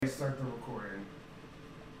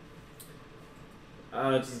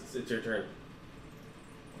It's your turn.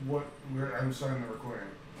 What? I'm starting the recording.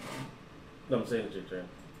 No, I'm saying it's your turn.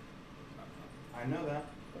 I know that.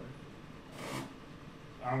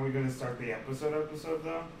 Aren't we going to start the episode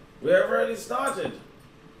though? We have already started.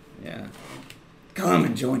 Yeah. Come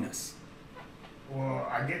and join us. Well,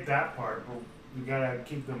 I get that part, but we gotta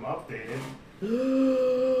keep them updated.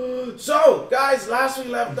 So, guys, last we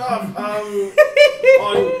left off on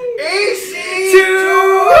AC2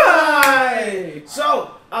 High.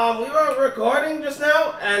 So, we were recording just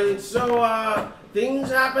now, and so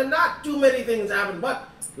things happened. Not too many things happened, but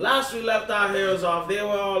last we left our heroes off, they were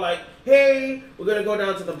all like, "Hey, we're gonna go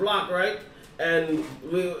down to the block, right?" And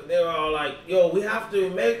they were all like, "Yo, we have to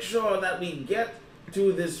make sure that we get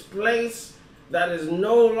to this place that is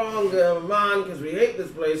no longer mine because we hate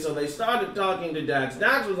this place." So they started talking to Dax.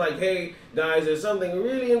 Dax was like, "Hey, guys, there's something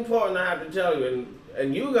really important I have to tell you."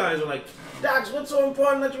 And you guys were like, "Dax, what's so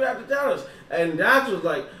important that you have to tell us?" And Dax was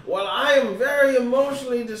like, "Well, I am very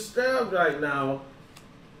emotionally disturbed right now,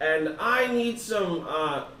 and I need some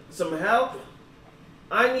help.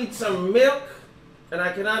 I need some milk, and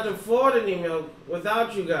I cannot afford any milk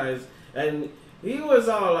without you guys." And he was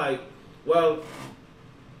all like, "Well,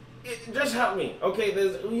 just help me, okay?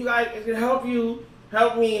 You guys, it can help you,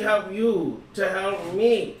 help me, help you to help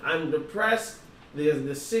me. I'm depressed.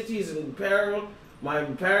 The city's in peril. My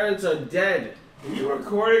parents are dead. Are you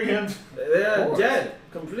recording him? They're dead,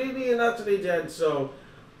 completely and utterly dead. So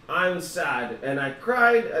I'm sad, and I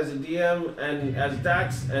cried as a DM and as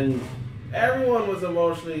Dax, and everyone was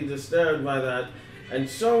emotionally disturbed by that, and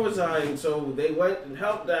so was I. And so they went and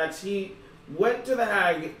helped Dax. He went to the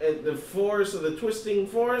hag at the forest, of the twisting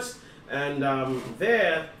forest, and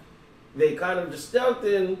there they kind of just stealthed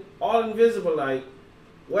in, all invisible like,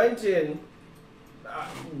 went in,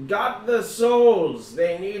 got the souls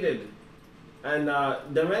they needed, and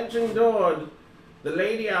Dimension Doored the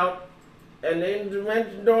lady out, and then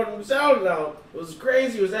Dimension Doored themselves out. It was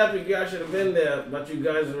crazy, it was epic. You guys should have been there, but you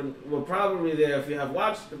guys were probably there if you have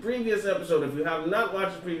watched the previous episode. If you have not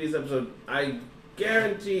watched the previous episode, I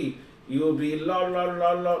guarantee you will be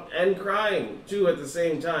and crying too at the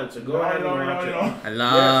same time. So go ahead and watch it. A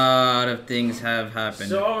lot of things have happened.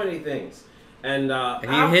 So many things. And if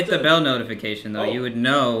you hit the bell notification, though, you would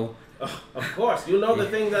know. Of course, you know the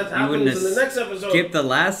things that's happening in the next episode. Skip the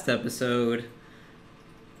last episode.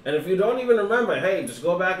 And if you don't even remember, hey, just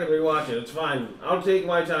go back and rewatch it. It's fine. I'll take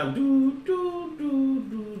my time.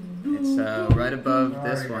 It's right above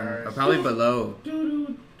this one, or probably below. They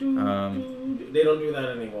don't do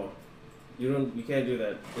that anymore. You can't do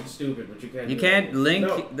that. It's stupid, but you can't. You can't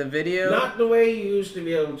link the video. Not the way you used to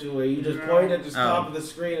be able to, where you just point at the top of the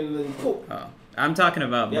screen and then poof. Oh, I'm talking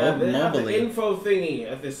about they have the mobily. info thingy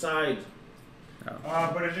at the side. Oh.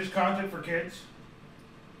 But is this content for kids?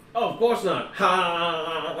 Oh, of course not.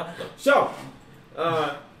 So,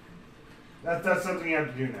 that's something you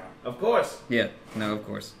have to do now. Of course. Yeah. No, of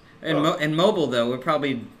course. And mobile though, we're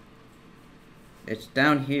probably. It's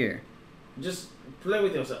down here. Just play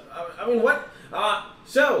with yourself. I mean, what?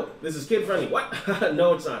 So, this is kid friendly. What?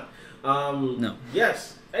 No, it's not. No.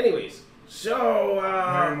 Yes. Anyways, so,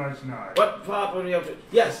 Very much not. what Pop are we up to?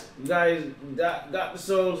 Yes, you guys got the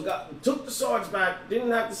souls, took the swords back,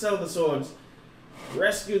 didn't have to sell the swords,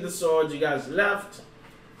 rescued the swords, you guys left,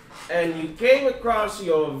 and you came across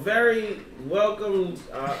your very welcomed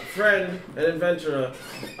friend and adventurer,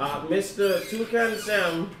 Mr. Toucan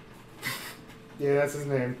Sam. Yeah, that's his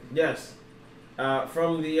name. Yes.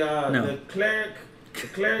 From the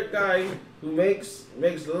cleric guy who makes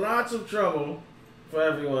lots of trouble for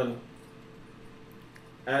everyone,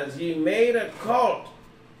 as he made a cult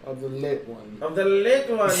of the lit one.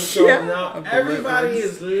 So now everybody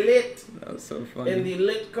is lit. That was so funny. In the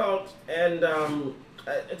lit cult, and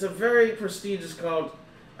it's a very prestigious cult,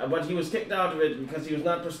 but he was kicked out of it because he was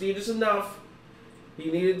not prestigious enough. He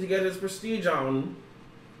needed to get his prestige on,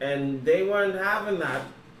 and they weren't having that.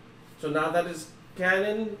 So now that is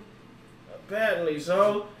canon, apparently.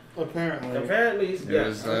 So apparently,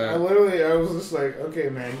 yes. I was just like, okay,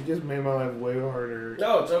 man, you just made my life way harder.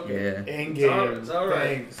 No, it's okay. Yeah. In game, it's all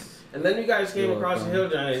right. Thanks. And then you guys came across a hill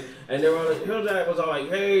giant, and Hill Giant was all like,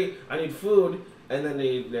 "Hey, I need food." And then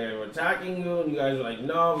they were attacking you, and you guys were like,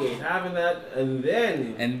 "No, we ain't having that." And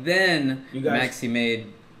then you guys, Maxie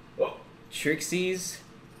made Trixie's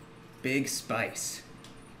Big Spice.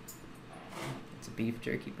 It's a beef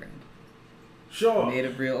jerky brand. Sure. Made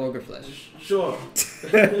of real ogre flesh. Sure.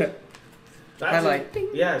 Highlight.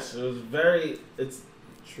 Yes, it was very. It's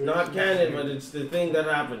not canon, but it's the thing that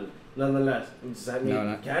happened nonetheless. Does that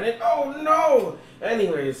mean canon? Oh no!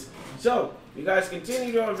 Anyways, so you guys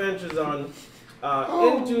continue your adventures on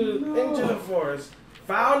into the forest,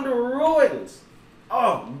 found ruins.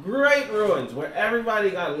 Oh, great ruins where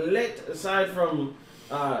everybody got lit aside from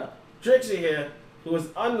Trixie here, who was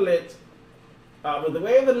unlit. But the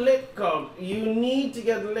way the lit come, you need to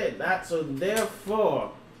get lit. So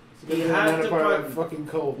therefore, he had to part of fucking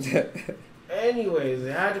cult. Anyways, he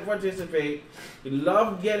had to participate. He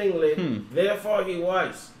loved getting lit. Therefore, he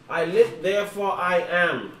was. I lit. Therefore, I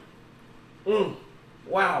am.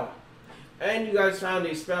 Wow. And you guys found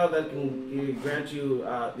a spell that can grant you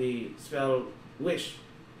the spell wish.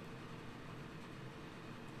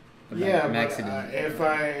 Yeah, Maxi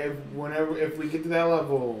but if we get to that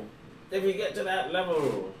level, If you get to that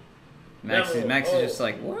level. Max is Oh. just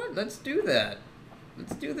like, what? Let's do that.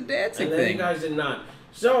 Let's do the dancing And then thing. you guys did not.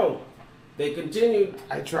 So, they continued,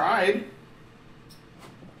 I tried,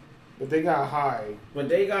 but they got high. but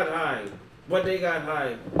they got high. But they got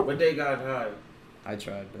high. But they got high. I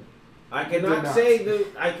tried, but I did cannot not. say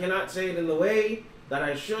it in the way that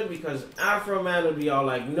I should, because Afro Man would be all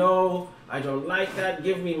like, no, I don't like that.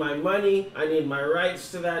 Give me my money. I need my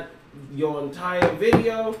rights to that, your entire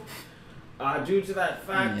video. Due to that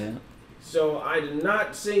fact, yeah. so I did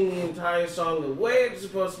not sing the entire song the way it's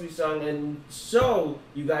supposed to be sung, and so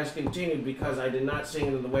you guys continued because I did not sing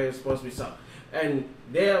it in the way it's supposed to be sung. And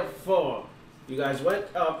therefore, you guys went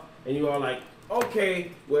up and you are like, okay,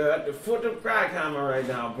 we're at the foot of Crackhammer right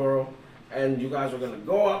now, bro. And you guys were going to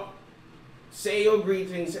go up, say your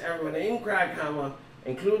greetings to everyone in Crackhammer,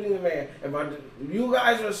 including the mayor. But you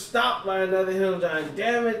guys were stopped by another hill giant.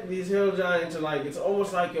 Damn it, these hill giants are like, it's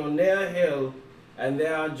almost like you're near a hill and they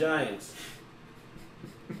are giants.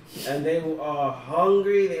 And they are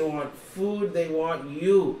hungry, they want food, they want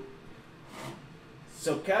you.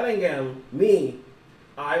 So Kellingham, me,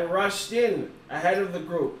 I rushed in ahead of the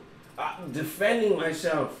group, defending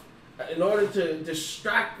myself in order to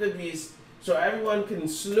distract the beast so everyone can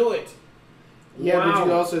slew it. Yeah, Wow. but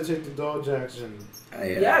you also took the dodge action.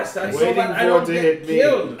 Yes, that's so Waiting that I for don't it to get hit me.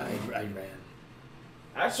 killed. I ran.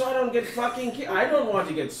 That's so I don't get fucking killed. I don't want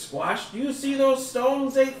to get squashed. Do you see those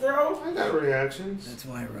stones they throw? I got reactions. That's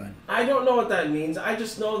why I run. I don't know what that means. I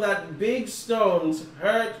just know that big stones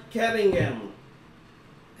hurt Kellingham.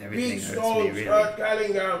 Everything Big hurts me, stones really. hurt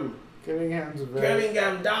Kellingham. Killingham's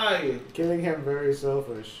Kellingham died. Killingham very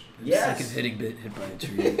selfish. I'm sick of Yes. hit by a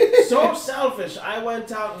tree. So selfish. I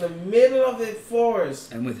went out in the middle of the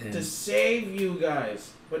forest I'm with him. to save you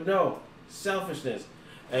guys. But no, selfishness.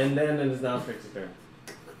 And then it is now Trixie's turn.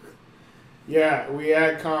 Yeah, we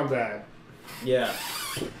had combat. Yeah.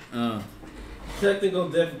 Oh, Technical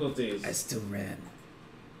difficulties. I still ran.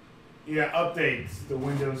 Yeah, updates. The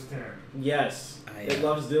Windows 10. Yes. I, It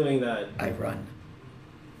loves doing that. I run.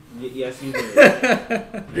 Yes, you do.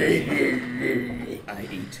 I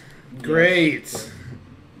eat. Great.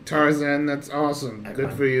 Tarzan, that's awesome. I Good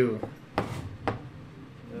run. for you. I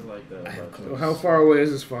like that. I have about clothes. you. How far away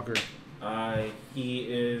is this fucker? He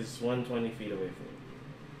is 120 feet away from you.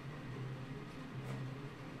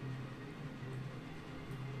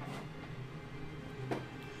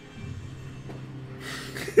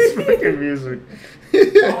 This fucking music.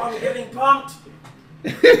 Oh, I'm getting pumped.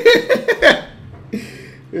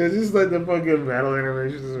 It's just like the fucking battle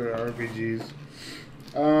animations of RPGs.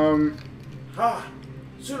 Ha!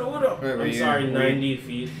 Suda-wuda. Wait, were I'm you- sorry, were- 90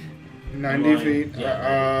 feet. 90 Line. feet.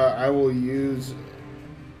 Yeah. I will use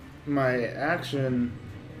my action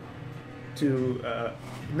to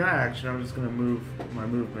not action. I'm just gonna move my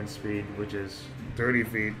movement speed, which is 30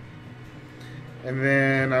 feet, and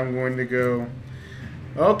then I'm going to go.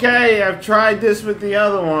 Okay, I've tried this with the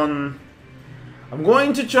other one. I'm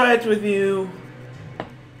going to try it with you.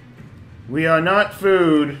 We are not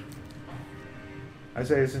food. I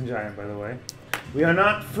say this in giant, by the way. We are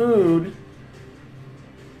not food.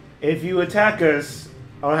 If you attack us,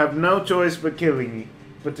 I'll have no choice but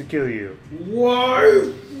to kill you.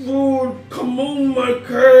 Why, food? Come on, my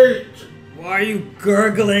cage. Why are you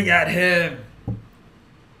gurgling at him?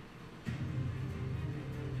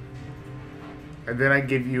 And then I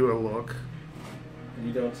give you a look.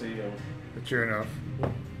 You don't see him. But sure enough.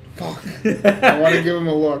 Fuck. I want to give him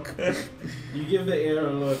a look. You give the air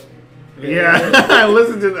a look. The Yeah. air- I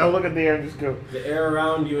listen to I look at the air and just go. the air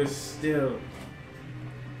around you is still.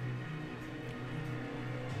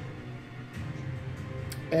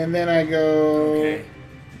 And then I go. Okay.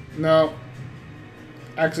 No.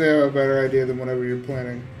 Actually, I have a better idea than whatever you're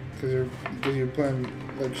planning. Because you're planning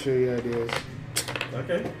like shitty ideas.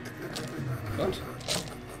 Okay. What?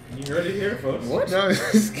 You heard it here, folks. What? No,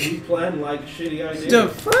 We plan like shitty ideas. The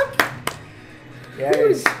fuck?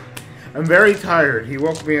 yeah, I'm very tired. He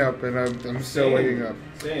woke me up and I'm still Same. waking up.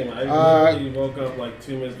 Same. I literally woke up like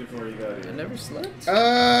 2 minutes before you got I here. never slept.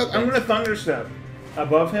 I'm gonna thunderstep.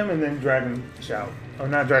 above him, and then Dragon Shout. Or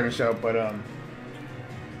not Dragon Shout, but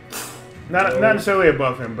not necessarily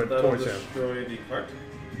above him, but That'll towards him. destroy the cart.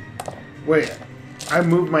 Wait, I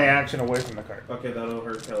moved my action away from the cart. Okay, that'll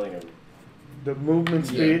hurt killing him. The movement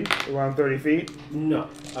speed around 30 feet, No,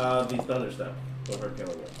 the thunder step will hurt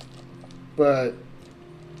killing him. but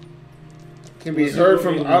can be Was he heard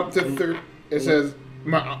from moving up to in- 30. It says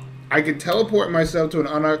I can teleport myself to an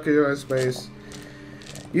unoccupied space.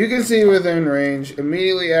 You can see within range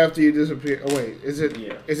immediately after you disappear. Oh wait, is it?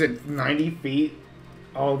 Yeah. Is it 90 feet?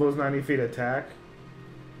 All those 90 feet attack?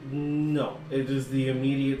 No, it is the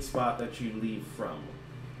immediate spot that you leave from.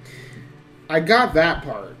 I got that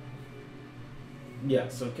part. Yeah,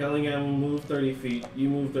 so Kellingham will move 30 feet, you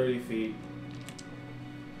move 30 feet.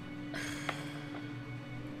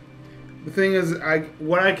 The thing is,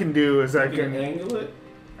 what I can do is I You can can. angle it.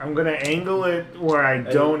 I'm gonna angle it where I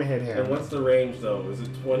don't hit him. And what's the range though? Is it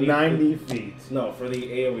 20? 90 feet. No, for the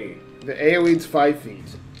AoE. The AoE's 5 feet.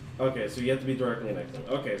 Okay, so you have to be directly next to him.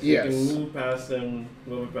 Okay, so Yes. you can move past him,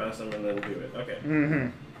 and then do it. Okay. Mm-hmm.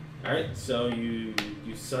 Alright, so you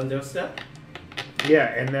sundown step.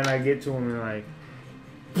 Yeah, and then I get to him and like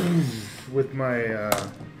with my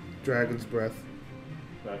dragon's breath.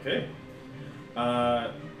 Okay.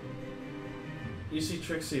 You see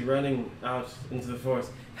Trixie running out into the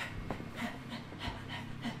forest.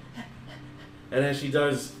 And as she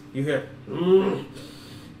does, you hear,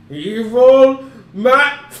 evil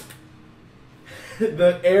Matt!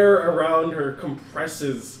 The air around her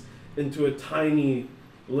compresses into a tiny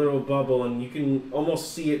little bubble, and you can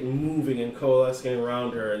almost see it moving and coalescing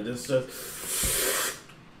around her, and just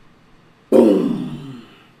boom!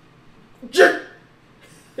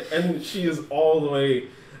 And she is all the way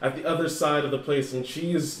at the other side of the place, and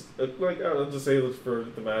she is, like, I'll just say this for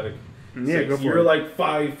thematic. Yeah, go for You're it. like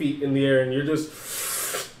 5 feet in the air, and you're just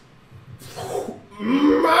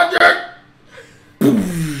magic.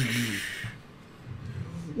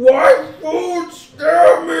 Why food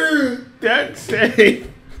scare me? Dead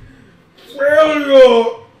save. Failure.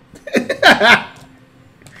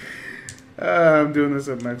 I'm doing this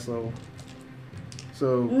at max level.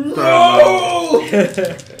 So No.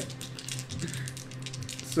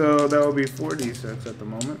 so that will be 4d6 at the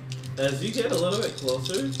moment. As you get a little bit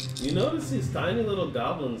closer, you notice these tiny little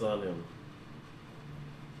goblins on him.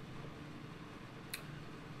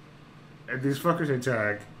 And these fuckers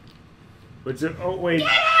attack. Which is, oh wait.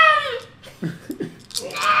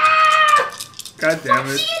 God damn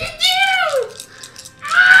it.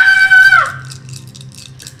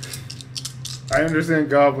 I understand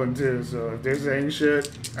Goblin too, so if they're saying shit,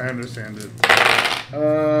 I understand it.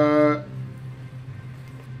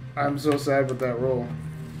 I'm so sad with that roll.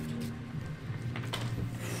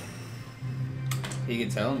 You can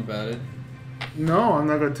tell him about it. No, I'm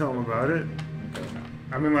not gonna tell him about it. Okay.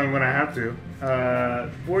 I mean, like, when I have to.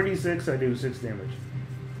 4d6, I do 6 damage.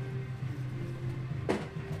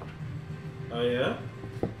 Oh yeah?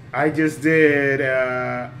 I just did,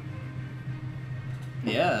 Yeah,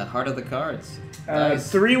 heart of the cards.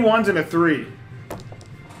 Nice. 3 1s and a 3.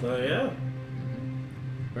 Oh yeah?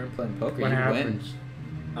 We're playing poker. What You happens?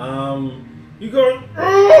 You go,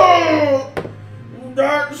 oh,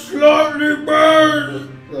 that slightly burns.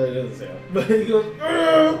 No, he doesn't say that. But he goes,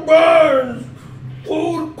 oh, burns.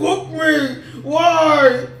 Food cook me.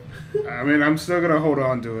 Why? I mean, I'm still gonna hold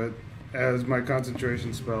on to it as my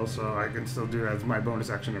concentration spell, so I can still do it as my bonus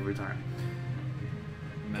action every time.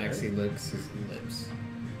 win. Maxie licks his lips.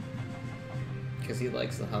 Because he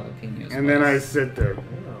likes the jalapeno And then I spice. sit there.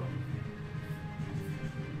 Oh.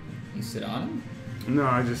 You sit on him? No,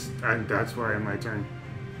 that's why I am my turn.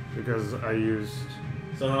 Because I used,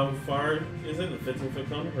 So how far is it? The 15-foot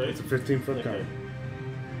cone, right? it's a 15-foot Okay. cone.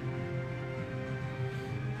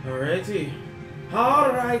 Alrighty.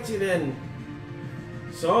 Alrighty then.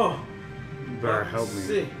 So. You better help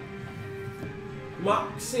me.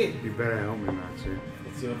 Moxie. You better help me, Maxie.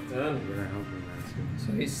 It's your You turn. better help me, Maxie.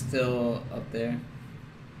 So he's still up there.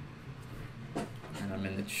 And I'm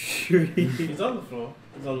in the tree. He's on the floor.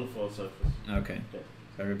 He's on the floor surface. Okay. Okay.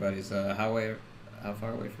 So everybody's how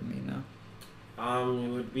far away from me now? It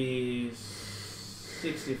would be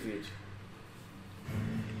 60 feet.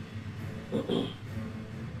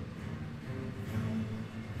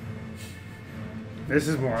 This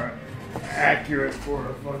is more accurate for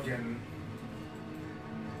a fucking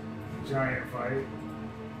giant fight.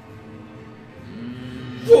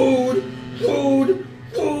 Food! Food!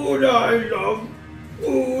 Food! I love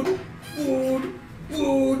food! Food!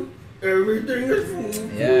 Food! Everything is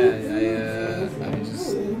food! Yeah, I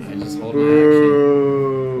just hold my action.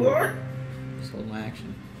 Boo. What? Just hold my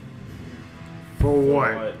action. For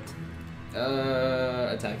what?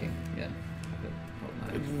 Attacking. Yeah.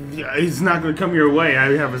 Hold on. Yeah, he's not gonna come your way.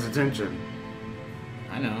 I have his attention.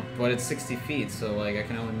 I know, but it's 60 feet, so like I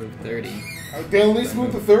can only move 30. Then at least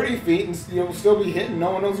move to 30 feet and you'll still be hitting.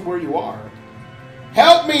 No one knows where you are.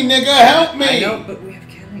 Help me, nigga! Help me! I know, but we have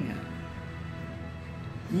Kellyanne.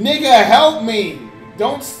 Nigga, help me!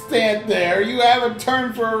 Don't stand there. You have a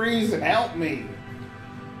turn for a reason. Help me.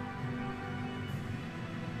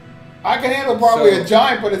 I can handle probably So- a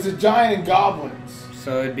giant, but it's a giant and goblins.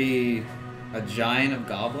 So it'd be a giant of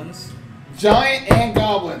goblins? Giant and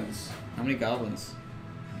goblins. How many goblins?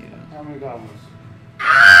 You know. How many goblins?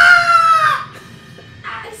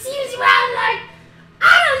 Seems around like,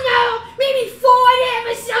 I don't know, maybe 4 of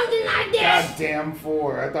them or something like that. God damn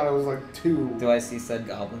 4. I thought it was like 2. Do I see said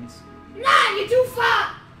goblins? Nah, you're too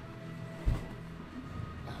far.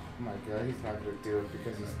 Oh my god, he's not gonna do it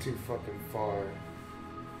because he's too fucking far.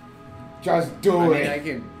 Just do I it. mean, I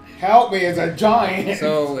could. Help me, it's a giant.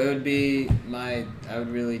 So it would be my. I would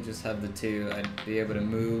really just have the 2. I'd be able to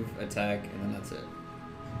move, attack, and then that's it.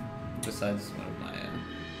 Besides one of my.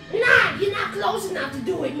 Nah, you're not close enough to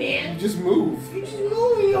do it, man. Just move. You just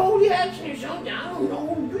move and you hold your action or something. I don't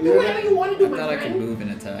know. You do whatever you want to I do, my thought I could friend. move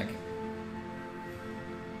and attack.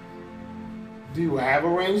 Do you have a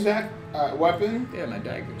ranged weapon? Yeah, my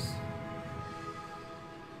daggers.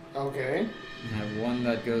 Okay. I have one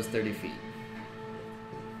that goes 30 feet.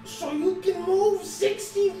 So you can move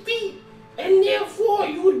 60 feet, and therefore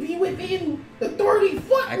you would be within the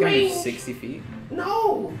 30-foot I can range. move 60 feet.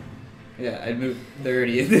 No. Yeah, I'd move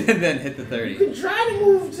 30 and then hit the You 30. can try to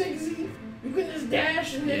move 60. You can just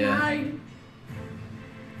dash and then Yeah. hide.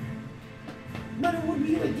 But it would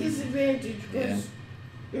be a disadvantage because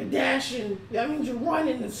you're dashing. That means you're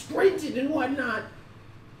running and sprinting and whatnot.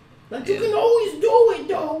 Like you Yeah. can always do it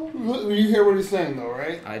though. You hear what he's saying though,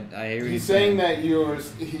 right? I hear you He's saying that you're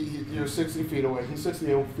 60 feet away. He's 60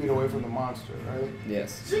 feet away from the monster, right?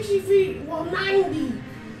 Yes. 60 feet, well 90.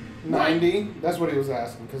 90? That's what he was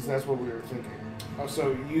asking, because that's what we were thinking. Oh,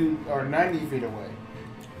 so you are 90 feet away.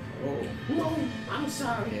 Oh. No, I'm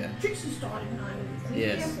sorry. Yeah. Trixie started 90.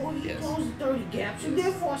 Yes, Therefore, he yes. closed the 30 gap. So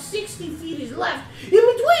therefore, 60 feet is left in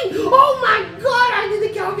between. Oh my God, I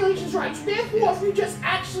did the calculations right. So therefore, Yes. if you just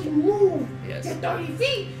actually move Yes. to 30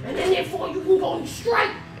 feet, and then therefore you can go and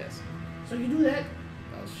strike. Yes. So you do that.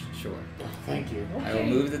 Sure. Oh, thank you. I will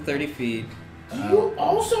move the 30 feet. Do you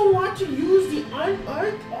also want to use the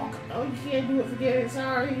unearthed? Oh, you can't do it. Forget it.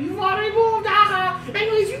 Sorry, you've already moved.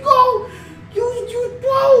 Anyways, you go. You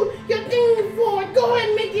throw your thing forward. Go ahead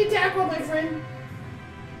and make the attack roll, my friend.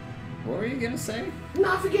 What were you gonna say?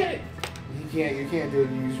 Nah, forget it. You can't do it.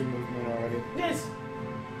 You use your movement already. Yes.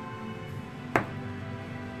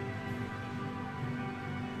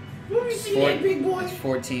 Let me see that, big boy. It's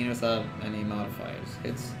 14 without any modifiers.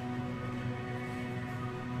 It's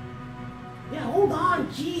Yeah, hold on.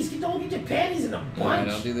 Jeez, don't get your panties in a alright. bunch.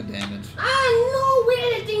 I'll do the damage. I know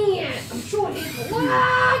where the thing is. I'm sure it hits.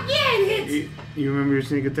 Yeah, it hits. You remember your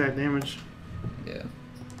sneak attack damage? Yeah.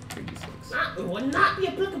 3d6. It would not be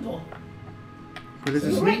applicable. But it's a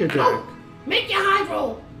You sneak make- attack. oh, make your high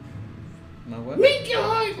roll. My what? Make your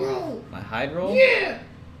high roll. My hide roll? Yeah.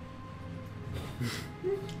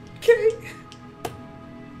 Okay.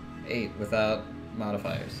 8 without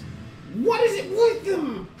modifiers. What is it with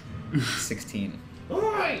them? 16.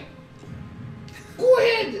 Alright. Go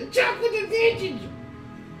ahead. Attack with advantage.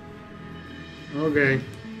 Okay.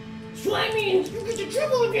 So that means you get the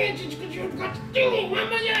triple advantage because you've got the thing.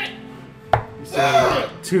 Remember that? So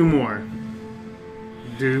 2 more.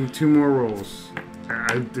 Do 2 more rolls.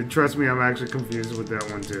 Trust me, I'm actually confused with that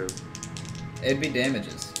one too. It'd be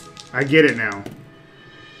damages. I get it now.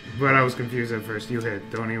 But I was confused at first. You hit.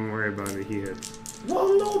 Don't even worry about it. He hit.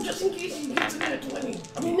 Well, no, just in case he gets another 20.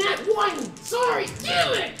 I mean, that one. Sorry.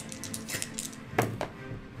 Damn it.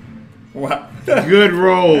 Wow. Good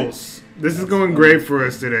rolls. This is going great for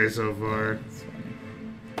us today so far. That's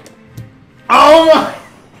funny. Oh my!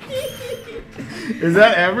 Is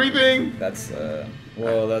that everything? That's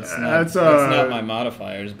well, that's That's, not my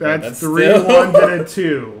modifiers. But That's that's 3 still... 1s and a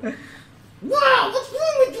 2. Wow, what's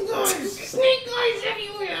wrong with you guys? Snake guys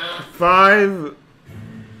everywhere. 5.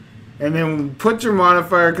 And then put your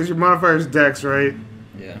modifier, because your modifier is dex, right?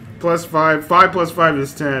 Yeah. Plus 5. 5 plus 5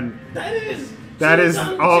 is 10. That is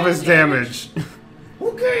all of his damage.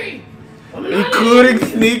 Okay. I'm not Including angry.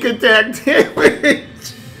 sneak attack damage.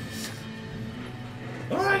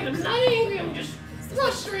 Alright, I'm not angry, I'm just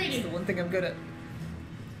frustrated. One thing I'm good at.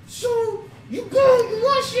 So, you go, you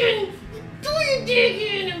rush in, you do your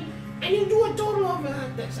digging, and you do a total of,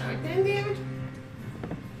 10 damage?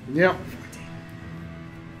 Yep.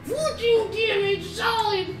 14 damage,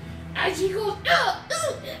 solid. as he goes,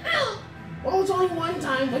 well, it's only one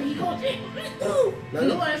time, but he goes,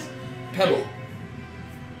 nonetheless. Pebble.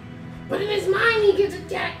 But in his mind, he gets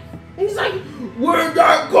attacked. And he's like, Where'd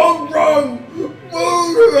that come from?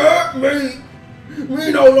 Who hurt me?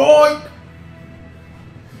 Me no like.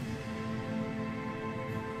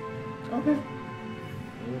 Okay.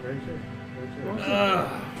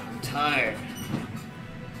 I'm tired.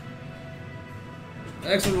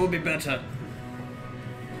 Next one will be better.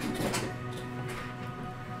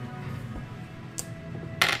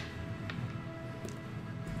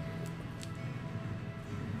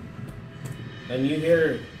 And you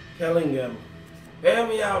hear Kellingham, hear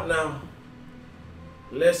me out now.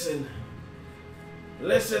 Listen.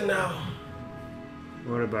 Listen now.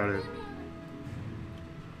 What about it?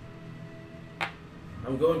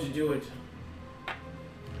 I'm going to do it.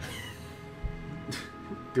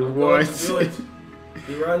 Do I'm what? going to do it.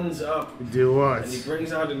 He runs up Do what? and he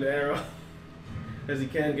brings out an arrow as he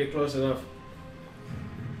can't get close enough.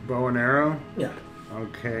 Bow and arrow? Yeah.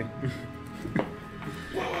 Okay.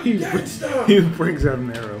 Gangsta! He brings out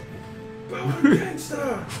an arrow.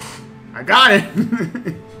 Gangsta! I got it!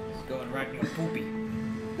 It's going right in your poopy.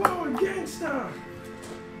 Gangsta!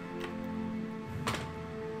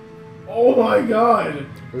 Oh my god!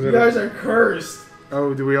 Was You it guys are cursed.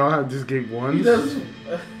 Oh, do we all have just get ones? He does,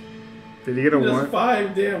 Did he get a he does one?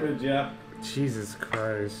 5 damage, yeah. Jesus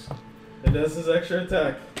Christ. And does his extra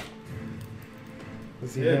attack.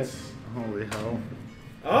 Does he Hits. hit? Holy hell.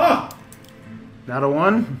 Ah! Not a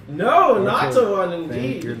one? No, not Okay. a one Thank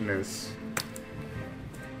indeed. goodness.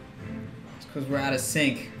 It's because we're out of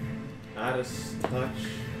sync. Out of touch.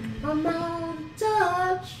 I'm out of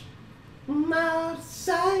touch. I'm out of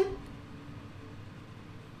sight.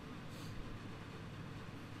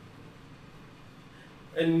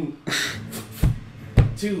 And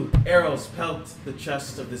 2 arrows pelt the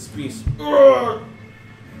chest of this beast. Come on!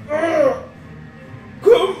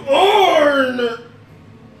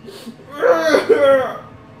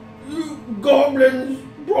 You goblins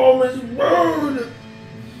promise food!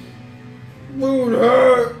 Food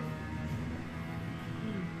hurt!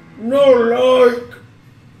 No like!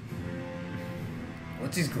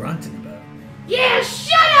 What's he grunting about? Yeah,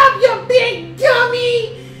 shut up, you big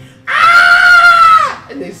dummy! Ah!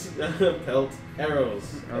 And they pelt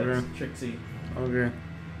arrows Okay. at Trixie. Okay.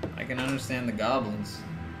 I can understand the goblins.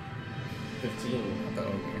 15. Not the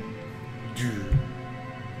ogre.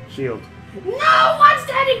 Shield. No one's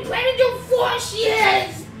that incredible force she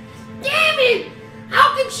has! Damn it!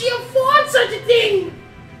 How can she afford such a thing?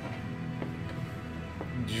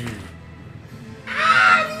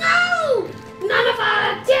 Ah, no! None of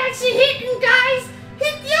our attacks are hitting, guys!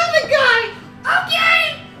 Hit the other guy! Okay!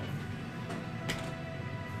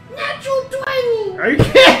 Natural 20! Are you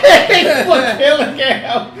kidding? Look,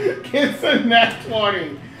 Killingham gets a nat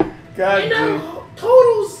 20. God And damn. a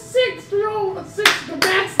total 6 roll, a 6 the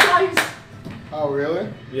max dice. Oh, really?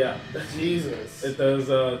 Yeah. Jesus. It does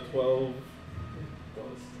 12 plus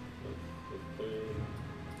 15.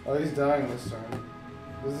 Oh, he's dying this turn.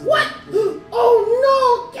 This is What?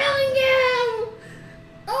 Oh no, Kellingham!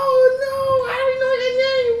 Oh no, I don't know your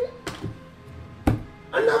name.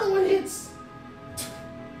 Another one hits.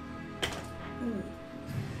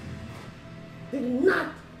 They did not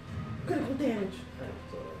critical damage.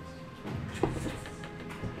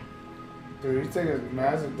 Dude, he's taking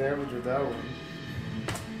massive damage with that one.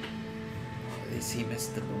 At least he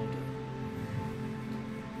missed the boulder.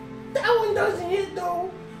 That one doesn't hit though.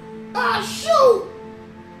 Ah, shoot!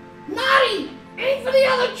 Marty, aim for the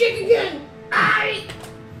other chick again. Alright.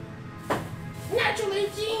 Natural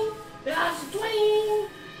 18. That's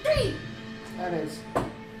 23. That is.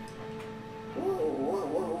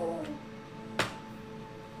 Whoa.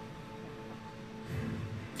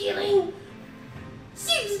 Dealing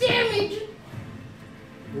 6 damage.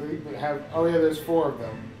 Do we have? Oh yeah, there's 4 of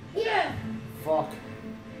them. Yeah. Fuck.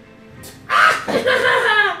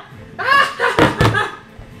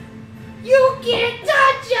 You can't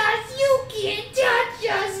touch us. You can't touch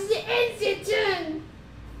us. It's your turn.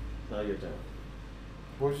 Now you're done.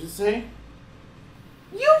 What did you say?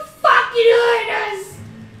 You fucking hurt us.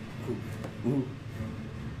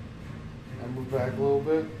 I move back a little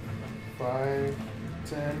bit. 5,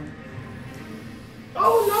 10.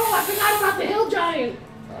 Oh no, I forgot about the hill giant.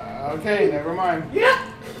 Okay, never mind. Yep.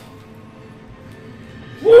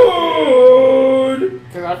 Wood!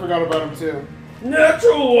 Cause I forgot about him too.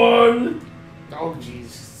 Natural 1! Oh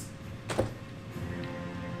Jesus.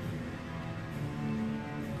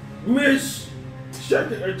 Miss!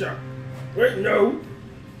 Second attack. Wait, no.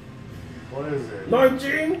 What is it?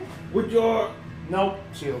 19 with your. Nope.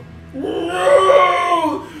 Shield.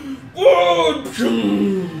 No! Oh,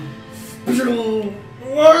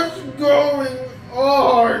 what's going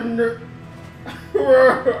on?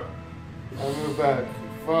 I'll move back.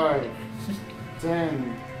 5,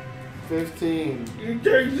 10, 15. He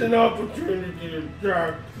takes an opportunity to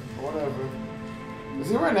attack. Whatever. Is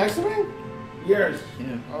he right next to me? Yes.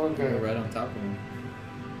 Yeah. Okay. You're right on top of him.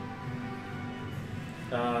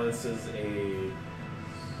 This is a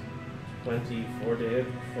 24 to hit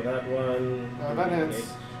for that one. That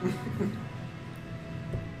hits.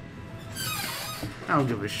 I don't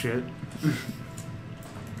give a shit.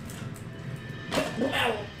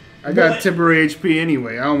 I got temporary HP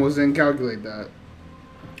anyway. I almost didn't calculate that.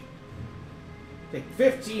 Take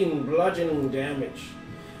 15 bludgeoning damage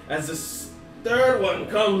as this third one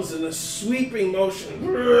comes in a sweeping motion.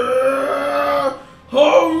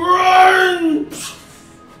 Home run!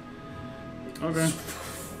 Okay.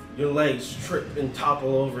 Your legs trip and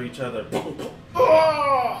topple over each other. You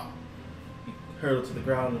hurtle to the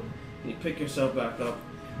ground and you pick yourself back up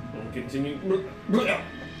and continue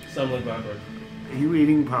stumbling backward. Are you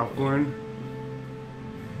eating popcorn?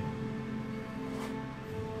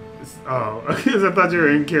 Oh, because I thought you were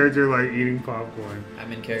in character, like eating popcorn.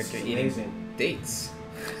 I'm in character This is eating amazing. dates.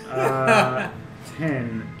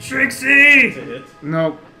 10. Trixie! Is it hit?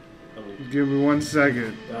 Nope. I mean, Give me 1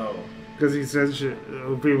 second. oh. Because he said shit.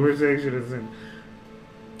 People were saying shit. Isn't.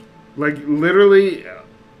 Like, literally,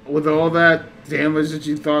 with all that damage that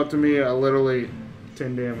you thought to me, I literally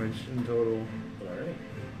 10 damage in total. Alright.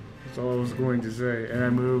 That's all I was going to say. And I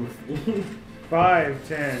move 5,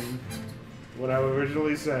 10, what I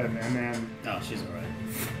originally said, and then Oh, she's alright.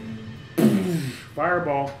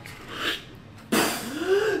 fireball.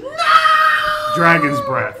 Dragon's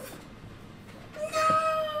breath.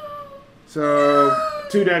 So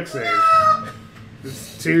 2 deck saves.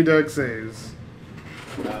 It's 2 deck saves.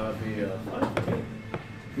 That would be 5.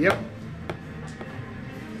 Yep.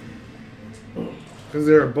 Because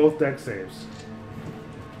they are both deck saves.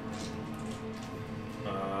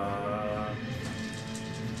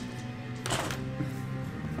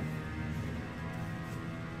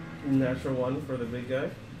 Natural 1 for the big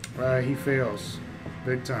guy. He fails.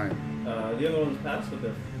 Big time. The other one's passed, but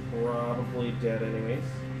they're probably dead anyways.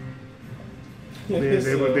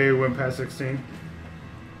 They went past 16.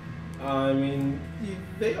 I mean,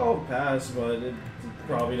 they all pass, but it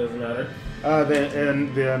probably doesn't matter.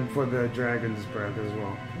 Then for the dragon's breath as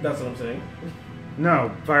well. That's what I'm saying.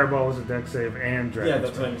 No, fireball was a deck save and dragon's Yeah,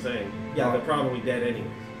 that's what breath. I'm saying. Yeah, they're probably dead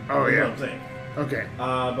anyways. Oh, That's yeah. what I'm saying. Okay.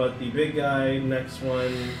 But the big guy, next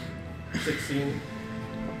one, 16.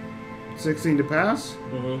 16 to pass?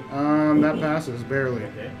 Mm-hmm. That passes, barely.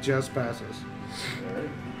 Okay. Just passes. Alright.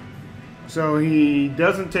 So he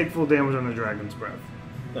doesn't take full damage on the dragon's breath.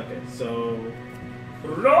 Okay, so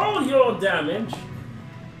roll your damage.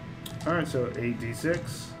 Alright, so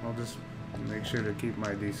 8d6. I'll just make sure to keep my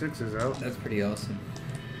d6s out. That's pretty awesome.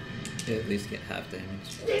 You at least get half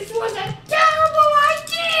damage. This was a terrible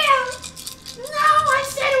idea! No, I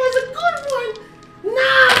said it was a good one!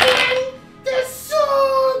 Nah, man! This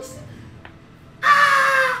sucks!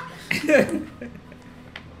 Ah! Okay,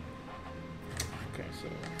 so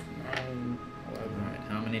 9, 11. Alright,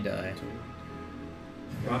 how many die?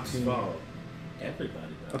 Rocks fall.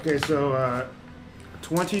 Everybody does. Okay, so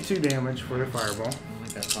 22 damage for the fireball. Oh, I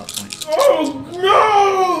got top point.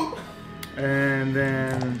 Oh no! And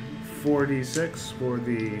then 4d6 for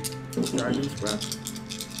the dragon's breath.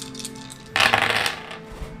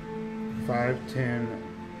 5, 10,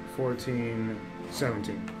 14,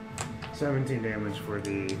 17. 17 damage for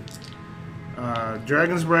the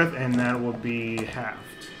dragon's breath, and that will be halved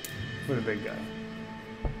for the big guy.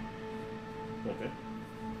 Okay.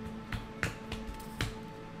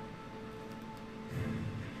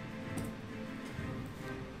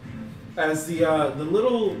 As the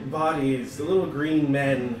little bodies, the little green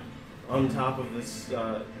men on top of this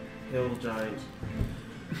hill giant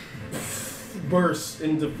burst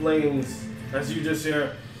into flames as you just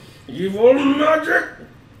hear evil magic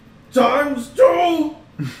times 2.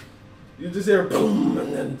 You just hear boom,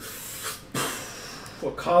 and then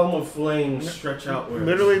a column of flames stretch outward.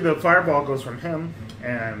 Literally, the fireball goes from him,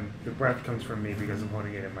 and the breath comes from me because I'm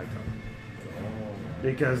holding it in my tongue.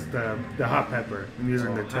 Because the hot pepper, I'm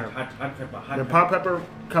using the term. Hot pepper, hot The pepper. hot pepper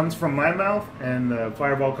comes from my mouth, and the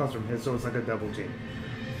fireball comes from his, so it's like a double G.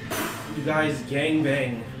 You guys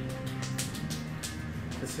gangbang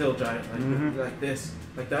this hill giant like this,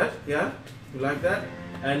 like that, yeah? You like that?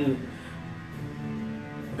 And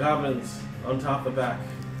goblins on top of back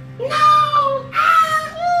No! Ah!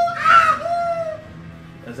 Ooh! Ah!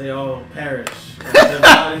 Ooh! as they all perish. As their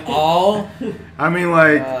body- All? I mean,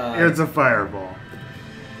 like, God. it's a fireball.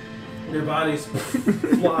 Their bodies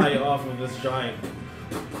fly off of this giant,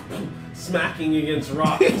 smacking against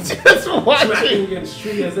rock, Just smacking watching. against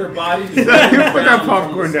trees as their bodies Put that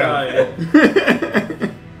popcorn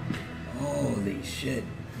down. Holy shit.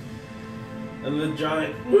 And the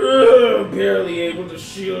giant, barely able to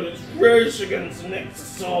shield its rage against the next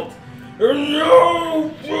assault. There's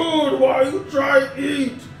no food while you try to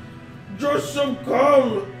eat. Just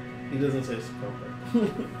succumb. He doesn't say succumb.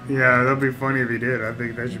 Yeah, that'd be funny if he did. I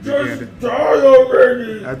think that should be Just good. die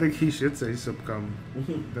already. I think he should say succumb.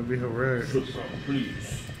 That'd be hilarious. Succumb,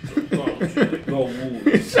 please. Succumb to your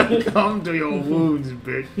wounds. Succumb to your wounds,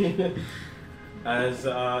 bitch. As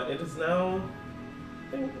it is now,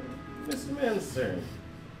 I think, Mr. Man's turn.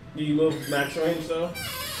 Do you move max range though?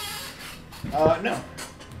 No.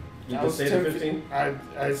 You I just was stay to 10 15?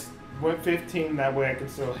 I went 15, that way I can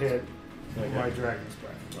still hit Okay. my dragon's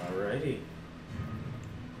breath. Alrighty.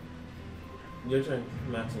 Your turn,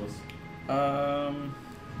 Maximus.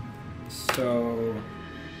 So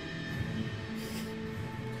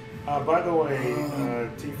By the way,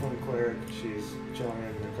 Tiefling Cleric, she's chilling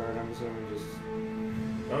in the card, I'm assuming, just...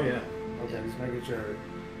 Oh yeah. Okay, just making sure.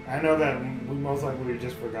 I know that we most likely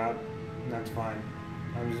just forgot, and that's fine.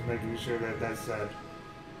 I'm just making sure that that's said.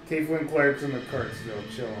 Tiefling Cleric's in the cart still,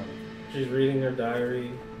 chilling. She's reading her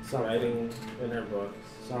diary, Something. writing in her books,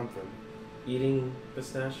 Something. eating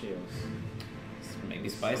pistachios. maybe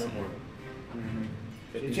spicy. Mm-hmm.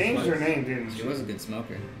 She 50 changed her spice. name, didn't She she? was a good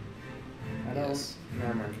smoker. I don't... Yes.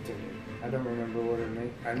 Never mind, continue. I don't remember what her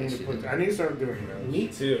name... I need Yes, to she put... did. I need to start doing those. Me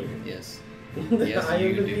too. Yes. Yes, I am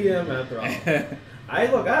you the do. DM after all. I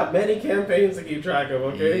have many campaigns to keep track of,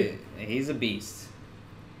 okay? He's a beast.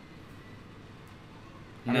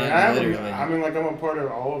 I mean, Not literally. I mean, like, I'm a part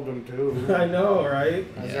of all of them, too. I know, right?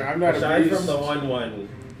 I said, Yeah. I'm not a Aside beast. from the 1-1.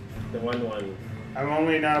 The 1-1. I'm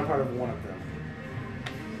only not a part of one of them.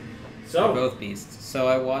 They're So. both beasts. So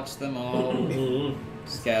I watched them all Mhm.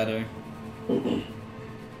 scatter.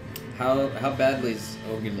 How badly is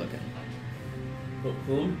Ogi looking?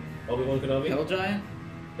 Whom? Obi-Wan Kenobi? Hill Giant?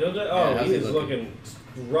 He'll just, Yeah, how's he he is looking?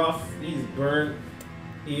 looking rough. He's burnt.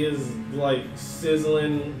 He is like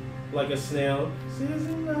sizzling like a snail.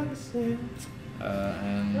 Sizzling like a snail.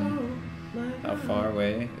 And Oh, my how God. far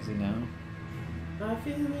away is he now? I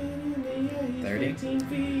feel it in the air. He's 30? 15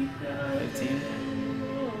 feet. 15?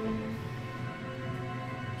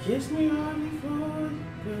 Kiss me hard before you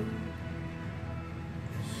go.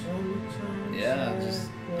 Summertime Yeah, sadness.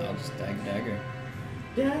 I'll just dagger.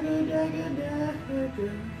 Dagger, dagger,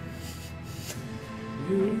 dagger.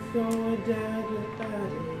 You throw a dagger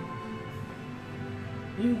at it.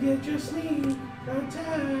 You get your sleeve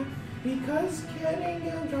attack because getting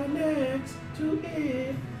young are next to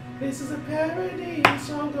it. This is a parody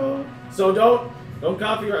song. So don't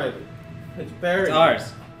copyright it. It's a parody. It's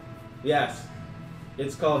ours. Yes.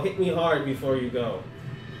 It's called Hit Me Hard Before You Go.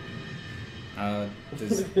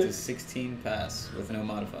 Does 16 pass with no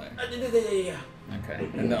modifier? Yeah. Okay.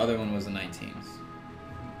 And the other one was a 19.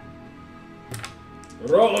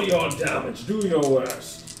 Roll your damage. Do your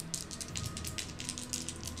worst.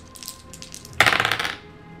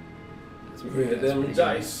 That's Hit pretty them good.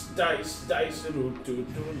 dice, dice, dice, do,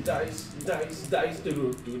 dice, dice, dice,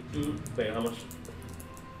 do. Wait, how much?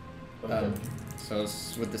 Okay. So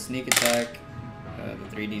with the sneak attack,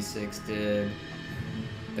 the 3d6 did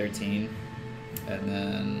 13, and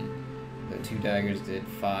then the 2 daggers did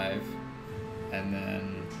 5, and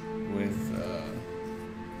then with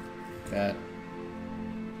that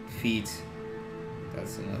feat,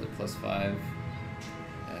 that's another +5,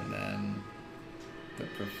 and then the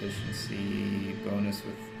proficiency bonus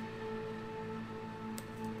with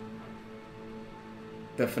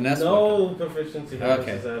the finesse weapon. No proficiency bonus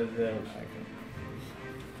Okay. is added damage. Okay.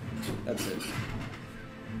 That's it.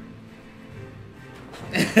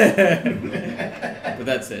 But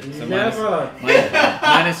that's it. So Never.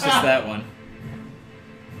 mine is just that one.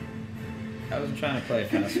 I was trying to play a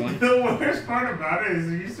fast one. The worst part about it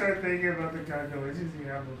is you start thinking about the calculations you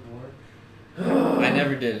have before. I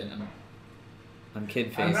never did it. I'm kid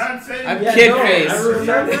I'm face. not saying I'm Yeah, kid no, face. I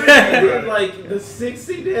remember he did like the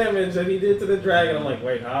 60 damage that he did to the dragon. I'm like,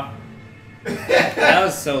 wait, huh? That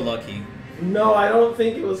was so lucky. No, I don't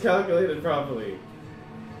think it was calculated properly.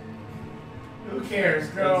 Who cares?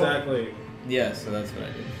 Go. Exactly. Yeah, so that's what I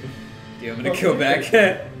did. Do you want me to go back?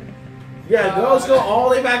 Yeah, let's go all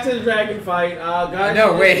the way back to the dragon fight. Guys,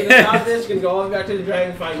 No, wait. You can stop this. You can go all the way back to the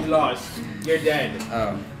dragon fight. You lost. You're dead.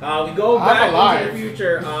 Oh. We go I'm back alive. into the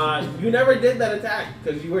future. You never did that attack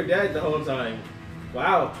because you were dead the whole time.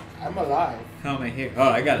 Wow. I'm alive. How am I here? Oh,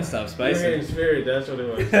 I gotta stop You were here in spicy. spirit. That's what it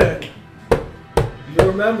was. You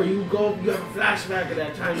remember, you have a flashback of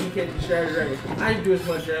that time you can't destroy the dragon. I didn't do as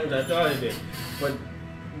much damage as I thought I did. But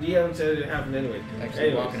DM said it didn't happen anyway. Actually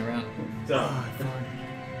Anyways, walking around. So,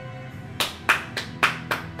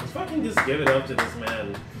 let's fucking just give it up to this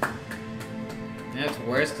man. Yeah, it's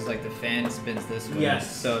worse because like the fan spins this way.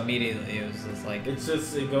 Yes. So immediately it was just like. It's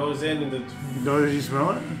just, it goes in and it's... Did you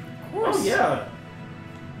smell it? Oh, yeah.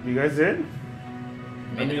 You guys did?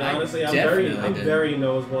 I mean, honestly, I'm definitely did. very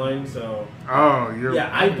nose blind, so... Oh, you're... Yeah,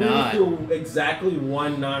 I not. breathe through exactly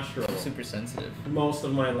one nostril I'm super sensitive. most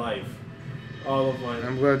of my life. All of mine.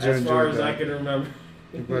 I'm glad you as far enjoyed as that. I can remember.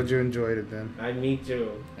 I'm glad you enjoyed it then. I need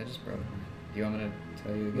to. I just broke. You want me to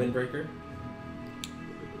tell you again? Windbreaker?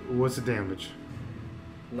 What's the damage?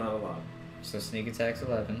 Not a lot. So sneak attack's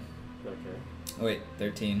 11. Okay. Oh wait,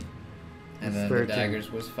 13. And It's then 13. the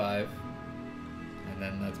daggers was 5. And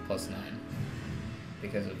then that's plus 9.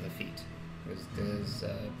 Because of the feat. It does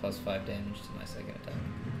plus 5 damage to my second attack.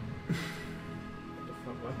 What the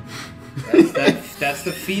fuck, what? That's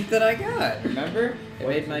the feat that I got, remember? It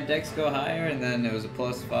made my dex go higher and then it was a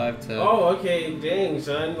plus 5 to... Oh, okay, dang,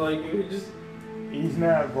 son. Like, you just... He's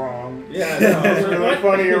not wrong. Yeah, no, I was It's like, really what?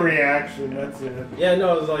 funny your reaction. That's it. Yeah, no,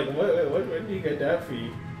 I was like, what did you get that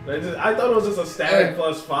feat? I thought it was just a static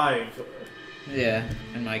plus 5. Yeah,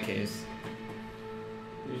 in my case.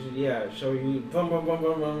 Yeah, show you bum bum bum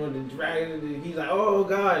bum bum with the dragon. He's like, oh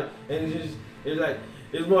god, and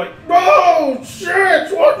it's more like, oh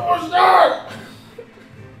shit, what was that?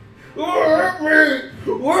 Who hurt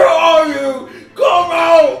me? Where are you? Come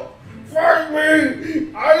out! Fight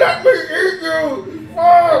me! Let me eat you!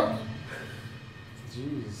 Fuck!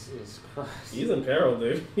 Jesus Christ. He's in peril,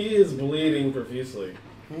 dude. He is bleeding profusely.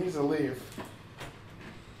 He needs to leave.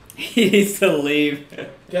 He needs to leave.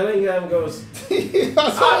 Kellingham goes,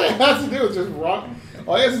 That's all he has to do is just run.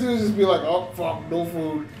 All he has to do is just be like, oh fuck, no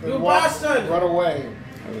food. You And walk, bastard! run away.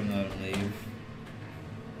 I wouldn't let him leave.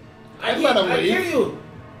 I let him hear leave. you!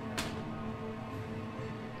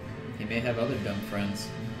 He may have other dumb friends.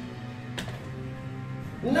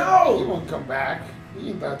 He No! won't come back.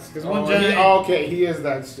 He that's There's one giant- okay, he is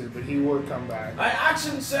that stupid. He would come back. I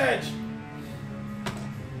action surge!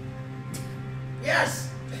 Yes!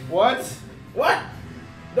 What? What?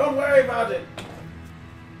 Don't worry about it.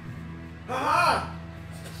 Haha!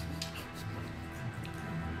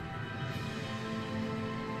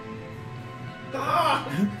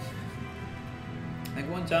 Haha! Like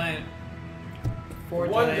one giant. Four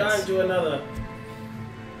One giants. time to another.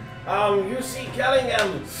 You see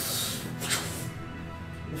Kellingham.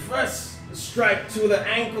 The first strike to the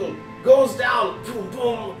ankle goes down. Boom,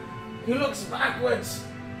 boom. He looks backwards.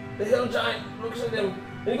 The hill giant looks at him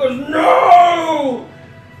and he goes, no!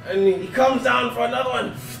 And he comes down for another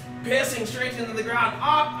one, piercing straight into the ground.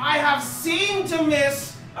 I have seemed to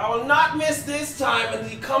miss. I will not miss this time. And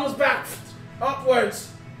he comes back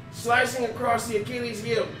upwards, slicing across the Achilles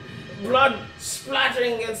heel. Blood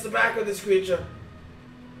splattering against the back of this creature.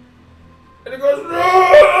 And he goes,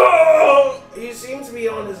 no! He seems to be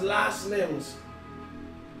on his last limbs.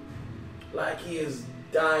 Like he is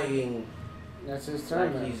dying. That's his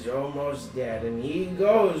turn. Like Then. he's almost dead. And he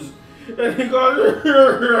goes, leave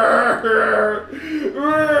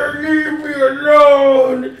me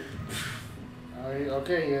alone!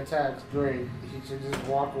 Okay, he attacks. Great. He should just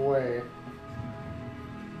walk away.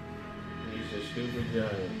 He's a stupid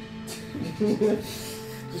giant.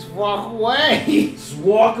 Just walk away. Just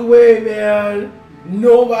walk away, man.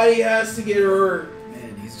 Nobody has to get hurt.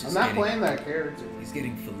 Man, he's just I'm not getting, playing that character. He's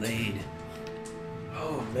getting filleted.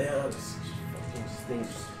 Oh man, this thing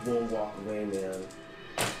just won't walk away, man.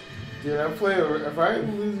 Dude, if I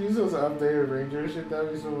use those updated Ranger shit,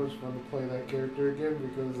 that'd be so much fun to play that character again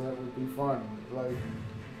because that would be fun. Like,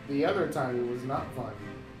 the other time it was not fun.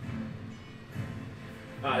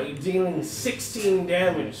 You're dealing 16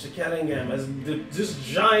 damage to Kellingham as this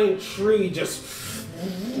giant tree just.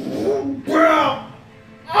 Oh! God!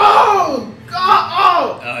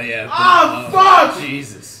 Oh! Oh yeah. Oh, fuck!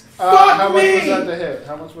 Jesus. Fuck How much me! was that to hit?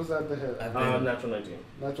 How much was that to hit? I've been, Natural 19.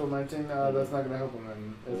 Natural 19? That's not gonna help him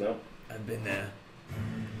then. Is it? Nope. I've been there.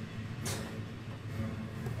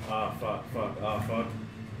 Fuck. Oh, fuck.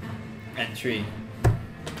 And tree.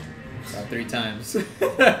 About 3 times.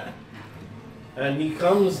 And he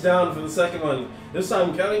comes down for the second one. This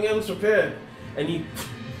time Kellingham's prepared. And he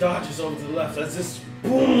dodges over to the left as this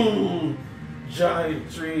boom giant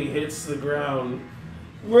tree hits the ground.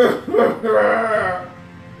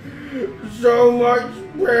 So much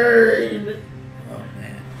pain. Oh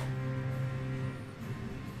man.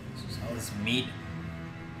 Just all this meat.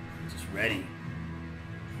 Just ready.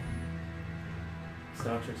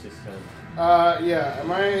 Star Trixie's turn. Yeah,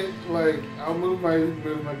 am I, like, I'll move my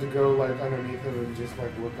movement to go, like, underneath him and just,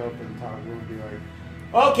 like, look up and talk to him and be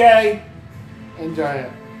like, okay! And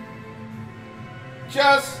giant.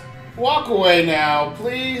 Just walk away now,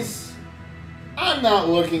 please. I'm not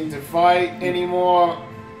looking to fight anymore,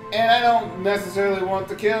 and I don't necessarily want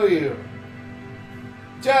to kill you.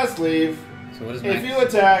 Just leave. So what does If you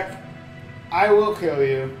attack, I will kill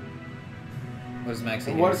you. What does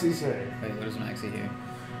Maxie And hear? what does he say? Wait, what does Maxie hear?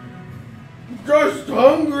 Just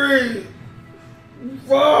hungry!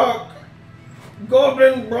 Fuck!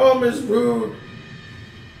 Goblin promised food!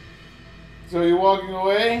 So you're walking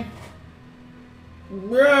away?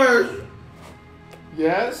 Yes!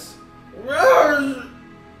 Yes? Yes!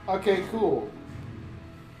 Okay, cool.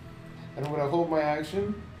 And I'm gonna hold my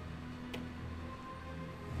action.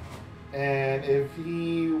 And if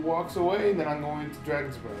he walks away, then I'm going to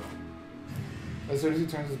Dragon's Breath. As soon as he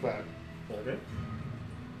turns his back. Okay.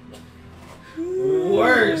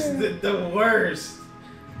 Worst! The worst!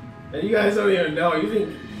 And you guys don't even know. You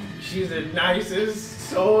think she's the nicest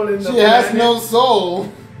soul in the She has planet? no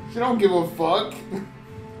soul. She don't give a fuck.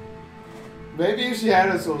 Maybe if she had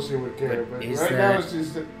a soul, she would care. But But is right that- now, it's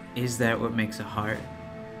just. Is that what makes a heart?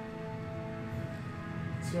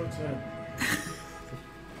 It's your turn.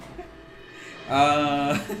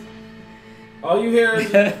 All you hear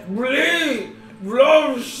is bleed,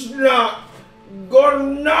 blow, snot,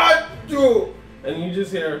 gornato, and you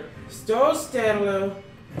just hear Sto Sterlo,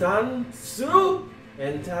 Dansu,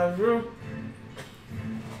 and Tavru.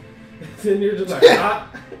 Then you're just like,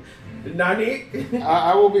 Nani?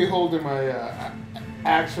 I will be holding my.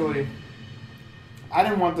 Actually, I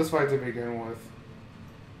didn't want this fight to begin with.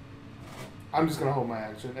 I'm just gonna hold my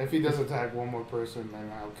action. If he does attack one more person,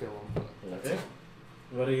 then I'll kill him. But Okay.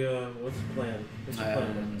 What are you? What's the plan? What's your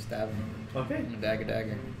plan? Stab him. Okay. Dagger.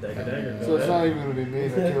 Dagger, dagger. so it's not even gonna be me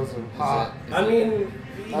that kills him. Ha! I mean,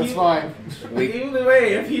 That's fine. Either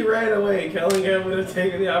way, if he ran away, Kellingham would have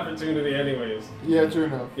taken the opportunity anyways. Yeah, true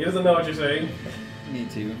enough. He doesn't know what you're saying. Me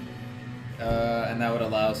too. And that would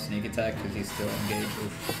allow sneak attack because he's still engaged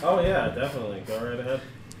with. Oh yeah, definitely. Go right ahead.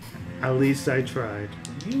 At least I tried.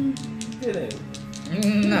 You didn't.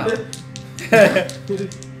 No. Because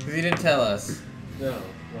he didn't tell us. No,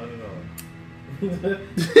 not at all.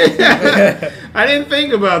 I didn't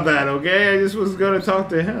think about that, okay? I just was gonna talk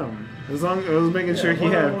to him. As long I was making sure he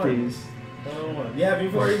had one-on-one. peace. One-on-one. Yeah,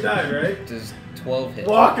 before he died, right? Just 12 hits.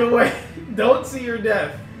 Walk away. Don't see your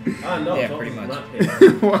death. No, Yeah, don't- pretty much. not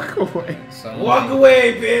hit. Walk away. So Walk only,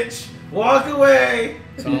 away, bitch. Walk away.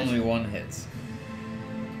 So only one hits.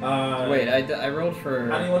 Wait, I rolled for.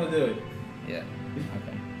 How do you want to do it? Yeah.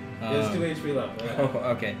 Okay. There's 2 HP left. Oh,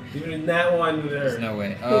 okay. You're doing that one to There's her. no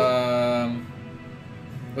way.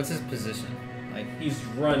 What's his position? Like He's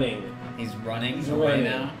running. he's running He's away running.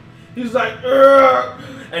 now. He's like, "Ugh."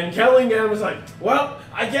 And Kellingham was like, well,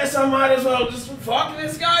 I guess I might as well just fuck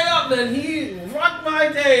this guy up. Then he fucked my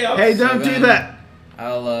day up. Hey, don't do then- that.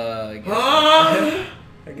 I'll guess, Huh?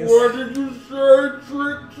 I guess, What did you say,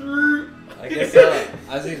 Trixie? I guess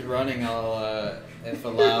as he's running, I'll if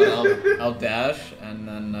allowed, I'll dash and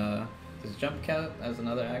then does jump count as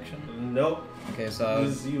another action? Nope. Okay, so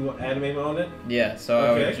Does you anime on it? yeah, so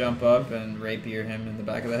I would Okay. jump up and rapier him in the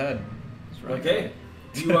back of the head. Just run Okay. away.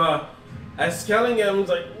 You as Kellingham's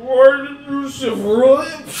like, what did you say?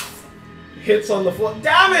 Hits on the floor.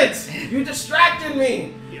 Damn it! You distracted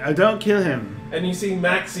me. Don't kill him. And you see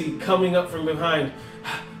Maxie coming up from behind.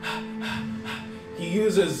 He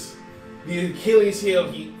uses the Achilles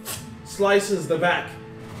heel. He slices the back,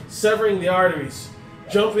 severing the arteries,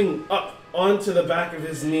 jumping up onto the back of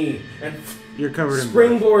his knee, and You're covered in blood.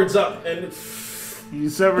 springboards up. And You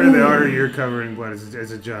severed the artery, you're covered in blood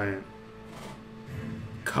as a giant.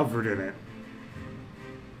 Covered in it.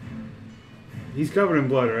 He's covered in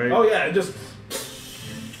blood, right? oh yeah, it just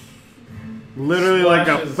Literally like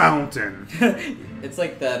a splashes. fountain. It's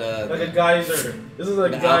like that like a geyser. This is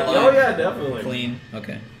like The guy. outline. Oh yeah, definitely. clean.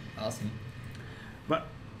 Okay, awesome. But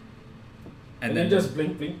And then just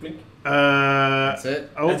blink, blink, blink. That's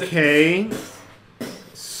it. okay.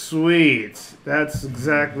 Sweet. That's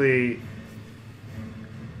exactly.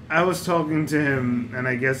 I was talking to him, and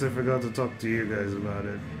I guess I forgot to talk to you guys about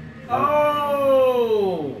it.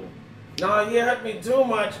 Oh, no, you hurt me too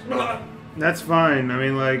much. That's fine. I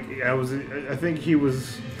mean, like, I think he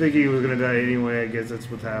was thinking he was gonna die anyway. I guess that's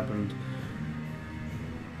what happened.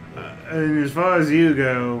 And as far as you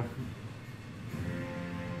go,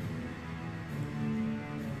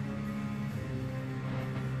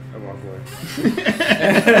 I walk away.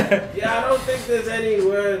 Yeah, I don't think there's any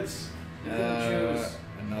words you can choose.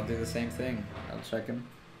 And I'll do the same thing. I'll check him.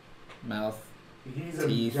 Mouth, He's a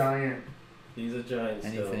Teeth. giant. He's a giant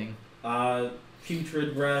still. Anything.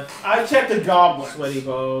 Putrid breath, I checked the goblins. sweaty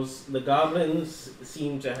balls. The goblins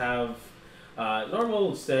seem to have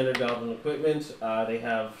normal standard goblin equipment. They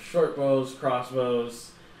have short bows,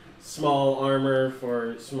 crossbows, small armor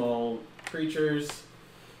for small creatures.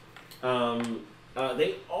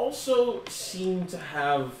 They also seem to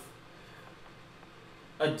have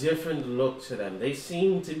a different look to them. They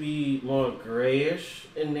seem to be more grayish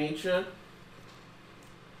in nature.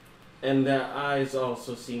 And their eyes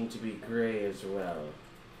also seem to be gray as well.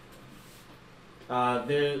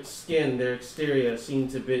 Their skin, their exterior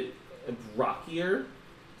seems a bit rockier.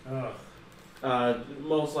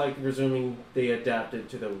 Most likely presuming they adapted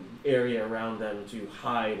to the area around them to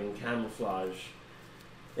hide and camouflage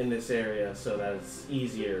in this area so that it's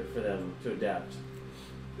easier for them to adapt.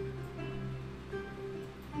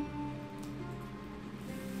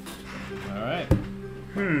 Alright.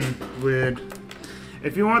 Weird.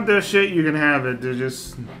 If you want their shit, you can have it. They're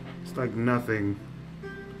just... It's like nothing.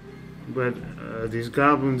 But these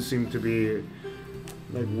goblins seem to be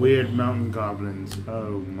like weird mountain goblins.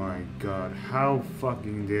 Oh my god. How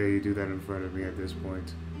fucking dare you do that in front of me at this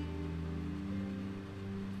point?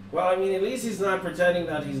 Well, I mean, at least he's not pretending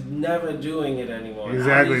that he's never doing it anymore.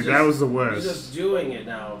 Exactly, He's that just- was the worst. He's just doing it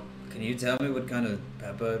now. Can you tell me what kind of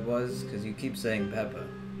pepper it was? Because you keep saying pepper,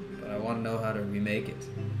 but I want to know how to remake it.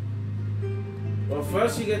 Well,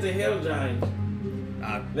 first you get the hill giant.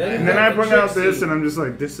 Then And then I bring out this and I'm just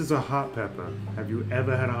like, this is a hot pepper. Have you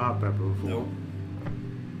ever had a hot pepper before? Nope.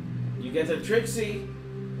 You get a Trixie,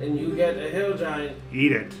 and you get a hill giant,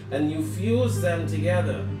 Eat it. and you fuse them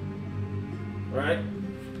together. Right?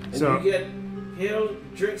 And So- you get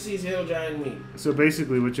Trixie's hill giant meat. So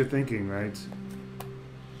basically what you're thinking, right?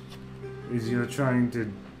 Is you're trying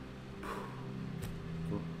to...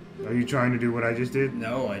 Are you trying to do what I just did?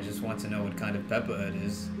 No, I just want to know what kind of pepper it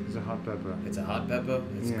is. It's a hot pepper. It's a hot pepper?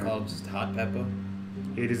 It's Yeah. called just hot pepper?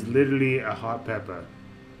 It is literally a hot pepper.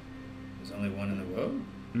 There's only one in the world?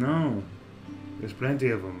 No. There's plenty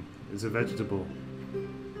of them. It's a vegetable.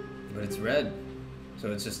 But it's red.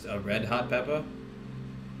 So it's just a red hot pepper?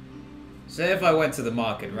 Say if I went to the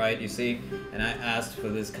market, right, you see, and I asked for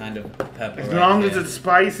this kind of pepper. As right long as here. it's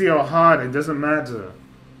spicy or hot, it doesn't matter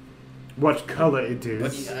what color it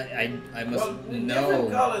But is. I must Well, different know.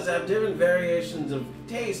 colors have different variations of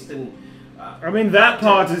taste and. I mean, that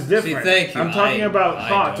part is different. thank you. I'm talking about I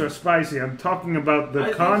hot don't. or spicy. I'm talking about the I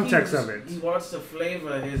think context he's- of it. He wants to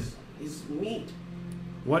flavor his meat.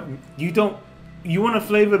 What? You don't... You want to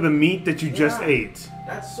flavor the meat that you just Yeah. ate.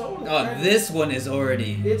 That's so. Oh, this one is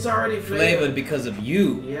already It's already flavored because of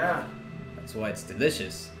you. Yeah. That's why it's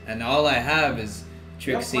delicious. And all I have is That's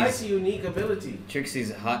Trixie's spicy unique ability.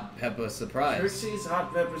 hot pepper surprise. Trixie's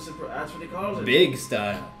hot pepper surprise. That's what he calls it. Big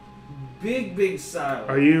style. Big style.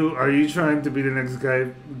 Are you trying to be the next Guy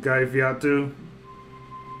Fiatu?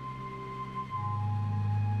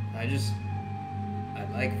 I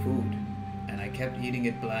like food, and I kept eating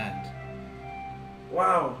it bland.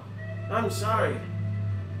 Wow. I'm sorry.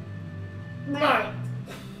 But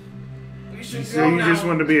we should So go you now. just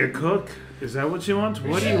want to be a cook? Is that what you want?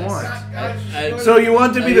 What do you want? I- So you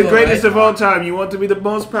want to be Are the you greatest alright? of all time. You want to be the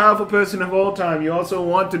most powerful person of all time. You also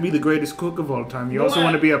want to be the greatest cook of all time. You also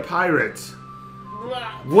want to be a pirate.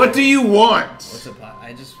 What do you want? What's a pot?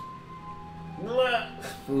 I just Blah.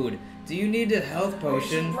 food. Do you need a health We should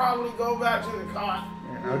potion? probably go back to the cot.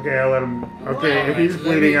 Okay, I'll let him. Okay, if he's Let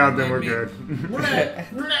bleeding me- out, then let we're me- good.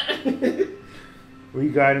 Blah. We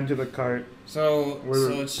guide him to the cart. So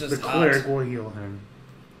Where it's the just cleric hot. will heal him.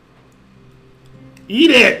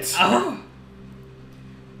 Eat it! Oh.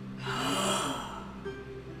 I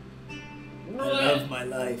love my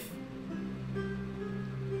life.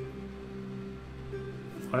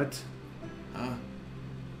 What? Huh?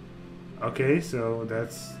 Okay, so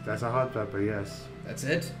that's a hot pepper, yes. That's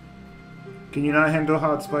it? Can you not handle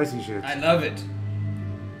hot, spicy shit? I love it.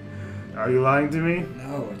 Are you lying to me?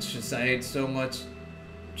 No, it's just I ate so much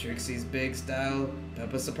Trixie's Big Style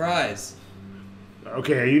Pepper Surprise.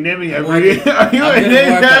 Okay, are you naming I'm every? working- Are you I'm gonna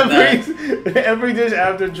naming work on every dish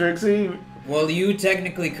after Trixie? Well, you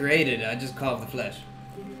technically created it. I just carved the flesh.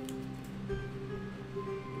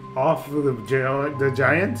 Off of the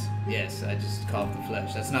giant? Yes, I just carved the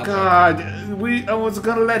flesh. That's not God, I was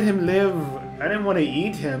gonna let him live. I didn't want to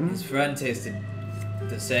eat work. him. His friend tasted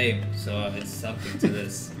the same, so it's something to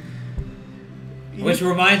this. Which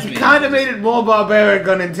reminds me. You kind of made it more barbaric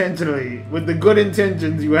unintentionally with the good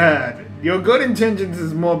intentions you had. Your good intentions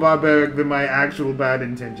is more barbaric than my actual bad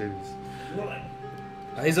intentions.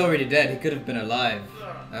 Oh, he's already dead. He could have been alive.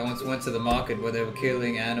 I once went to the market where they were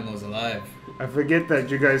killing animals alive. I forget that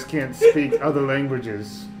you guys can't speak other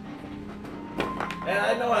languages. And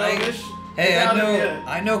I know English. Hey,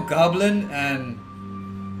 I know Goblin and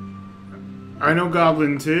I know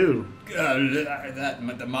Goblin too.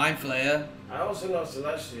 the Mind Flayer. I also know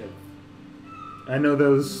Celestial. I know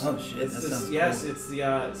those. Oh shit! It's it's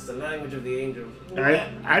the language of the angels.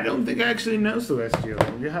 I don't think I actually know Celestial.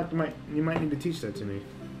 You might need to teach that to me.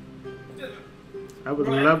 I would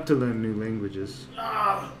love to learn new languages.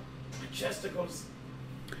 Ah, my chesticles.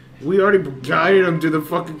 We already guided him to the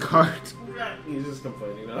fucking cart. He's just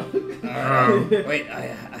complaining now. Wait, I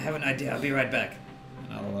have an idea. I'll be right back.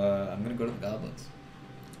 I'm gonna go to the goblins.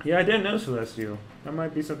 Yeah, I didn't know Celestial. That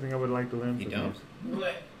might be something I would like to learn. You from don't? you.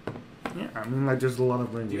 Yeah, I mean, like, there's a lot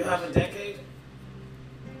of Do languages. you have a decade?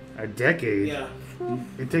 A decade? Yeah.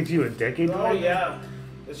 It takes you a decade to Oh learn? yeah.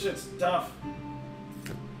 This shit's tough.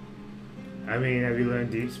 I mean, have you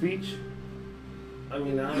learned deep speech? I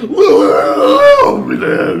mean, I do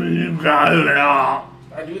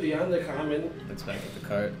the undercommon. Let's back up the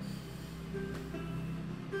cart.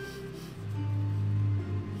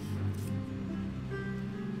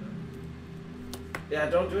 Yeah,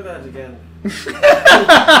 don't do that again.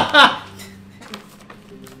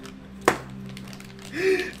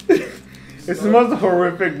 It's the most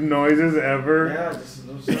horrific noises ever. Yeah, just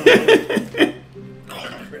those sounds.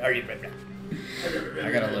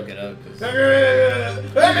 I gotta look it up.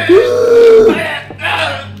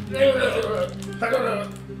 'Cause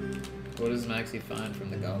what does Maxie find from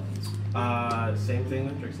the goblins? Same thing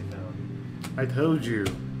that Trixie found. I told you.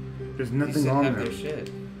 There's You nothing said on have there. their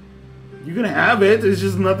shit. You can have it, it's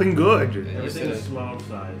just nothing good. You Everything said is small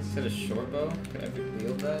size. a short bow? Could I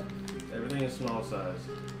wield that? Everything is small size.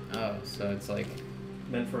 Oh, so it's like...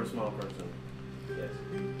 Meant for a small person. Yes.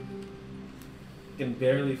 Can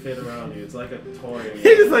barely fit around you. It's like a toy.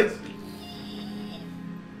 He's like...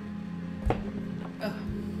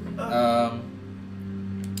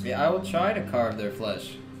 Yeah, I will try to carve their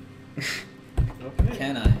flesh. Okay.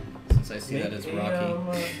 Can I? Since I see that as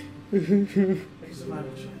rocky. Make a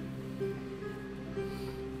survival check.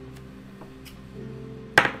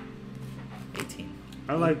 18.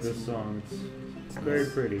 I like this song. It's very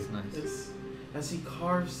pretty. It's nice. It's as he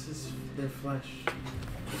carves their flesh,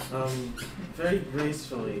 very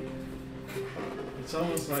gracefully. It's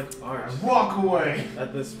almost like art Walk away.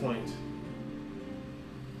 at this point.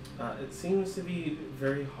 It seems to be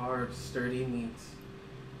very hard, sturdy meat.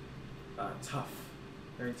 Tough,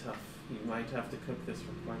 very tough. You might have to cook this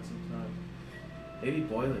for quite some time. Maybe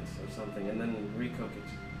boil it or something and then recook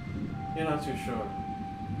it. You're not too sure.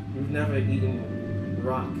 You've never eaten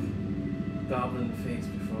rock goblin face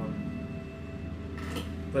before.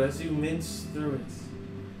 But as you mince through it,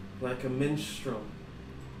 like a minstrel,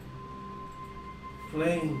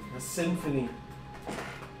 playing a symphony,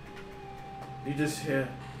 you just hear,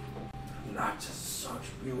 not just such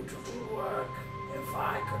beautiful work. If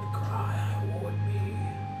I could cry, I would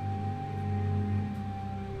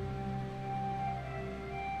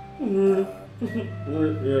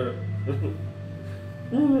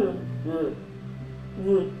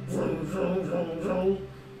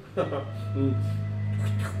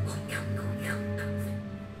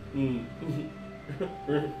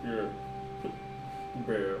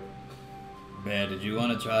Bear. Bear, did you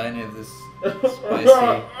want to try any of this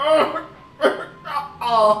spicy?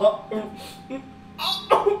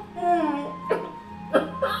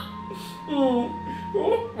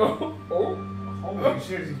 Holy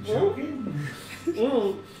shit, is he choking?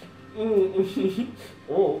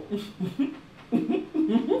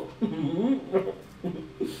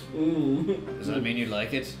 Does that mean you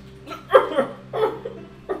like it?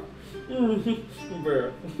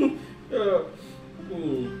 Bear.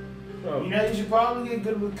 You know, you should probably get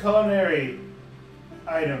good with culinary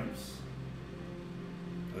items.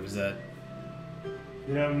 What is that?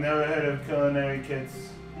 You know, I've never heard of culinary kits.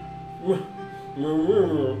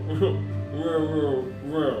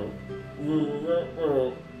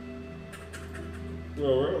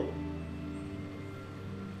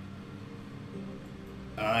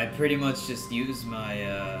 I pretty much just use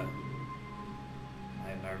my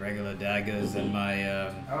my regular daggers and my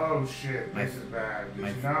Oh shit, My- this is bad. You my-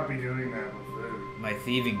 should not be doing that with food. my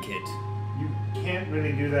thieving kit. You can't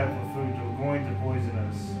really do that with food. You're going to poison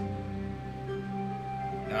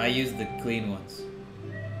us. I use the clean ones,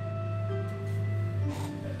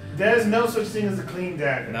 There's no such thing as a clean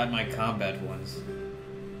dagger. not my combat ones.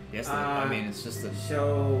 Yes, I mean it's just a.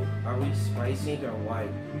 So, are we spicy or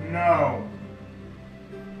white? No.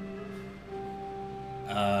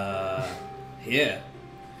 Here.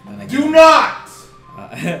 And I Do not!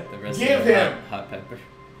 The rest Give of the him. hot pepper.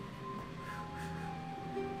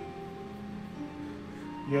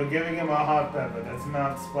 You're giving him a hot pepper. That's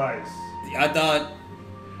not spice. I thought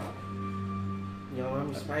Yo,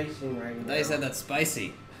 I'm spicing right now. you said that's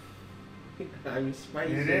spicy. I'm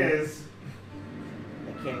spicing. It is.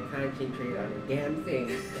 I can't concentrate on a damn thing.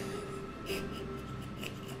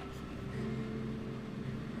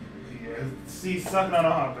 Yeah, see, sucking on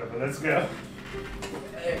a hot pepper. Let's go.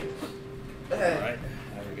 Alright,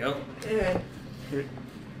 there we go.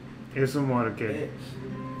 Here's some water, kid.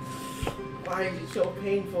 Why is it so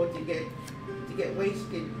painful to get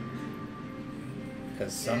wasted?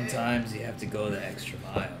 Because sometimes you have to go the extra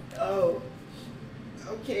mile. Oh,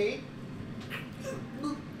 okay.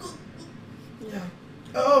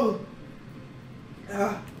 Oh,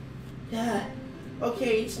 yeah.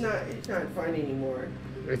 Okay, it's not fun anymore.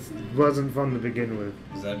 It wasn't fun to begin with.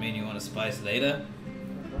 Does that mean you want to spice later?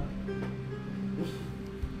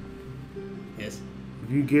 Yes.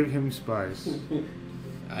 If you give him spice,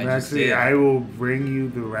 I just Maxie, did. I will bring you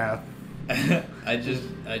the wrath. I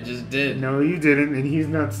just did. No, you didn't, and he's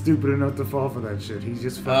not stupid enough to fall for that shit. He's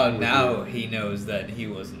just Oh, fucking with now you. he knows that he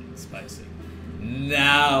wasn't spicy.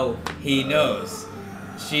 Now he knows.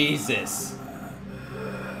 Jesus.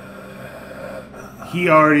 He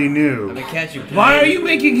already I'm knew. gonna catch you. Why are playing. you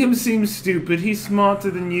making him seem stupid? He's smarter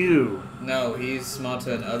than you. No, he's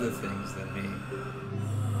smarter in other things than me.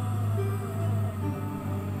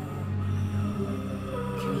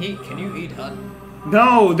 Can you eat hot?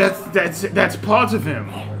 No, that's part of him.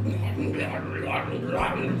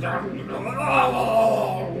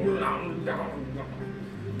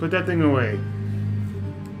 Put that thing away.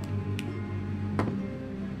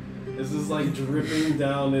 This is like dripping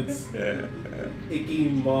down its icky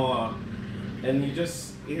maw, and you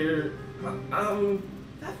just hear,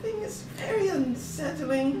 that thing is very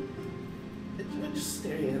unsettling. It was just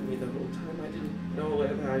staring at me the whole time. I didn't know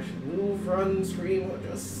whether I should move, run, scream, or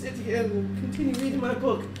just sit here and continue reading my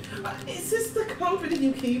book. Is this the company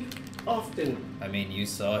you keep often? I mean, you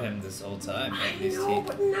saw him this whole time. I At least know,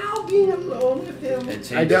 but now being alone with him, it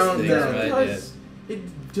changes I don't things, know. right? does.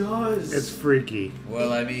 It does. It's freaky.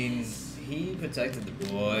 Well, I mean, he protected the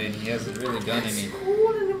boy, and he hasn't really done It's any.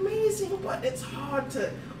 cool and amazing, but it's hard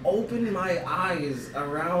to open my eyes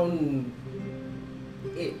around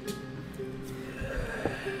it.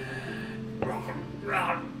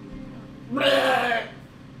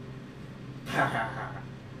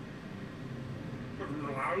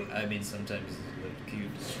 I mean, sometimes it's a little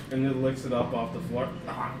cute. And it licks it up off the floor.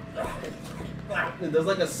 It does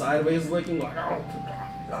like a sideways licking, like.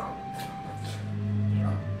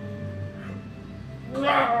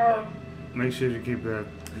 Make sure to keep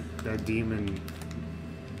that demon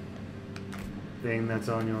thing that's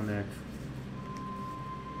on your neck.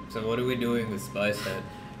 So what are we doing with Spice Head?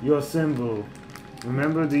 Your symbol.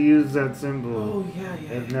 Remember to use that symbol. Oh yeah,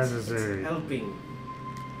 If it's necessary. helping.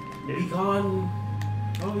 Be gone.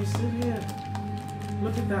 Oh, he's still here.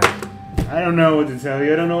 Look at that. I don't know what to tell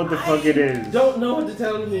you. I don't know what the fuck it is. Don't know what to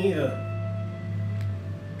tell him either.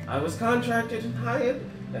 I was contracted and hired,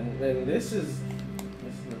 and this is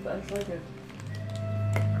the best I get.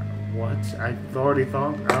 What? I already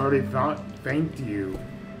thought. Thanked you.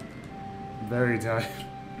 Very tired.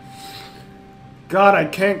 God, I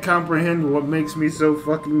can't comprehend what makes me so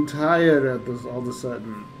fucking tired at this all of a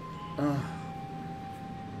sudden. Ugh.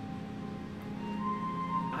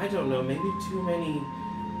 I don't know, maybe too many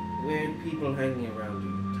weird people hanging around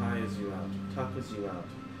you tires you out, tuckers you out.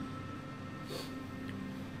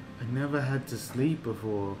 I never had to sleep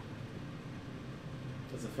before.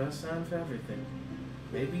 It's the first time for everything.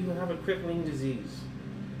 Maybe you have a crippling disease.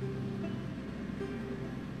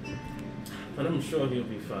 But I'm sure he'll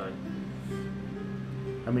be fine.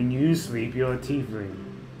 I mean, you sleep. You're a tiefling.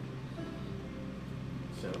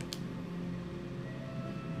 So,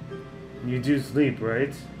 You do sleep,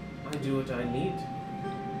 right? I do what I need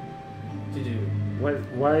to do.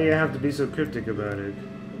 Why do you have to be so cryptic about it?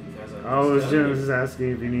 Because I was just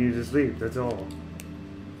asking if you needed to sleep. That's all.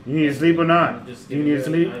 You need to sleep or not? Do you need to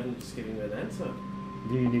sleep? I'm just giving you an answer.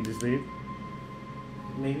 Do you need to sleep?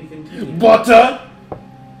 Maybe continue. Butter!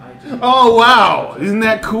 I do. Oh wow! Isn't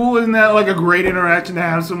that cool? Isn't that like a great interaction to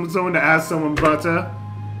have someone to ask someone butter?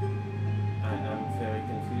 I'm very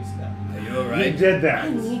confused now. Are you You alright? did I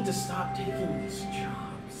that. need to stop taking these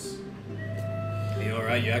jobs. Are you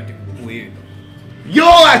alright? You're acting weird. You're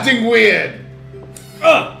acting weird!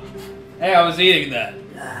 Ugh! Hey, I was eating that.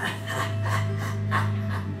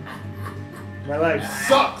 My life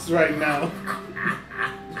sucks right now.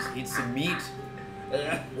 Just eat some meat.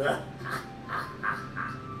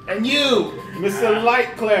 And you, Mr.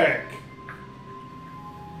 Light Cleric.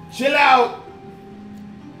 Chill out.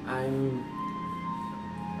 I'm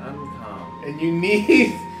calm. And you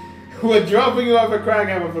need. We're dropping you off a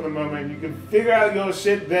Crackhammer for the moment. You can figure out your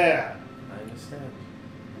shit there. I understand.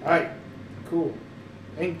 Alright. Cool.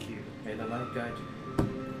 Thank you. May the light guide you.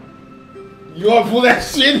 You gonna pull that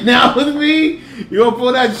shit now with me? You gonna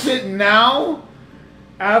pull that shit now?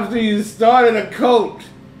 After you started a cult.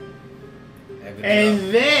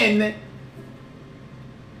 And then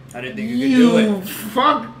I didn't think you could do you it.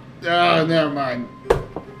 fuck. Oh, never mind.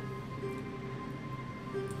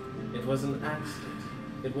 It was an accident.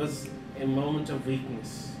 It was a moment of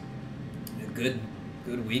weakness. A good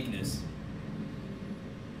weakness.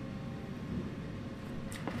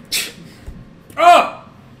 Oh!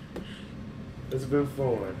 Let's move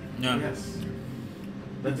forward. No. Yes.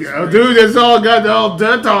 Let us Yo, pray. dude, it's all got all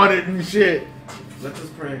dirt on it and shit. Let us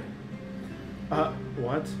pray.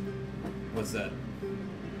 What? What's that?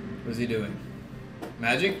 What's he doing?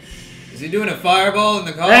 Magic? Is he doing a fireball in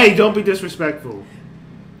the car? Hey, don't be disrespectful.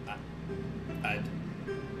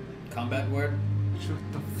 Combat word? Shut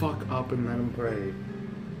the fuck up and let him pray.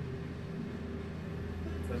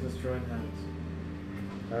 Let us join hands.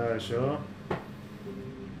 Sure.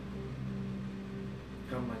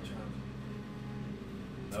 Come, my child.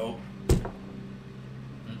 No.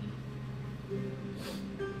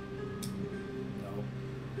 No.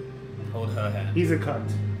 Hold her hand. He's a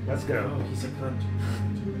cunt. Let's go. Oh, he's a cunt.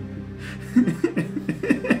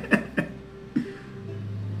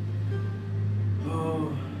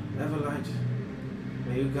 Oh, Everlight,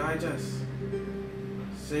 may you guide us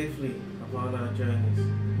safely upon our journeys.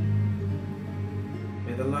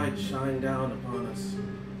 May the light shine down upon us,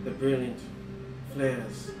 the brilliant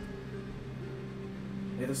flares.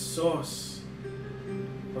 May the source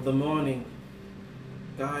of the morning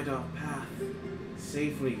guide our path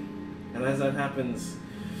safely. And as that happens,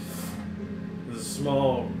 there's a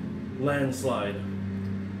small landslide.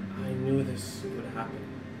 I knew this would happen.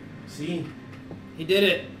 See? He did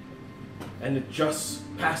it. And it just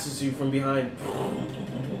passes you from behind.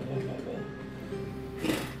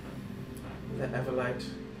 The Everlight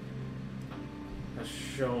has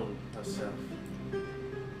shown herself.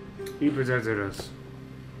 He protected us.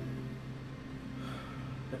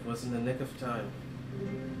 It was in the nick of time.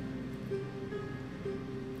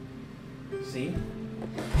 See?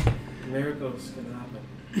 Miracles can happen.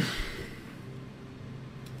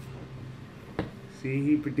 See,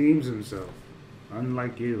 he redeems himself.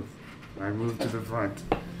 Unlike you. I moved to the front.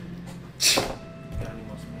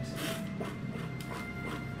 Animals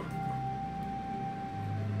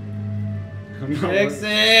missing.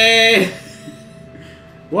 Trixie!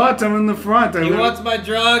 What? I'm in the front. He wants my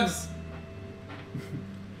drugs!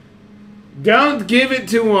 Don't give it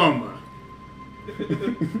to him.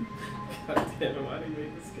 God damn it, why do you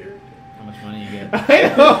make this character? How much money you get? I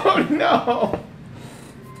don't know.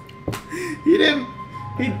 He didn't.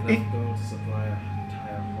 I have enough gold to supply an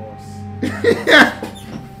entire horse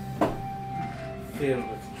filled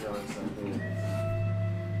with drugs and booze.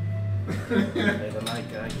 May the light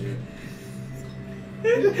guide you.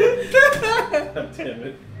 God damn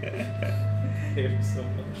it. I hate him so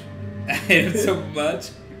much. I hate him so much.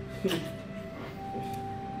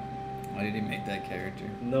 Why did he make that character?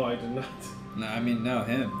 No, I did not. No, I mean, no,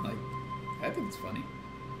 him. Like, I think it's funny.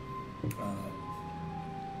 How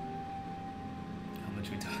much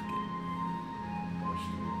we talking? Or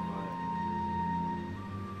should we quiet?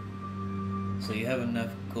 So you have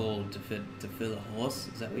enough gold to fill a horse?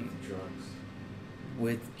 Is that what you... Drugs.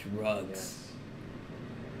 With drugs. Yes.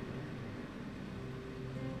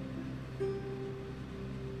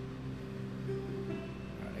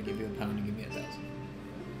 Alright, I give you £1, you give me 1,000.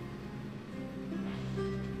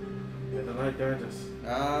 May the light guide us.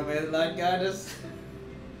 Ah, may the light guide us.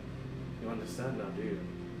 You understand now, do you?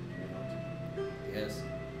 You're not. Yes.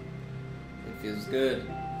 It feels good.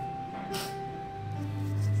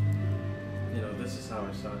 You know, this is how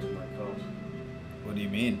I started my cult. What do you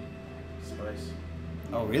mean? Spice.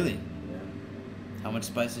 Oh, really? Yeah. How much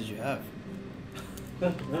spice did you have?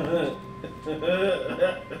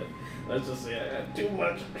 Let's just say I had too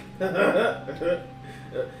much.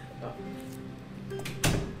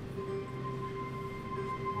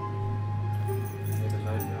 May the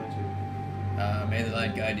light guide you. May the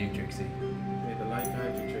light guide you, Trixie. May the light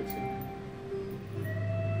guide you, Trixie.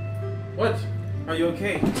 What? Are you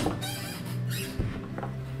okay?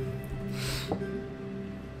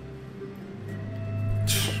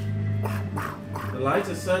 The light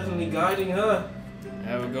is certainly guiding her.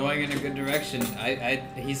 We're going in a good direction.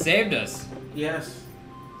 He saved us. Yes.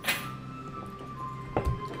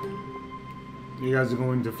 You guys are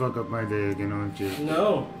going to fuck up my day again, aren't you?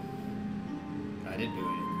 No. I didn't do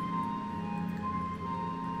anything.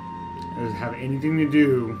 have anything to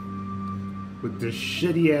do with the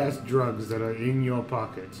shitty ass drugs that are in your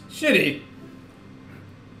pocket. Shitty.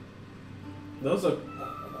 Those are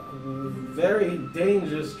very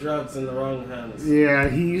dangerous drugs in the wrong hands. Yeah,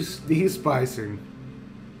 he's spicing.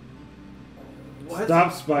 What?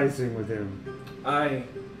 Stop spicing with him. I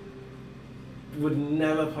would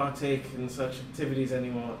never partake in such activities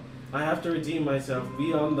anymore. I have to redeem myself,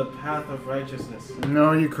 be on the path of righteousness.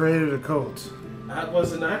 No, you created a cult. That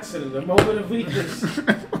was an accident, a moment of weakness.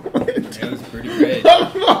 It was pretty great.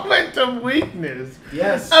 A moment of weakness.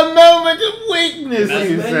 Yes. A moment of weakness, That's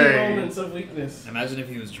you Many say. moments of weakness. Imagine if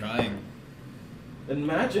he was trying.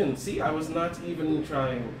 Imagine. See, I was not even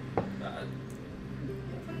trying.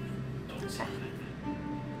 Don't say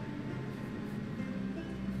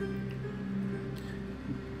that.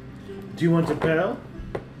 Do you want a pearl?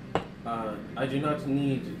 I do not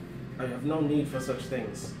need. I have no need for such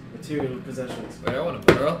things. Material possessions. Wait, I want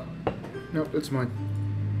a pearl. Nope, it's mine.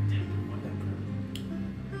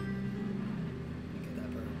 Get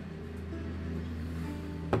that pearl.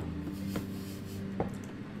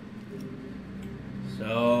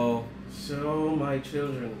 So, my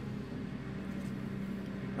children,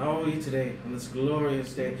 how are you today on this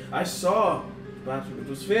glorious day? I saw the battle. It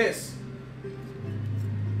was fierce.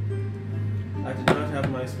 I did not have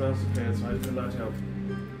my spells prepared, so I could not help.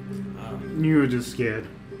 You were just scared.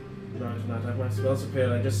 No, I did not have my spells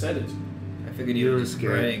prepared. I just said it. I figured You you were were just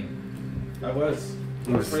scared. praying. I was.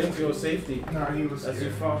 He I was was- praying for your safety No, he was as you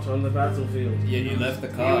scared. fought on the battlefield. Yeah, you left the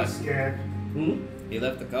He car. was scared. Hmm? He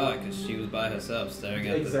left the car because she was by herself staring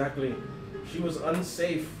at Exactly. She was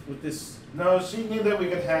unsafe with this No, she knew that we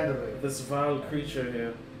could handle it. vile creature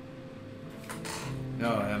here.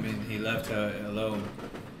 No, I mean, he left her alone.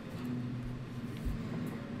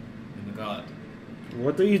 In the god.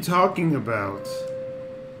 What are you talking about?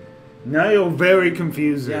 Now you're very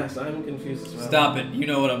confusing. Yes, I'm confused as well. Stop it. You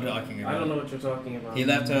know what I'm talking about. I don't know what you're talking about. He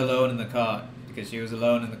left her alone in the cart because she was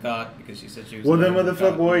alone in the cart because she said she was Well, then alone where in the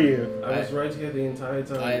fuck cart. were you? I was right here the entire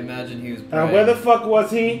time. I imagine he was praying. Where the fuck was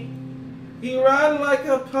he? He ran like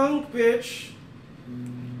a punk bitch.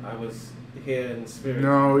 I was here in spirit.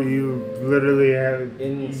 No, you literally have.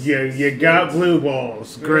 In You got blue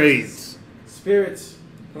balls. Great. Spirit.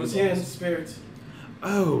 I was here in spirit.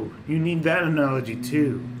 Oh, you need that analogy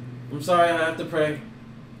too. I'm sorry, I have to pray.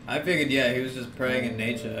 I figured, yeah, he was just praying in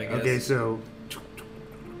nature, I guess. Okay, so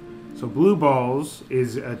blue balls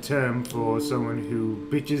is a term for someone who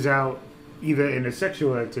bitches out either in a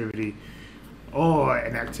sexual activity or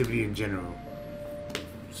an activity in general.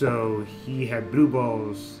 So he had blue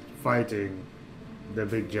balls fighting the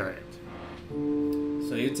big giant.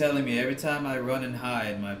 So you're telling me every time I run and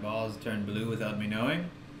hide, my balls turn blue without me knowing?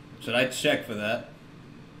 Should I check for that?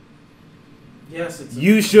 Yes, it's.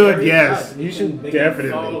 You should, very yes. bad. You They should can- they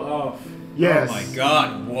definitely. Can fall off. Yes. Oh my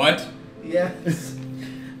god, what? Yes.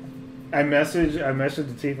 I messaged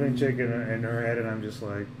the tiefling chick in her head, and I'm just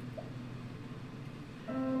like,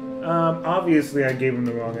 obviously I gave him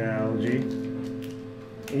the wrong analogy,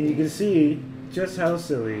 and you can see just how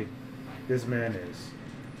silly this man is.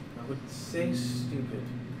 I would say stupid.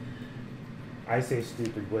 I say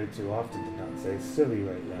stupid way too often to not say silly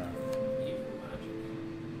right now.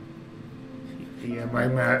 Yeah,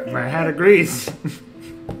 my hat agrees.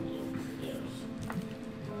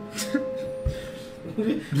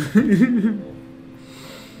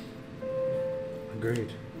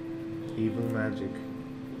 Agreed. Evil magic.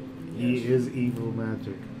 He is evil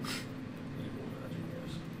magic.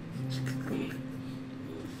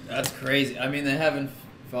 That's crazy. I mean, they haven't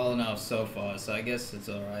fallen off so far, so I guess it's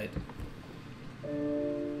alright.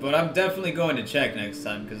 But I'm definitely going to check next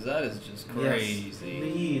time, because that is just crazy. Yes,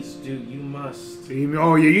 please, dude, you must.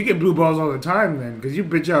 Oh yeah, you get blue balls all the time then, because you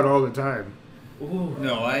bitch out all the time. Ooh.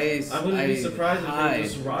 No, I wouldn't be surprised if hide. Oh they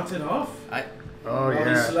just rotted off. Oh While he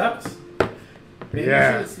yeah. slept. Maybe Yeah.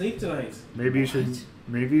 you shouldn't sleep tonight.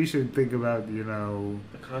 Maybe you should think about, you know,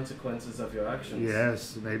 The consequences of your actions.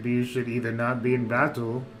 yes, maybe you should either not be in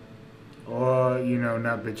battle or, you know,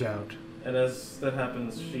 not bitch out. And as that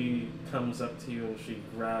happens, she comes up to you and she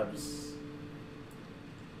grabs.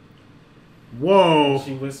 Whoa!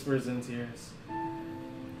 She whispers in tears.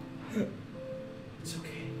 It's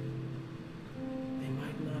okay. They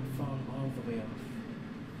might not fall all the way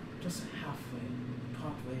off. Just halfway,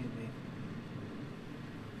 partway maybe.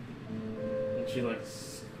 And she like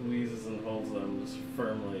squeezes and holds them just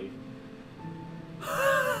firmly.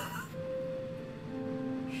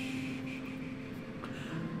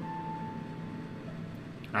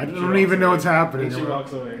 I She don't walks even know away. what's happening. And she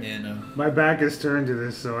walks away. Yeah, no. My back is turned to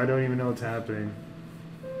this, so I don't even know what's happening.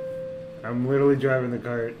 I'm literally driving the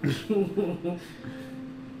cart.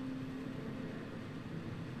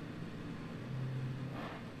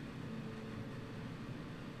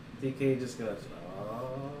 DK just gonna.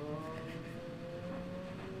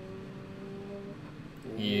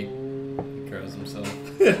 He curls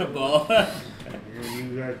himself in a ball.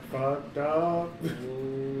 You got fucked up.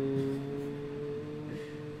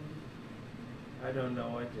 I don't know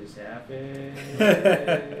what just happened.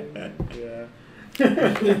 Yeah.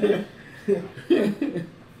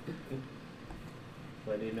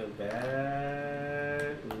 But in the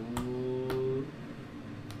back. Ooh.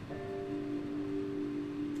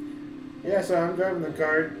 Yeah, so I'm driving the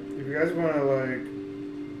cart. If you guys want to like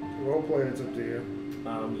roleplay, it's up to you.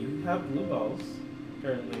 You have blue balls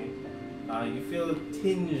currently. You feel a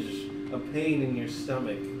tinge of pain in your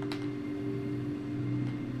stomach.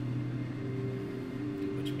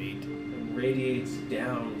 Which meat? It radiates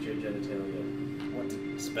down to your genitalia. What?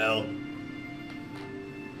 Spell.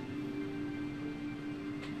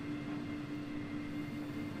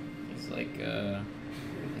 He's like,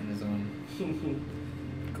 in his own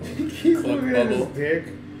He's cloak looking at his bubble. dick.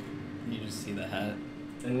 You just see the hat.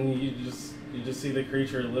 And then you just see the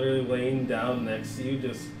creature literally laying down next to you,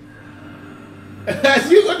 just. As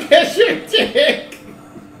you look at your dick.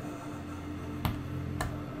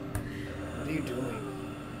 What are you doing?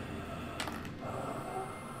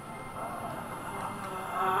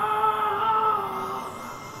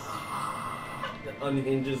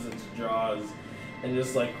 Unhinges its jaws and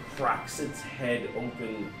just like cracks its head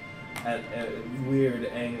open at a weird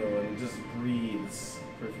angle and just breathes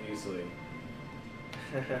profusely.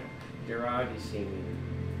 Gerard is singing.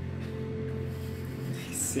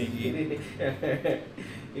 He's singing.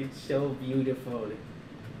 It's so beautiful.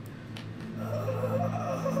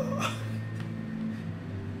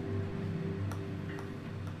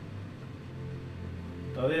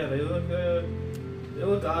 Oh yeah, they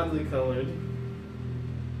look oddly colored,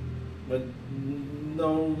 but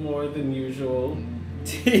no more than usual.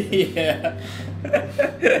 Yeah.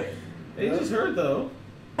 They just hurt though.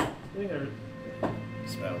 They hurt.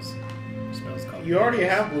 Smells color. You already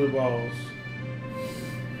have blue balls.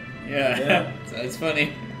 Yeah. Yeah. So it's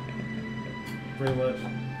funny. Pretty much.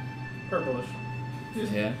 Purplish.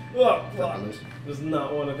 Yeah. Ugh, Purplish. does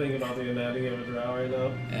not want to think about the anatomy of a drow right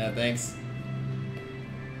now. Yeah, thanks.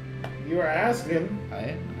 You were asking. I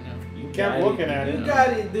know. You kept got looking at You it. got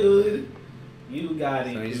it, dude. You got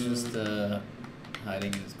it, So he's dude. just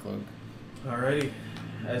hiding in his cloak. Alrighty.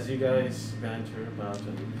 As you guys banter about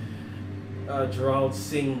and Gerald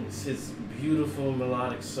sings his beautiful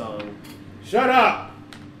melodic song. Shut up.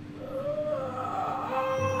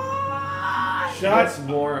 That's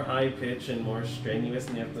more high pitched and more strenuous,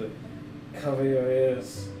 and you have to cover your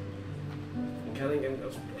ears. And Cunningham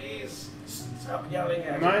goes, please stop yelling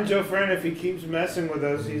at me. Mind your friend, if he keeps messing with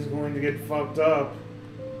us, he's going to get fucked up.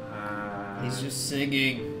 He's just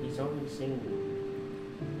singing. He's only singing.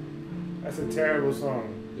 That's a terrible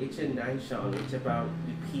song. It's a nice song. It's about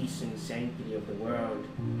the peace and sanctity of the world.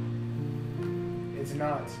 It's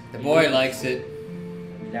not. The boy likes it.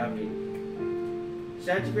 Love it.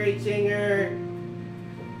 Such a great singer.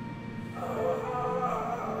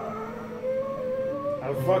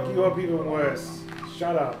 I'll fuck you up even worse.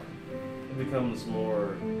 Shut up. It becomes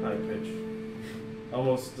more high pitched.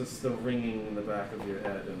 Almost just the ringing in the back of your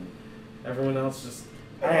head, and everyone else just.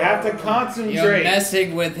 I have to You're concentrate.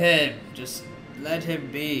 messing with him. Just let him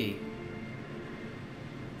be.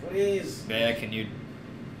 Please. Bear, can you?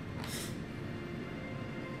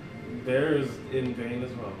 Bear is in pain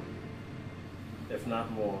as well. If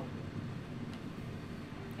not more.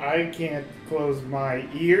 I can't close my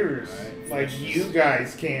ears Alright, like flesh you is-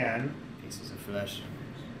 guys can. Pieces of flesh.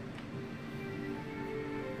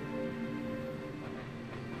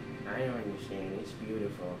 I understand. It's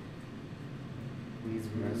beautiful. He's a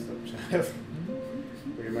messed up child.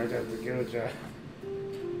 We might have to kill a child.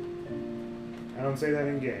 I don't say that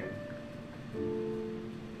in game.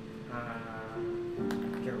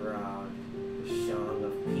 Gerard, the song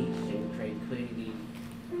of peace and tranquility.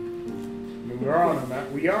 We are on a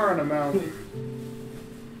we are on a mountain.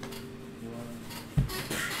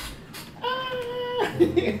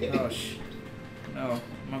 Oh shit. No,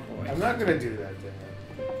 my boy. I'm not gonna do that to him.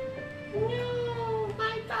 No,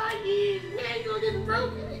 my body is mangled and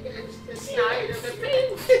broken against the side of the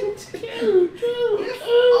pavement.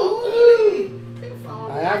 If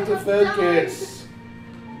only I have to had focus.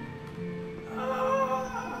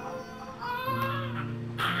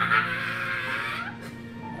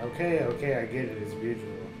 Okay, I get it. It's beautiful.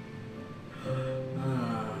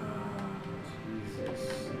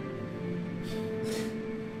 Jesus.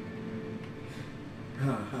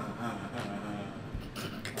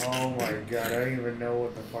 Oh my god, I don't even know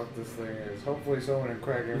what the fuck this thing is. Hopefully someone in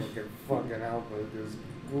Crackhammer can fucking help us, because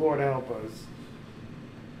Lord help us.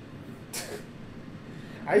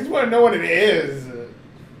 I just want to know what it is.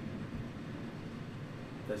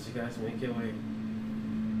 As you guys make your way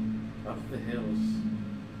up the hills,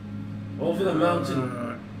 over the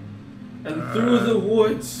mountain, and through the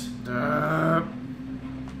woods, the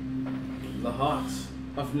heart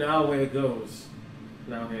of Now Here Goes.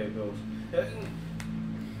 You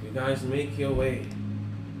guys make your way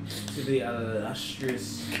to the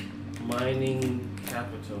illustrious mining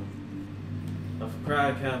capital of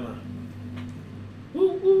Kraghammer.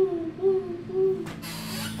 Woo, woo, woo, woo.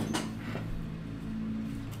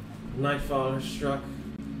 Nightfall has struck.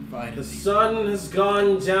 Finally. The sun has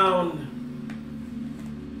gone down.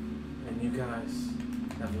 And you guys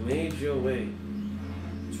have made your way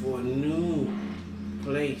to a new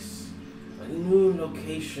place, a new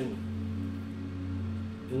location.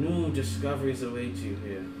 New discoveries await you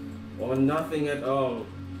here, or nothing at all.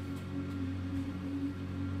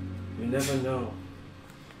 You never know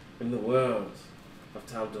in the world of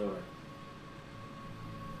Taldora.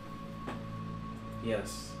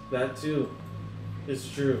 Yes, that too is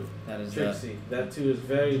true. That is Trixie, that too is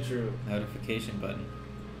very true. that notification button.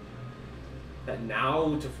 That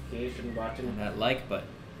notification button. And that like button.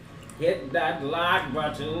 Hit that like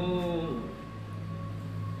button.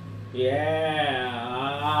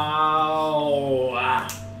 Yeah. Oh.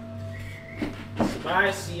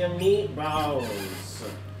 Spicy meatballs.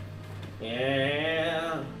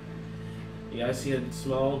 Yeah. Yeah, I see a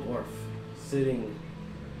small dwarf sitting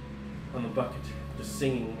on the bucket, just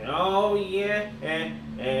singing. Oh yeah,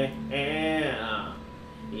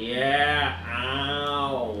 yeah.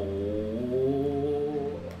 Ow.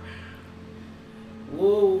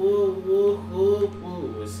 Woo woo woo woo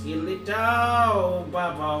woo. Skeletal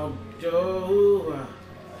baba do.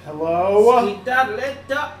 Hello?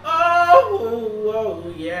 Skeletal. Oh,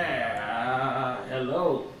 oh yeah.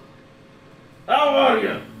 Hello. How are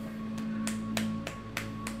you?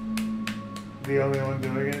 The only one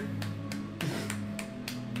doing it?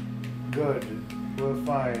 Good. We're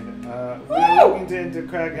fine. We're looking into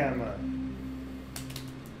Kraghammer.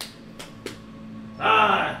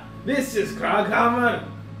 Ah, this is Kraghammer.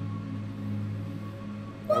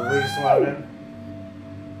 Are we slide in?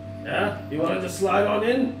 Yeah, you wanted to slide on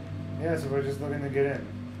in? Yeah, so we're just looking to get in.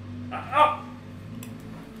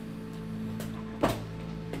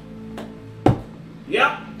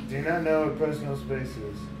 Yep, Do you not know what personal space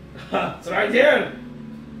is? it's right here.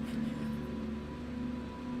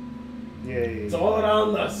 Yay. It's all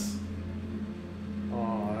around us. Oh,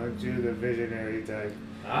 aren't you the visionary type?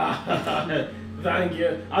 Ah, thank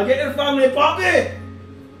you. I'll get your family puppy.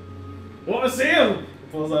 Want to see him?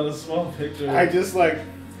 He pulls out a small picture. I just like,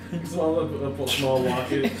 small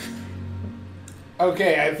walkie.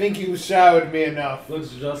 okay, I think you showered me enough. Looks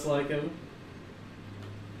just like him.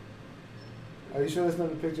 Are you sure that's not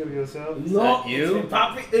a picture of yourself? No, that you? it's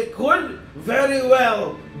my puppy. It could very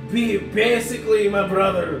well be basically my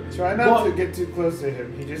brother. Try not But- to get too close to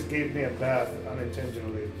him. He just gave me a bath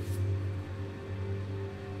unintentionally.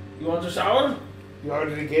 You want to shower? You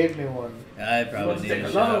already gave me one. I You want probably to need take a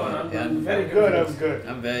another shower. one? I'm, Yeah, I'm very Good, good. I'm good.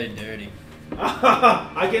 I'm very dirty.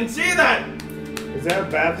 I can see that. Is that a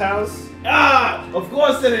bathhouse? Ah, of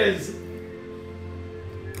course it is.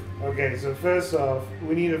 Okay, so first off,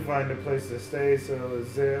 we need to find a place to stay. So,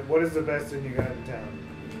 what is the best inn you got in town?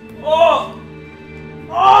 Oh,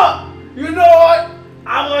 you know what?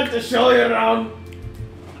 I want to show you around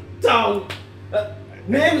town.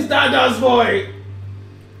 Name's Dada's boy.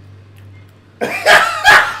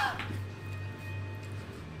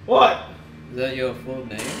 What? Is that your full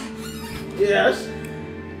name? Yes.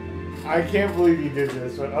 I can't believe you did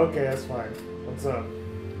this, but okay, that's fine. What's up?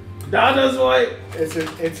 Dada's boy,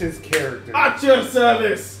 It's his character. at your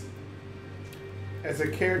service. It's a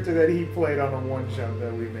character that he played on a one-shot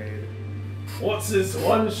that we made. What's this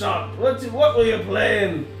one shot? What were you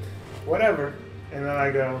playing? Whatever. And then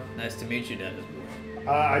I go, Nice to meet you, Dennis boy.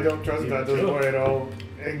 I don't trust You that do? boy at all.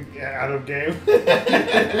 Out of game.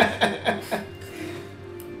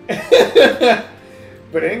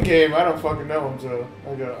 But in game, I don't fucking know him, so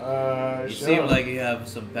I go, You sure. seem like you have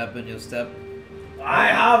some pep in your step. I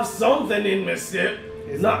have something in my step.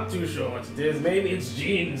 Is Not too sure what it is. Maybe it's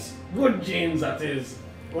jeans. Good jeans, that is.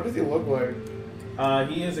 What does he look like?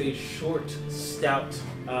 He is a short, stout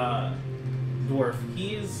dwarf.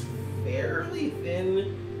 He is fairly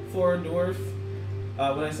thin for a dwarf.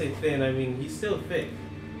 When I say thin, I mean he's still thick,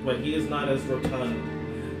 but he is not as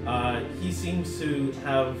rotund. He seems to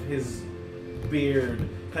have his beard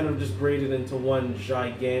kind of just braided into one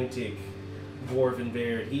gigantic dwarven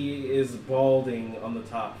beard. He is balding on the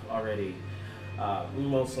top already,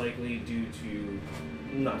 most likely due to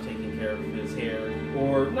not taking care of his hair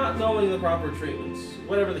or not knowing the proper treatments.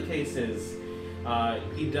 Whatever the case is,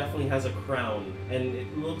 he definitely has a crown, and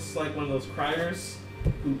it looks like one of those criers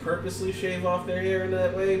who purposely shave off their hair in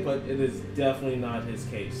that way, but it is definitely not his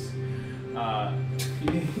case.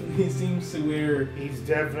 He seems to wear... He's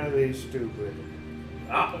definitely stupid.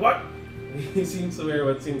 What? He seems to wear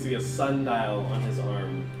what seems to be a sundial on his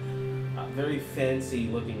arm. Very fancy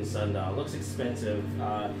looking sundial. Looks expensive.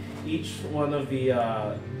 Each one of the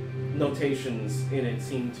notations in it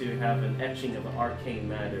seem to have an etching of arcane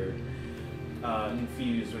matter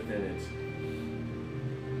infused within it.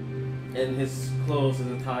 And his clothes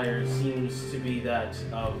and attire seems to be that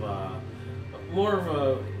of more of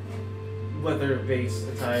a leather-based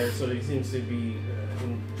attire, so he seems to be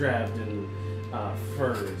draped in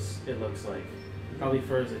furs, it looks like. Probably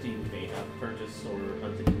furs that he may have purchased or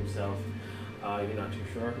hunted himself. You're not too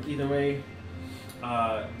sure. Either way,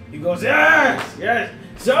 he goes, yes.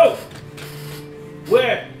 So,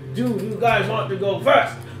 where do you guys want to go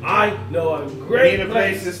first? I know a great Need a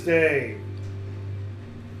place to stay.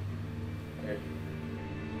 Okay.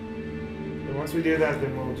 And once we do that,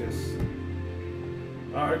 then we'll just...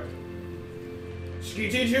 Alright.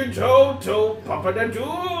 Skitty to papa da do.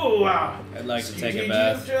 I'd like to take a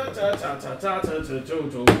bath. Did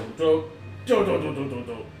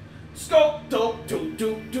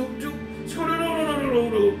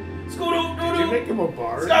you make him a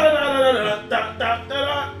bard? Wait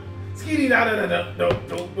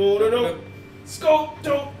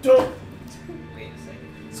a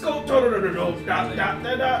second.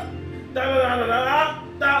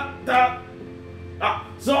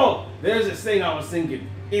 So there's this thing I was thinking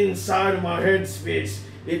inside of my head space.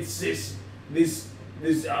 It's this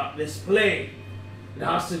play. It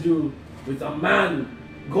has to do with a man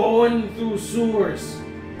going through sewers,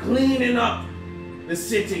 cleaning up the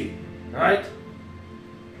city, right?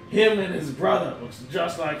 Him and his brother looks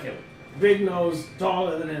just like him. Big nose,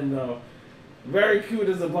 taller than him though. Very cute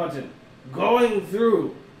as a button. Going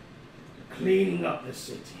through, cleaning up the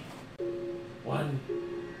city. One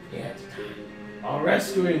day at a time. Or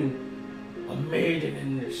rescuing a maiden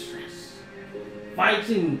in distress.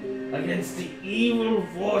 Fighting against the evil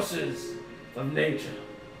forces of nature.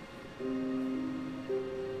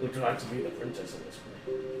 Would you like to be the princess in this play?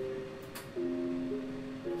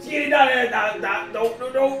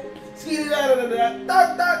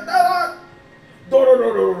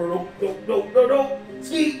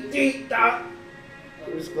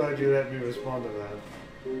 I'm just glad you let me respond to that.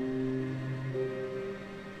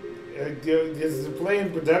 Is the play in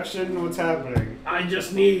production? What's happening? I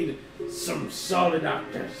just need some solid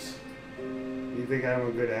actors. You think I'm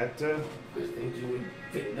a good actor? I think you would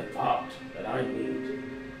fit the part that I need.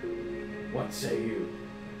 What say you?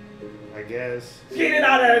 I guess.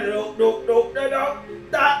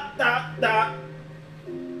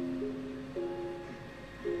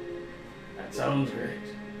 That sounds great.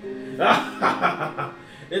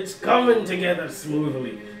 It's coming together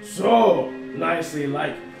smoothly. So nicely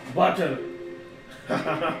like butter.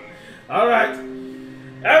 Alright.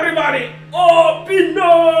 Everybody, open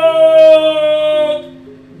up!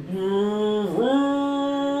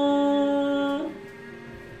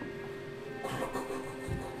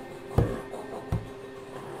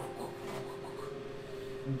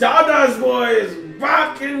 Dada's boys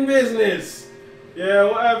back in business. Yeah,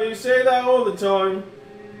 whatever, you say that all the time.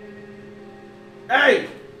 Hey!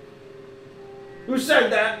 Who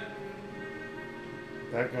said that?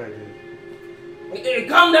 That guy did. Hey,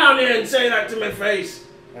 come down here and say that to my face.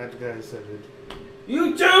 That guy said it.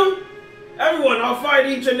 You too? Everyone, I'll fight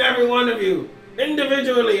each and every one of you.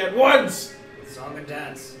 Individually, at once. Song and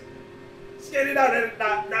dance.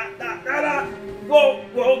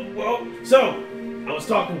 Whoa. So, I was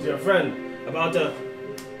talking to your friend about the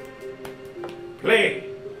play.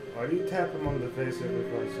 Why do you tap him on the face every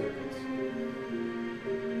 5 seconds?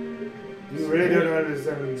 You really don't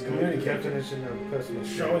understand the definition of personal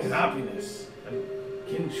Showing space. happiness and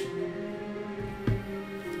kinship.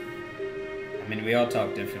 I mean, we all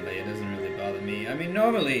talk differently. It doesn't really bother me. I mean,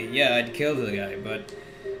 normally, yeah, I'd kill the guy, but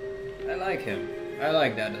I like him. I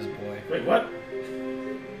like Dada's boy. Wait, what?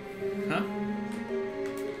 Huh?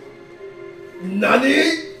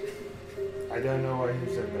 Nani? I don't know why he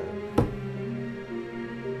said that.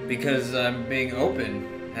 Because I'm being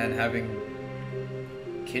open and having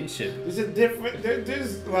kinship. There's a different.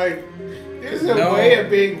 There's a No. way of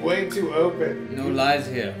being way too open. No lies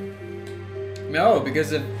here. No,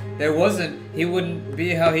 because if there wasn't, he wouldn't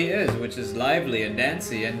be how he is, which is lively and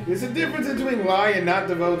dancy and... There's a difference between lie and not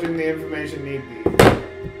divulging the information need be.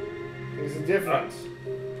 There's a difference.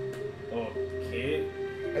 Okay.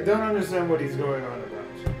 I don't understand what he's going on about.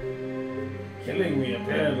 killing me,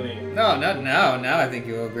 apparently. No, not now. Now I think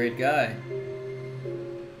you're a great guy.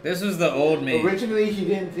 This was the old me. Originally, he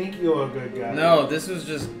didn't think you were a good guy. No, this was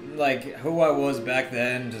just like who I was back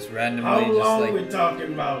then, just randomly. How just long like, we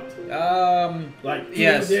talking about? Like 2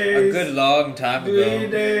 yes, days? a good long time 3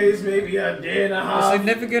 ago. days, maybe a day and a A half.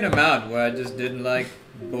 significant amount where I just didn't like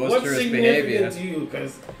What's boisterous significant behavior. to you?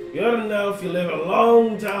 Because you don't know if you live a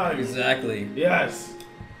long time. Exactly. Yes.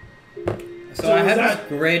 So I is had that-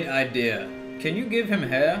 this great idea. Can you give him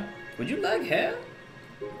hair? Would you like hair?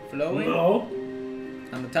 Flowing No.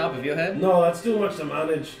 on the top of your head? No, that's too much to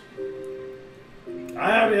manage.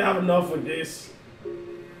 I already have enough with this.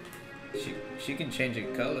 She can change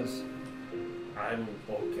it colors. I'm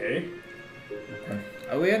okay.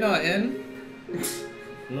 Are we not in?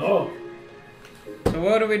 No. So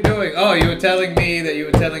what are we doing? Oh, you were telling me that you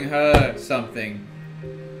were telling her something.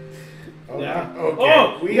 Yeah. Okay.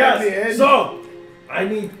 Oh, We yes. have the end. So, I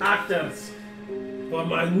need actors for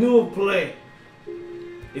my new play.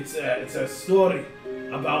 It's a story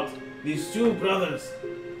about these two brothers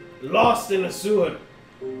lost in a sewer.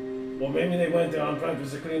 Or maybe they went there on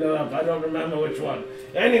purpose to clean it up. I don't remember which one.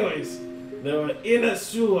 Anyways, they were in a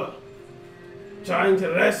sewer trying to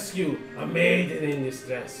rescue a maiden in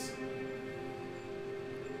distress.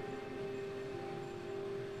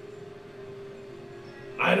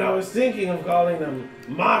 And I was thinking of calling them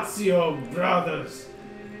Mazio Brothers.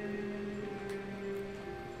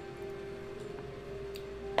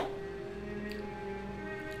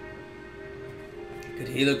 Could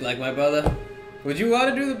he look like my brother? Would you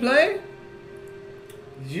want to do the play?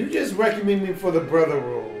 You just recommend me for the brother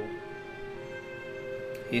role.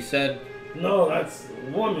 He said, No, that's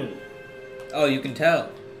woman. oh, you can tell.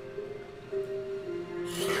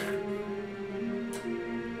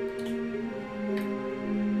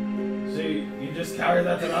 So you just carry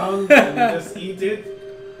that around and you just eat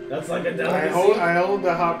it? That's like a I delicacy? hold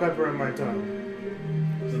the hot pepper in my tongue.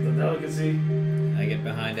 Is it a delicacy? I get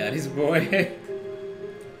behind Daddy's boy.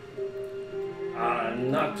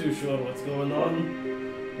 I'm not too sure what's going on.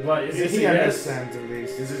 What, is this a He yes? understands at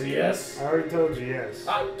least. Is this a yes? I already told you yes.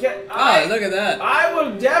 Ah, look at that. I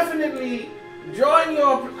will definitely join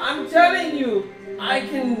your. I'm telling you,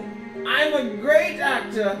 I'm a great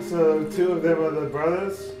actor. So 2 of them are the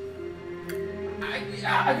brothers?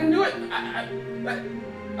 I can do it. I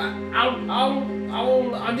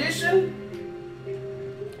will audition,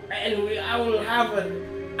 and I will have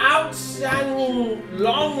an outstanding,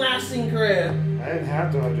 long-lasting career I didn't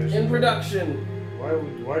have to in audition. production.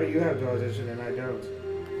 Why do you have to audition and I don't?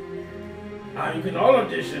 You can all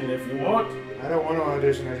audition if you want. I don't want to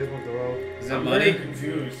audition, I just want the role. Is there I'm very money?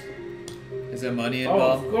 confused. Is there money Oh,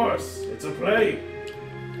 involved? of course, it's a play.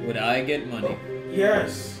 Would I get money?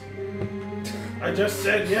 Yes. I just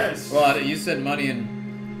said yes. Well, you said money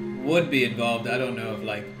and would be involved. I don't know if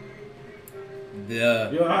like the.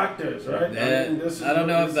 You're actors, right? I don't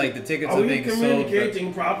know if like the tickets Are are we being sold. But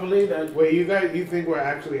communicating properly? That Wait, you think we're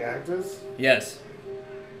actually actors? yes.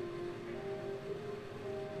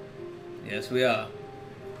 Yes, we are.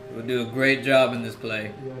 We'll do a great job in this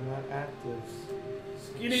play. You're not actors.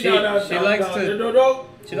 She likes to- No.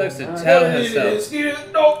 She likes to No. tell No. herself.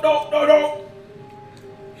 No.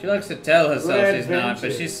 She likes to tell herself We're she's not, but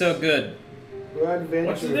adventurous. she's so good. We're adventurous.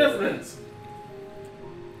 What's the difference?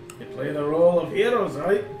 You play the role of heroes,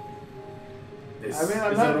 right? This I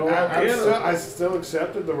mean, is a role of hero. I still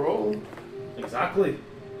accepted the role. Exactly.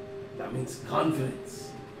 That means confidence.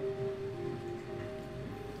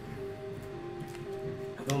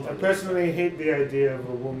 I personally hate the idea of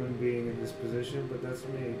a woman being in this position, but that's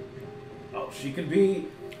me. Oh, she could be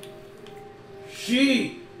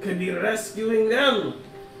rescuing them.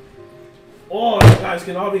 Or you guys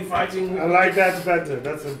can all be fighting. I like that better.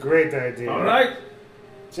 That's a great idea. Alright?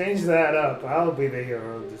 Change that up. I'll be the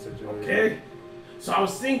hero of the situation. Okay. So I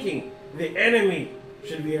was thinking the enemy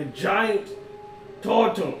should be a giant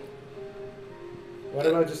turtle. What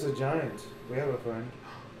about just a giant? We have a friend.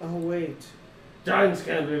 Oh, wait. Giants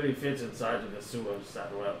can't really fit inside of the sewers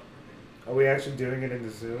that well. Are we actually doing it in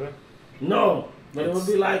the sewer? No, but it would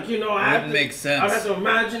be like, I have Wouldn't to, make sense. I have to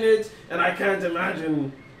imagine it, and I can't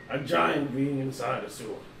imagine a giant being inside a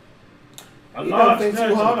sewer. A You don't large think too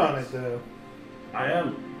turtle. hard on it, though. I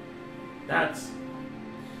am. That's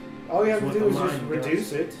All you have That's to do what is the just mind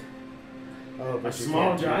reduce it. Oh, a but you small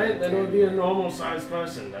can't do giant. it. Then it would be a normal sized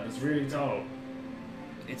person that is really tall.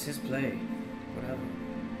 It's his play. Whatever.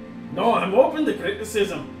 No, I'm open to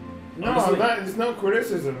criticism. No, Honestly. I'm not. It's no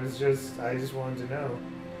criticism. It's just I just wanted to know.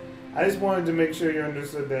 I just wanted to make sure you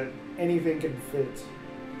understood that anything can fit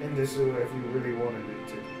in the sewer if you really wanted it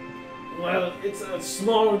to. Well, it's a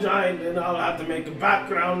small giant, and I'll have to make a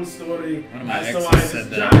background story One of my as to exes why this said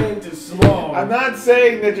that. giant is small. I'm not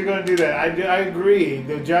saying that you're going to do that. I agree.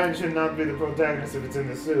 The giant should not be the protagonist if it's in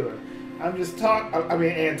the sewer. I'm just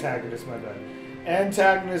antagonist, my bad.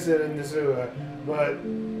 Antagonist in the sewer, but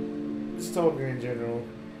just talking in general.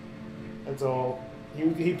 That's all.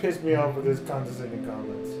 He pissed me off with his condescending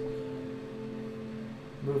comments.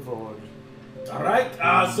 Move forward. Alright,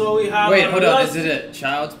 so we have... Wait, hold on. Is it a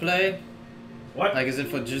child's play? What? Like, is it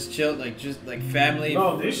for just family?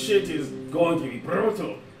 No, this shit is going to be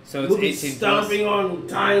brutal. So it's We'll be 18 stomping on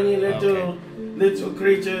tiny little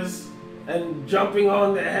creatures and jumping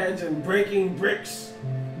on the edge and breaking bricks.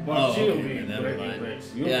 Well, Oh, she'll okay, be never breaking mind.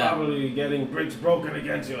 bricks. You're Yeah. probably be getting bricks broken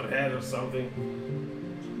against your head or something.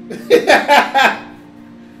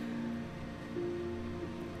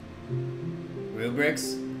 Real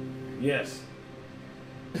bricks? Yes.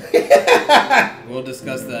 We'll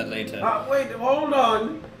discuss that later. Wait, hold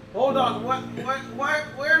on. Hold on.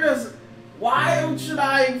 Why should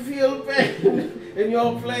I feel pain in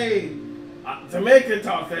your play? To make it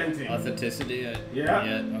authentic. Authenticity?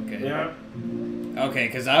 Yeah. Okay. Yeah. Okay,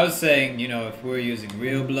 because I was saying, if we're using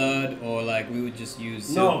real blood or like we would just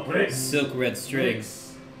use Bricks. silk red strings. Bricks.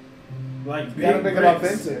 Like You big gotta make it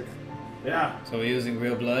bricks. authentic. Yeah. So we're using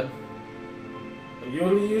real blood? You're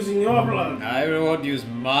only using your blood. I won't use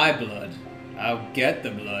my blood. I'll get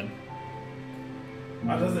the blood.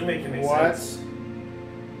 That doesn't make any What? sense.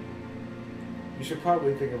 You should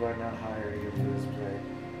probably think about not hiring him for this play.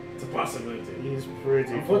 It's a possibility. He's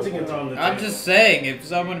pretty. I'm putting it fucked up. on the table. I'm just saying,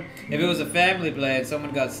 if it was a family play and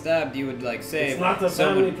someone got stabbed, you would like say. It's not a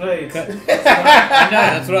someone family play. It's, cut- it's I not, know,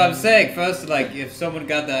 that's what I'm saying. First, like, if someone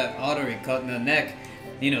got that artery cut in the neck,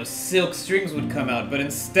 silk strings would come out. But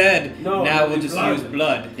instead, No, now it'll we'll be just blood. use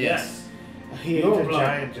blood. Yes. yes. He ate No a blood.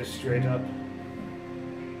 giant just straight up.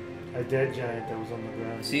 A dead giant that was on the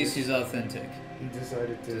ground. See, she's authentic. He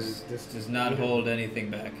decided to Does not hold anything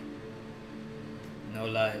back. No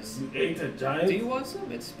lies. You ate a giant? Do you want some?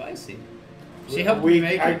 It's spicy. She helped me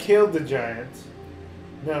make I it. killed the giant.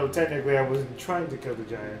 No, technically I wasn't trying to kill the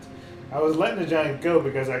giant. I was letting the giant go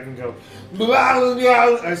because I can go.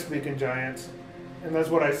 I speak in giant, and that's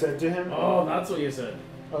what I said to him. Oh, that's what you said.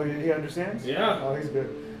 Oh, he understands? Yeah. Oh, he's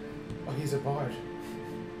good. Oh, he's a bard.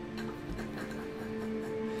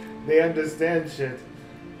 They understand shit.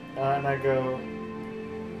 And I go,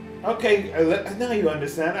 okay, now you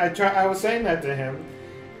understand. I was saying that to him,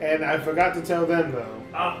 and I forgot to tell them,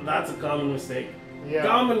 though. That's a common mistake. Yeah.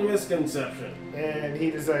 Common misconception. And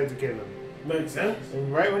he decided to kill him. Makes sense.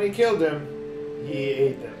 And right when he killed him, he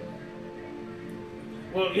ate them.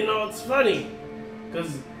 Well, it's funny.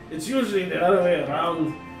 Because it's usually the other way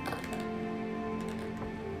around.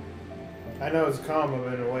 I know it's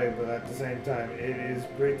common in a way, but at the same time, it is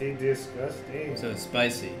pretty disgusting. So it's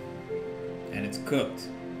spicy, and it's cooked.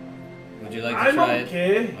 Would you like to I'm try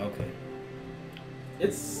okay. it? Okay.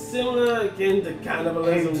 It's similar again to Hey,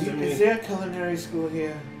 cannibalism to me. is there a culinary school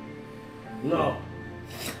here? No.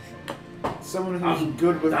 Someone who's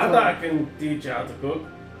good with That I can teach you how to cook.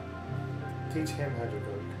 Teach him how to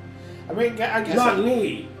cook. I mean, I guess. Not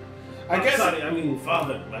me. I guess. Sorry, I mean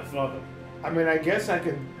father. My father. I mean, I guess I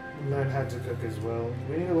could learn how to cook as well.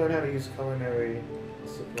 We need to learn how to use culinary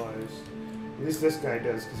supplies. At least this guy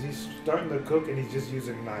does, because he's starting to cook and he's just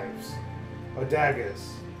using knives or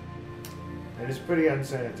daggers, and it's pretty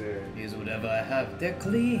unsanitary. Use whatever I have. They're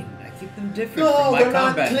clean. I keep them different from my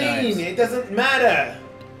combat knives. It doesn't matter.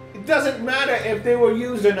 It doesn't matter if they were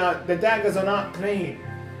used or not. The daggers are not clean.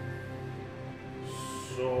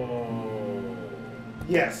 So.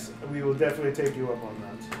 Yes, we will definitely take you up on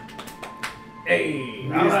that. Hey.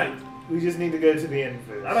 We All just- right. We just need to go to the end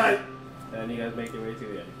first. All right. And you guys make your way to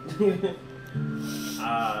the end.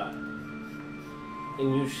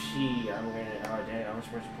 Inushi, I'm gonna. Oh, dang, I was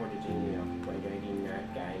supposed to report the genie. Why did I do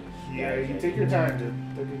that, guy? Yeah, you take your time, dude.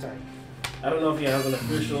 Take your time. I don't know if you have an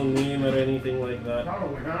official name or anything like that.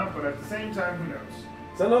 Probably not, but at the same time, who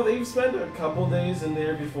knows? So I know they've spent a couple days in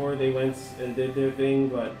there before they went and did their thing,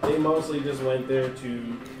 but they mostly just went there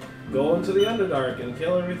to go into the Underdark and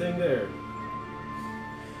kill everything there.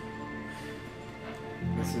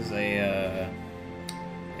 This is a,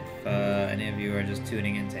 if any of you are just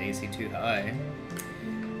tuning into AC Too High,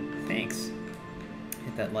 thanks.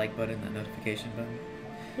 Hit that like button, that notification button.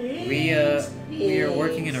 We are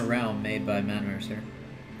working in a realm made by Matt Mercer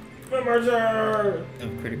Mercer!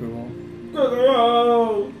 of Critical Role.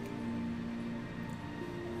 Go!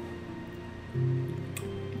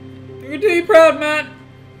 We're gonna do you proud, Matt.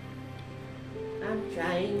 I'm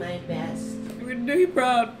trying my best. We're gonna do you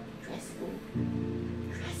proud. Trust me.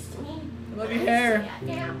 Trust me. I love your hair.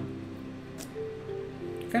 Yes, I am.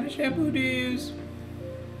 What kind of shampoo do you use?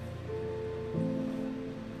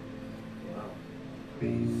 Wow.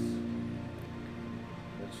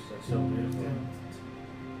 That's so beautiful.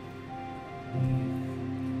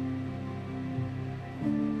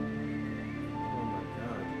 Oh my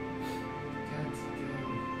god.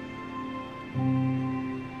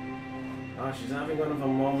 Oh, she's having one of her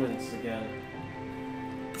moments again.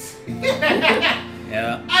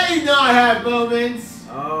 Yeah. I did not have moments.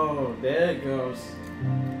 Oh, there it goes.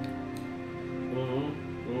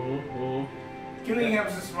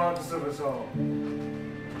 Killingham's the smartest of us all.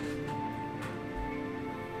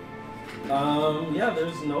 Yeah,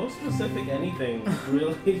 there's no specific anything,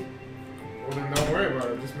 really. Well, then don't worry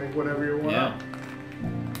about it. Just make whatever you want. Yeah.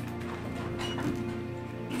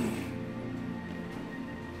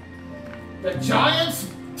 The giant's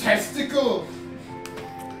testicle.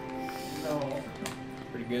 No,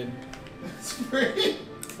 Pretty good. it's pretty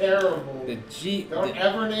terrible. The G. Don't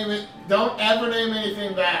ever name it. Don't ever name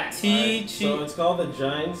anything that. T. So it's called the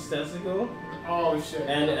giant's testicle, Oh shit.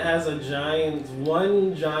 and it has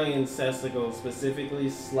one giant testicle specifically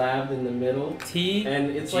slabbed in the middle, T. and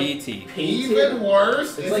it's like GT. painted. Even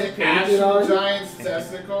worse It's is like an painted actual on. giant's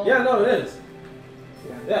testicle. Yeah, no, it is.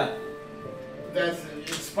 Yeah, That's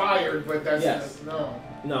inspired, but that's Yes. no.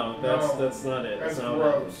 no, No. that's not it. That's not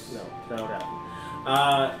gross. No, not what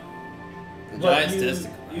happened. The But giant's you,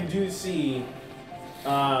 testicle. you do see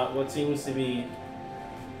what seems to be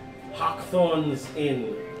Hawkthorn's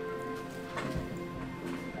Inn.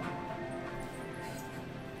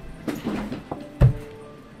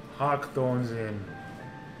 Hawkthorn's Inn.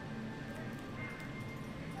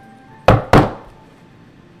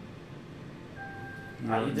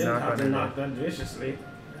 You didn't have to knock that viciously.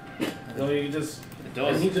 No, you just. The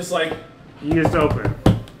door's And he just like. You just open.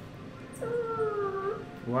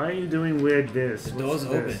 Why are you doing weird this? The What's door's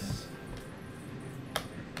open. this?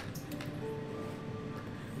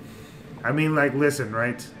 I mean, like, listen,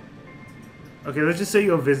 right? Okay, let's just say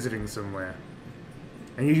you're visiting somewhere.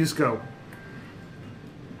 And you just go,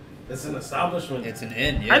 It's an establishment. It's an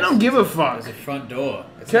inn. Yes. I don't give a fuck. There's a front door.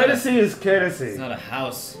 It's Courtesy is Not courtesy. it's not a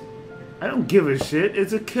house. I don't give a shit.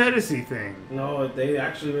 It's a courtesy thing. No, they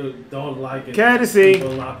actually don't like it. Courtesy.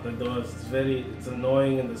 People lock the doors. It's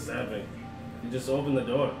annoying and disturbing. You just open the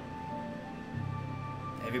door.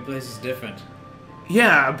 Every place is different.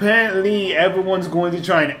 Yeah, apparently everyone's going to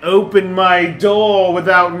try and open my door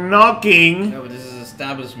without knocking. No, but this is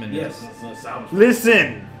establishment. Yes, it's an establishment.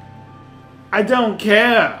 Listen, I don't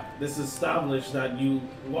care. This is established that you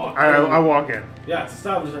walk I in. walk in. Yeah, it's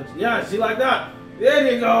established. Yeah, see like that.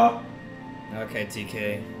 There you go. Okay,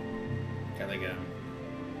 TK. Gotta go.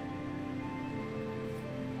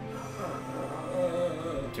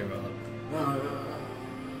 Develop.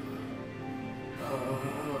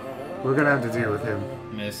 We're gonna have to deal with him.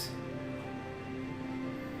 Miss.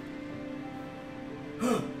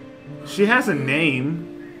 She has a name.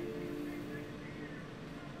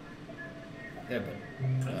 Yeah, but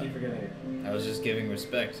I keep forgetting it. I was just giving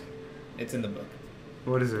respect. It's in the book.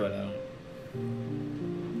 What is But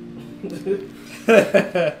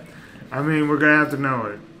it? I mean, we're gonna have to know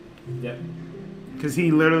it. Yep. Because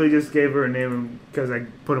he literally just gave her a name because I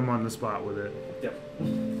put him on the spot with it. Yep.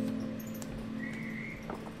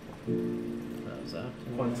 What was that?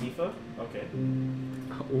 Quantifa. Okay.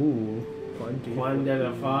 Ooh. Juan de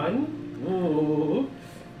la Fan. Ooh.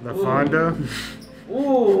 La Fonda.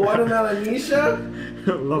 Ooh, watermelonisha.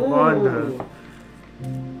 La Fonda.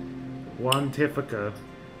 Wantifica.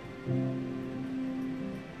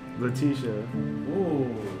 Letitia.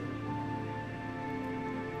 Ooh.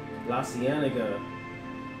 La Cienega.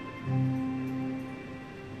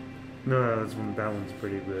 No, that one's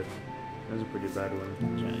pretty good. That was a pretty bad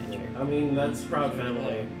one. Giant tree. I mean, that's Proud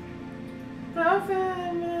Family. Proud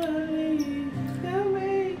Family, they'll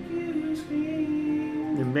make you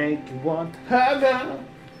scream. You make you want her now.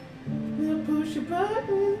 They'll push your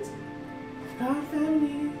buttons. Proud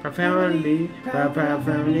Family. Proud family. Proud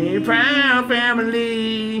family. Proud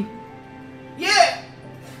family. Yeah!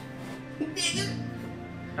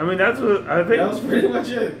 I mean, that's what I That was think. pretty much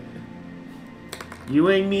it. You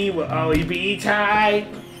and me will always be tight.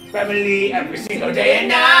 Family every single day and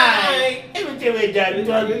night. Everything we done.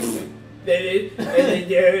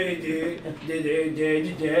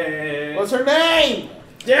 What's her name?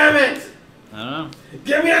 Damn it! I don't know.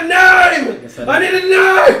 Give me a name! Guess I need a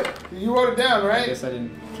name! You wrote it down, I right? guess I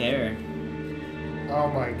didn't care. Oh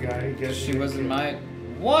my god, he gets She wasn't my.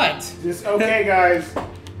 What? Just okay, guys.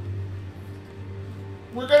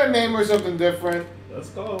 We're gonna name her something different. Let's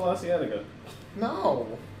call her La Cienega. No.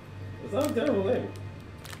 It's not a terrible name.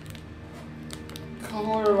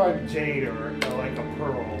 color like jade or like a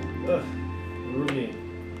pearl? Ugh. Ruby.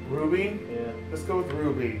 Ruby? Yeah. Let's go with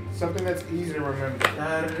ruby. Something that's easy to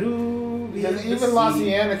remember. Ruby. Because even La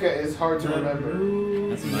Cienega is hard to remember.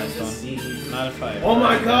 That's a nice one. Not a fight. Oh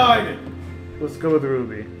my god! Let's go with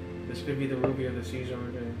ruby. This could be the Ruby of the Seas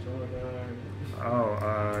over there. Oh my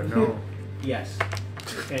god. Oh, no. Yes.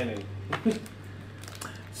 Canon.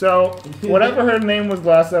 So, whatever her name was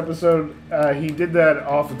last episode, he did that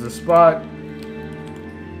off of the spot.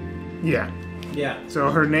 Yeah. Yeah. So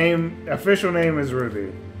her name, official name is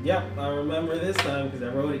Ruby. Yep, I remember this time because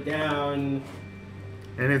I wrote it down.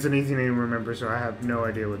 And it's an easy name to remember, so I have no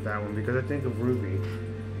idea with that one because I think of Ruby.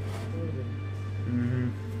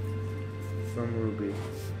 From Ruby.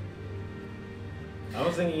 I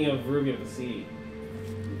was thinking of Ruby of the Sea.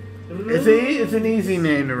 It's an easy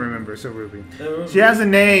name to remember, so Ruby. The She has a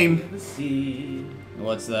Ruby name. of the Sea.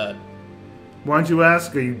 What's that? Why don't you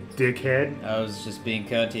ask her, you dickhead? I was just being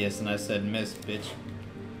courteous and I said miss, bitch.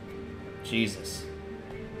 Jesus.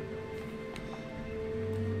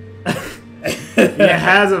 It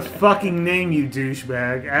has a fucking name, you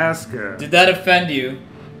douchebag. Ask her. Did that offend you?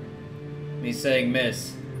 Me saying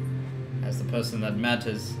miss. As the person that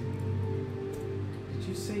matters. Did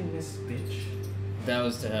you say Miss Bitch? That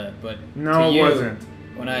was to her, but No, to it you, wasn't.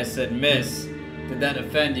 when I said miss, did that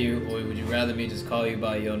offend you, or would you rather me just call you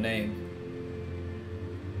by your name?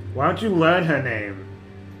 Why don't you learn her name?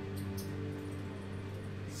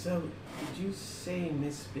 So, did you say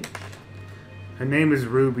Miss Bitch? Her name is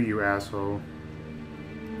Ruby, you asshole.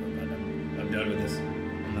 I'm done with this.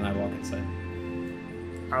 And then I walk inside.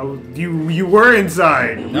 You were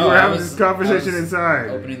inside. You No, were I having was- this conversation I was inside.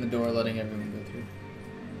 Opening the door, letting everyone go through.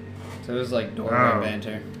 So it was like doorway Oh.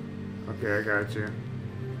 banter. Okay, I got you.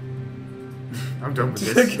 I'm done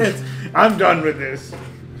with this. I'm done with this.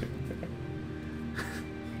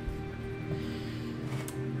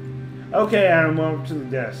 Okay, Adam, welcome to the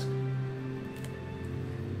desk.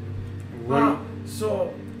 What?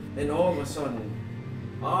 So, and all of a sudden,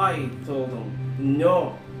 I told him,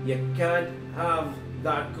 no, you can't have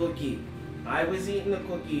that cookie. I was eating the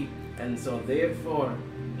cookie, and so therefore,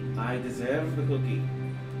 I deserve the cookie.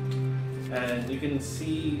 And you can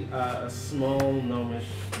see a small gnomish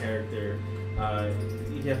character.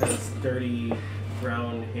 He has dirty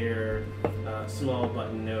brown hair, small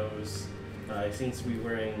button nose. He seems to be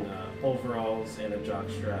wearing overalls and a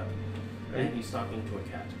jockstrap. And he's talking to a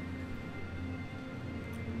cat.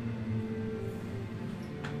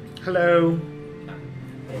 Hello.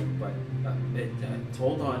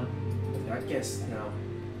 Hold on. We got guests now.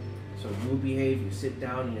 So you behave, you sit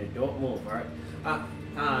down, and you don't move, alright? Hi,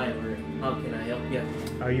 how can I help you?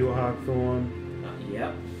 Are you a hawthorn?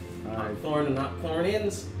 Yep. Alright. Hawthorn and Hawthorn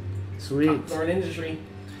Inns. Sweet. Hawthorn Industry.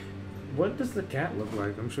 What does the cat look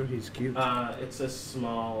like? I'm sure he's cute. It's a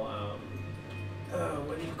small,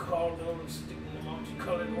 what do you call those? The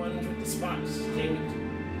multicolored ones with the spots? Dang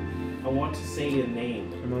it. I want to say a name.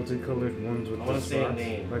 The multicolored ones with I the wanna say a spots.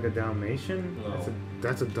 name. Like a Dalmatian? No.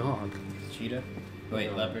 That's a dog. Cheetah? Wait,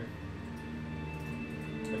 No. leopard?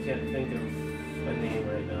 I can't think of a name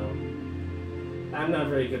right now. I'm not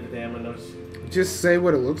very good with animals. Just say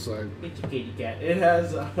what it looks like. It's a kitty cat. It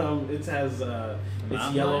has it's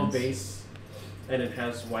Mountain yellow lions? base and it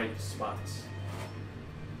has white spots.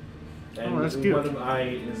 And Oh, that's cute. one of the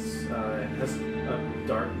eye is has a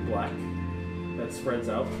dark black that spreads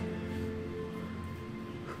out.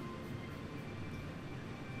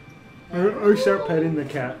 I start petting the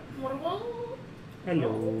cat.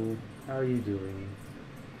 Hello. How are you doing?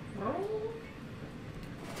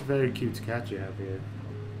 It's a very cute cat you have here.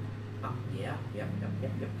 Yeah.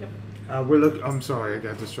 I'm sorry, I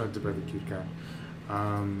got distracted by the cute cat.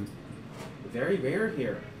 Very rare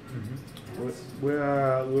here.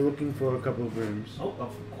 We're looking for a couple of rooms. Oh,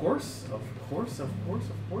 of course.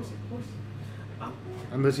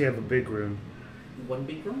 Unless you have a big room. One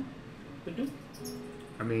big room would do.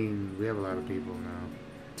 I mean, we have a lot of people now.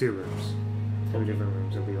 2 rooms. 2 different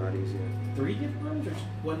rooms. It'll be a lot easier. 3 different rooms or just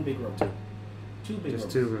one big room? 2 big Just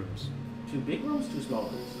rooms. 2 rooms. 2 big rooms, 2 small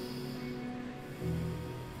rooms.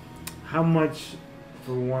 How much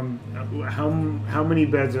for one? How many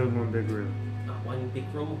beds are in one big room? One big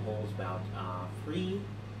room holds about 3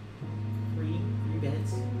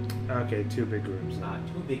 beds. Okay, 2 big rooms.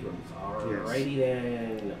 2 big rooms. Alrighty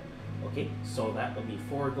then. Okay, so that would be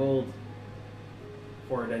 4 gold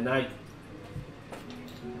for the night.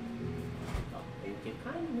 Oh, thank you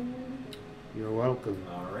kindly. You're welcome.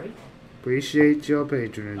 Alright. Appreciate your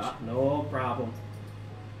patronage. No problem.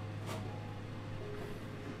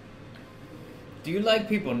 Do you like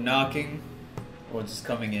people knocking or just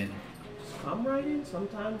coming in? come right in.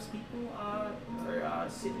 Sometimes people are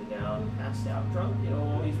sitting down, passed out drunk. You don't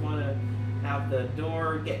always want to have the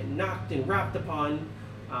door get knocked and rapped upon.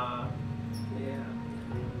 Yeah.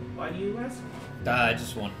 Why do you ask? I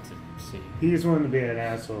just wanted to see. He just wanted to be an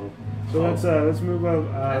asshole. So let's move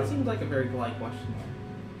up. That seems like a very polite question.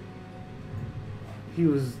 He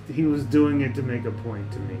was doing it to make a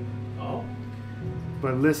point to me. Oh.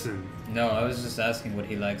 But listen. No, I was just asking what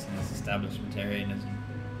he likes in his establishmentarianism.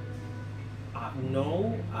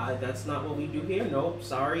 No, that's not what we do here. Nope,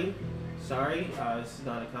 sorry. This is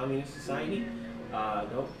not a communist society.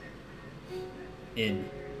 Nope. Inn.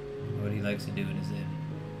 What he likes to do in his inn.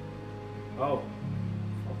 Oh.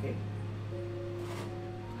 Okay.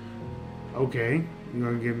 Okay, you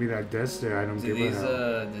gonna give me that desk there? I don't Do give these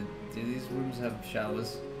a hell. do these rooms have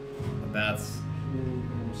showers, or baths?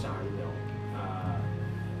 Sorry, no.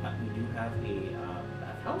 We do have a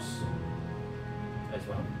bathhouse as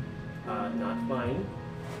well. Not mine.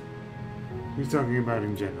 He's talking about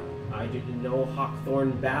in general. I didn't know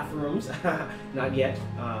Hawkthorne bathrooms, not yet.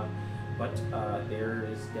 But there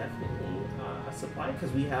is definitely a supply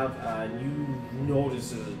because we have you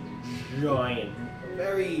notice a giant,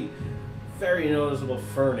 very, very noticeable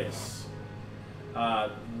furnace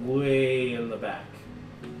way in the back.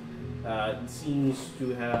 It seems to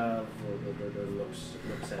have looks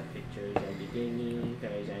at pictures of the dinghy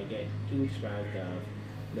because I get too described of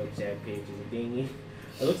looks at pictures of dinghy.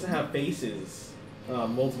 It looks to have faces,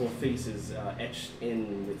 multiple faces etched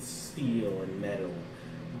in with steel and metal,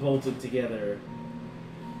 bolted together.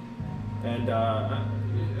 And I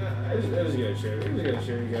was gonna share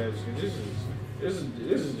you guys. This is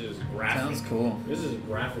just graphic. Sounds cool. This is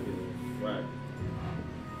graphic as fuck.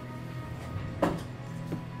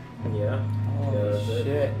 Yeah. Oh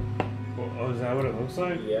shit! Oh, is that what it looks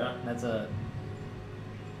like? Yeah. That's a.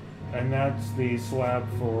 And that's the slab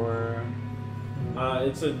for.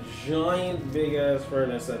 It's a giant, big ass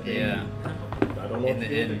furnace that they. Yeah. I don't know In what the to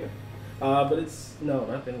do inn. with it. But it's no,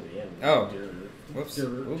 not in the end. Oh. Whoops!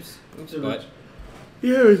 Oops! But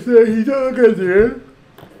Yeah, so he don't get there.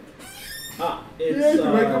 It's He had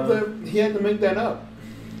to make up that. He had to make that up.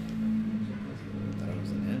 thought it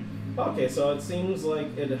was an inn. Okay, so it seems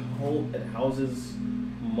like it houses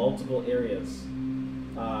multiple areas.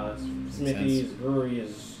 Smithies,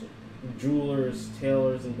 breweries, jewelers,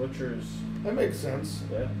 tailors, and butchers. That makes sense.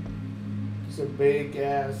 Yeah. It's a big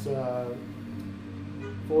ass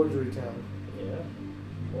forgery town. Yeah.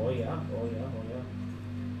 Oh yeah.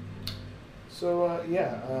 So I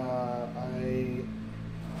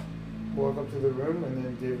walk up to the room and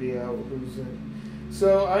then divvy out who's in.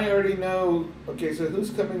 So I already know. Okay, so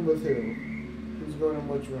who's coming with who? Who's going in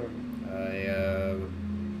which room? I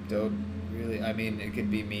don't really. I mean, it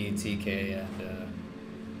could be me, TK, and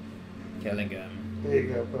Kellingham. There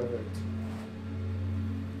you go, perfect.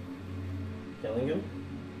 Killingham?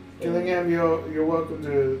 Gillingham, you're welcome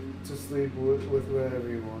to sleep with whoever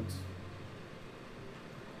you want.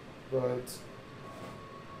 But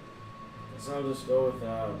So I'll just go with,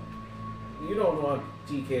 you don't want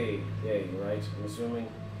TK, right? I'm assuming.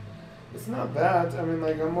 it's not bad. I mean,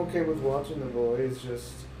 like, I'm okay with watching the boys,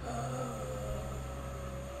 just.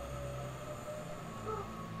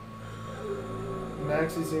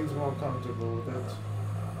 Maxie seems more comfortable with it.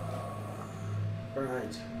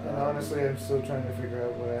 Right. And honestly, I'm still trying to figure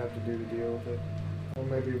out what I have to do to deal with it. Or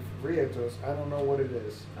maybe Rietos. I don't know what it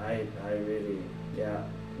is. I really, yeah.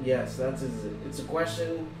 Yes, it's a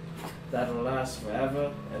question that'll last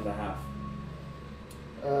forever and a half.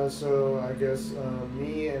 So I guess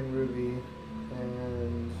me and Ruby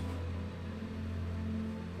and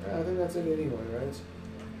I think that's it anyway, right?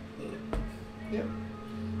 Yep.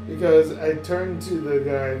 Because I turned to the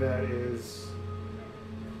guy that is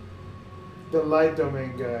the light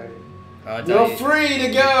domain guy. You're free to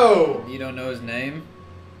go! You don't know his name?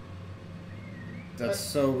 That's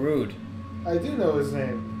so rude. I do know his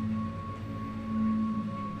name.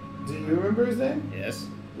 Do you remember his name? Yes.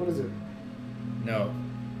 What is it? No.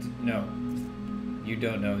 No. You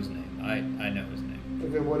don't know his name. I know his name.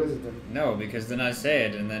 Okay, what is it then? No, because then I say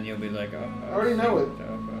it, and then you'll be like, oh. I already know it.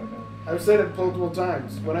 Oh. I've said it multiple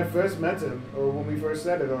times. When I first met him, or when we first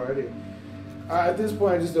said it already. At this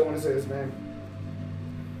point, I just don't want to say his name.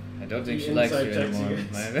 I don't think The she likes inside you checks anymore.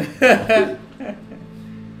 against. I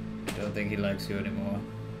don't think he likes you anymore.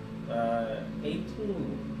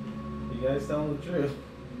 18. You guys tell the truth.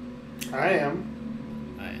 I am.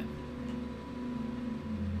 I am.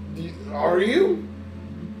 Are you?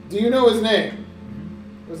 Do you know his name?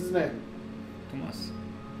 What's his name? Tomas.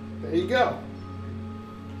 There you go.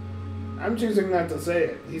 I'm choosing not to say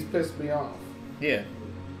it. He's pissed me off. Yeah.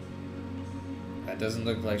 That doesn't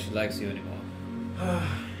look like she likes you anymore.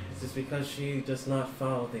 Is this because she does not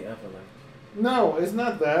follow the Everlight? No, it's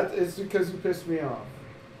not that. It's because you pissed me off.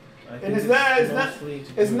 I And think it's not. It's not. mostly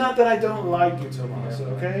to It's do- not that I don't like you, Tomas.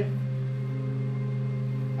 Okay.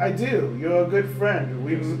 I do. You're a good friend.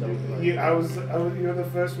 We. Just don't like You, me. I was. You're the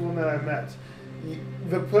first one that I met.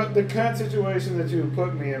 The current situation that you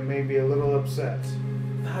put me in made me a little upset.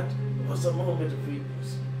 That was a moment of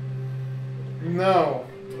weakness. No.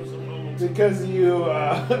 It was a moment. Because you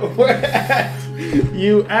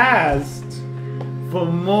you asked for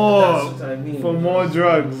more That's what I mean. for more It was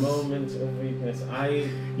drugs. A moment of weakness.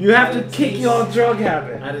 You have I to had a kick taste- your drug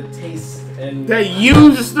habit I had a taste and That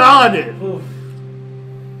you started. Oof.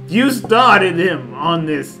 You started him on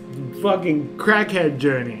this fucking crackhead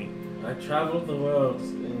journey. I traveled the world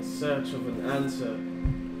in search of an answer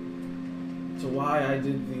to why I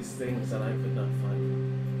did these things that I could not find.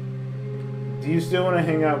 Do you still want to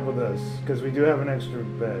hang out with us? Because we do have an extra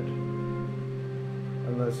bed.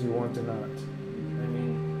 Unless you want to not. I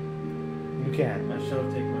mean, You can. I shall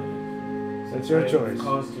take my leave. That's your I have choice.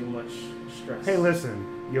 caused you much stress. Hey, listen.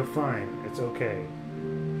 You're fine. It's okay.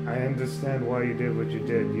 I understand why you did what you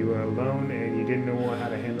did. You were alone and you didn't know how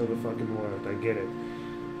to handle the fucking world. I get it.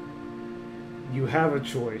 You have a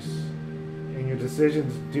choice. And your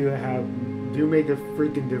decisions do make a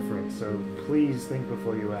freaking difference. So please think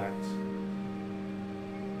before you act.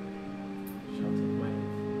 Shall take my leave.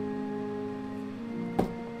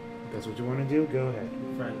 If that's what you want to do, go ahead.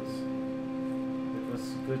 Friends, it was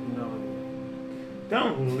good knowing you.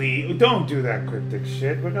 Don't leave. Don't do that cryptic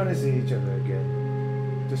shit. We're gonna see each other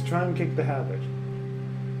again. Just try and kick the habit.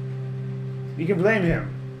 You can blame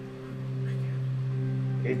him.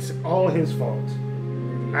 It's all his fault.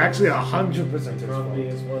 Actually, 100% his Probably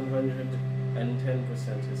fault. is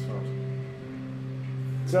 110% his fault.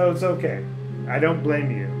 So it's okay. I don't blame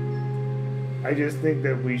you. I just think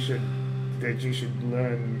that you should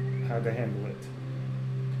learn how to handle it.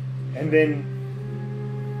 And then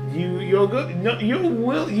you're good. No,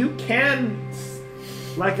 you can.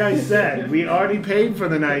 Like I said, we already paid for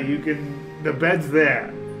the night. The bed's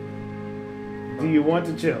there. Do you want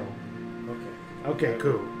to chill? Okay. Okay,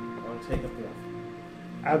 cool. I'll take up the offer.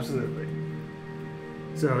 Absolutely.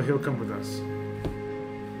 So he'll come with us.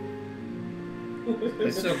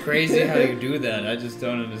 It's so crazy how you do that. I just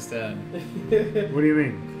don't understand. What do you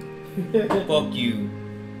mean? Fuck you.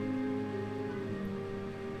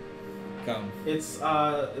 Come. It's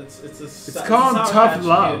It's called tough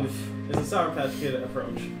love. It's a Sour Patch Kid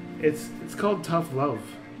approach. It's called tough love.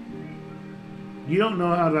 You don't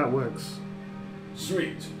know how that works.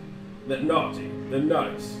 Sweet, the naughty, the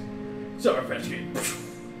nice. Sour Patch Kid.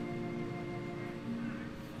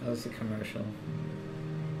 That was a commercial.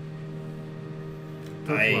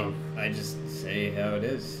 Tough love. I just say how it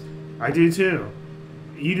is. I do too.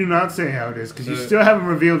 You do not say how it is because you So- still haven't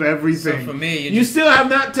revealed everything. So for me, You still have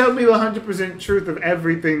not told me the 100% truth of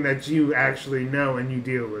everything that you actually know and you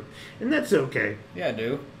deal with. And that's okay. Yeah, I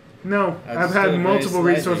do. No, I I've just do had it very multiple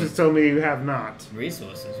slightly. resources tell me you have not.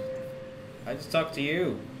 Resources. I just talk to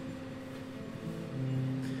you.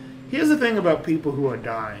 Here's the thing about people who are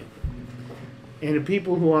dying and the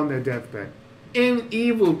people who are on their deathbed. And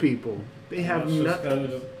evil people. They have It's just nothing.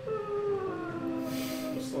 kind of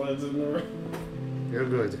just slides in the room. You're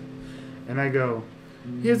good. And I go,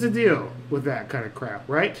 here's the deal with that kind of crap,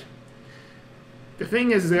 right? The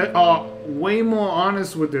thing is, they are way more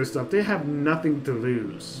honest with their stuff. They have nothing to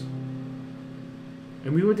lose.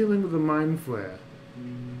 And we were dealing with a mind flare.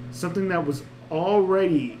 Something that was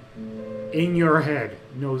already in your head,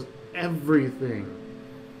 knows everything.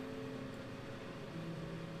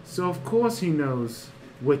 So of course he knows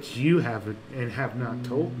what you have and have not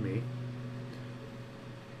told me.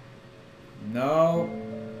 No.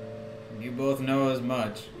 You both know as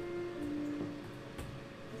much.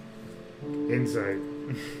 Insight.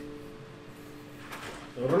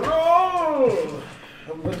 Roll!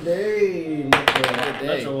 Have a day. day.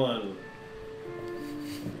 Natural one.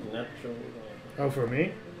 Natural one. Oh, for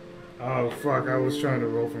me? Oh, fuck. I was trying to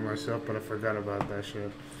roll for myself, but I forgot about that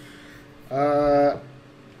shit.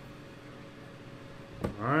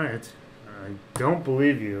 Alright. I don't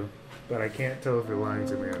believe you, but I can't tell if you're lying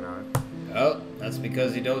to me or not. Oh, that's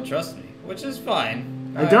because you don't trust me, which is fine.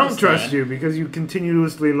 I don't understand. trust you because you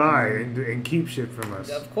continuously lie and keep shit from us.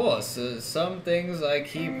 Of course, some things I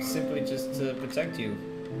keep simply just to protect you.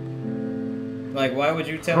 Like, why would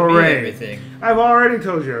you tell Hooray. me everything? I've already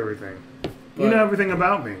told you everything. You But- know everything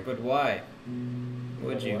about me. But why?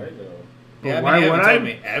 Would you? Why though? Yeah, I why mean, you would haven't I? told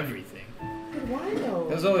me everything. But why though?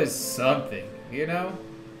 There's always something, you know?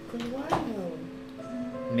 But why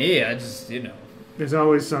though? Me, I just, you know. There's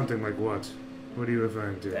always something like what? What are you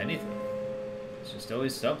referring to? Anything. It's just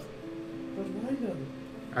always something. But why though?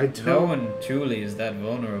 I No told. one truly is that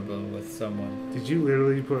vulnerable with someone. Did you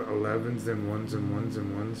literally put 11s and 1s and 1s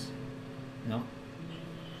and 1s? No?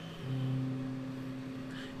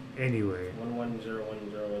 Anyway,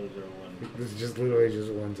 11010101. this is just literally just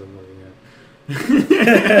 1s I'm looking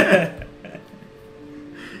at.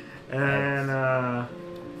 And I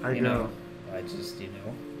You go. know, I just, you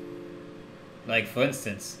know. Like, for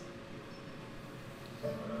instance,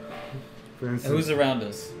 For instance, who's around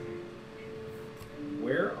us?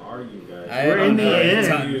 Where are you guys? I We're don't in the know.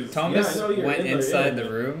 inn. Thomas Yeah, I know you're went in there, inside yeah. the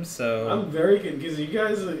room, so I'm very confused. You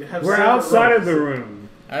guys have. we're separate outside of rooms. the room.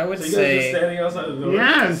 I would So you guys are just say, standing outside the door.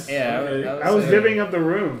 Yes. yeah, Okay. I was say- divvying up the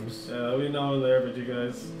rooms. Yeah, we know in there, but you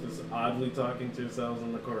guys just oddly talking to yourselves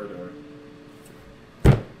in the corridor.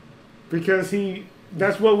 Because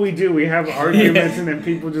that's what we do. We have arguments and then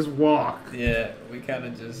people just walk. Yeah, we kind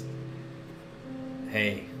of just.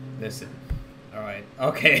 Hey, listen. All right,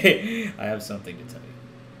 okay, I have something to tell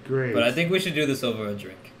you, Great. but I think we should do this over a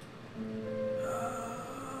drink.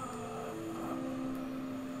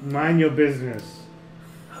 Mind your business.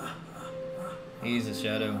 He's a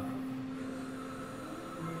shadow.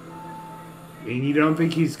 And you don't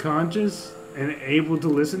think he's conscious and able to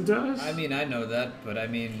listen to us? I mean, I know that, but I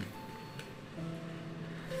mean,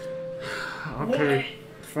 Okay,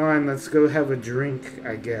 fine. Let's go have a drink,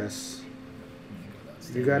 I guess.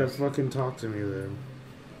 You gotta fucking talk to me then.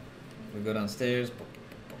 We go downstairs.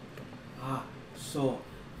 Ah, so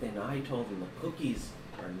then I told him the cookies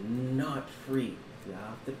are not free. You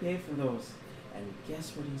have to pay for those. And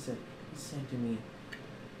guess what he said? He said to me,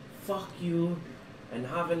 "Fuck you, and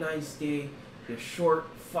have a nice day, you short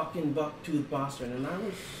fucking buck-toothed bastard." And I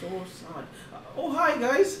was so sad. Oh, hi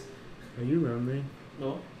guys. Are you lonely?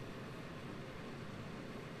 No.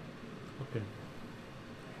 Okay.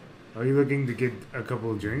 Are you looking to get a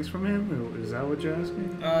couple of drinks from him? Is that what you're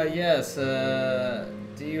asking? Yes.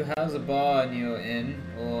 Do you house a bar in your inn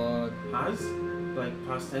or Has? Like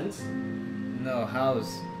past tense? no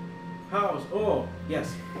house? House. Oh,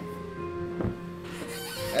 yes.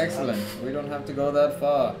 Excellent. We don't have to go that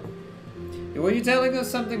far. Were you telling us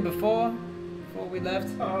something before we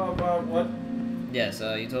left? About what? Yes.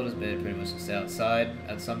 You told us pretty much to stay outside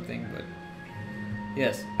at something, but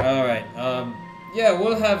yes. All right. Yeah,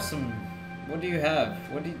 we'll have some. What do you have?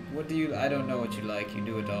 What do you? I don't know what you like. You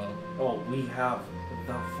do it all. Oh, we have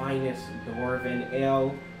the finest dwarven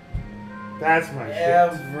ale That's my shit.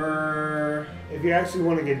 ever. If you actually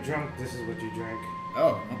want to get drunk, this is what you drink.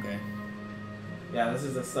 Oh, okay. Yeah, this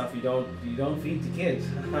is the stuff you don't feed to kids.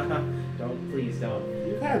 Please don't.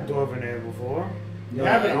 You've had Dwarven Ale before. You No,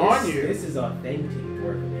 have it on you. This is authentic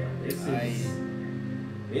dwarven ale.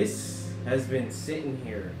 This has been sitting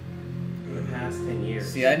here for the past 10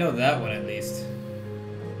 years. See, I know that one at least.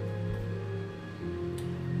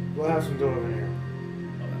 We'll have some Dwarven Ale.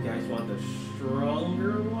 You guys want the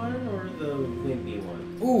stronger one or the wimpy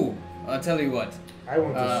one? Ooh, I'll tell you what. I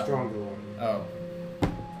want the stronger one. Oh,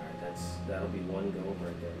 Alright, that'll be one go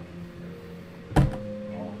right there.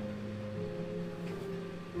 Oh.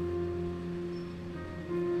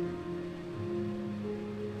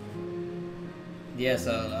 yes.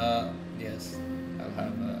 Yes. I'll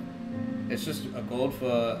have. It's just a gold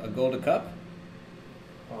a cup.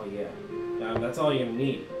 Oh yeah. That's all you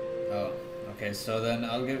need. Oh, okay. So then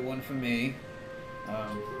I'll get one for me. Hold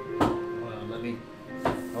on. Let me.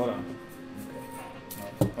 Hold on. Okay.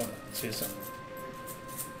 Oh, hold on. Let's do something.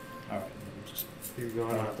 All right. Just. He's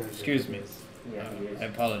going out there. Excuse me. Yeah, he is. I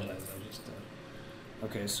apologize. I just.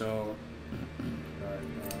 Okay, so.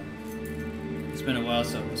 It's been a while,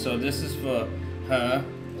 so this is for her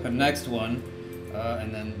next one,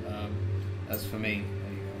 and then that's for me.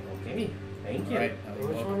 There you Okay. Thank go. you. All right.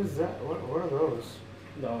 Which one is that? What are those?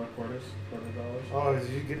 $1 quarters, $20. Oh, did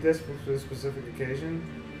you get this for a specific occasion?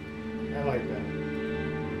 I like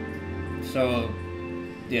that. So,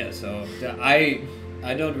 yeah. So I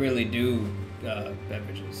don't really do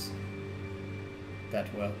beverages that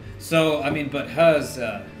well. So I mean, but hers,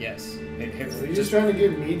 yes. Are you just trying to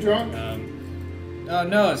get me drunk? Oh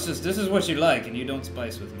no, it's just this is what you like, and you don't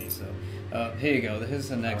spice with me. So here you go. Here's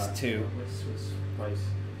the next two. What's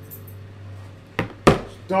spice?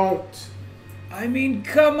 Don't. I mean,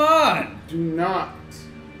 come on. Do not.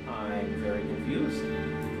 I'm very confused.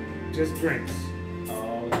 Just drinks.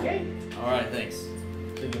 Okay. All right, thanks.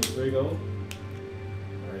 There you go.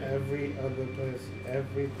 Every other person.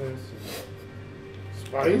 Every person.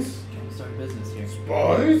 Spice? Trying to start business here.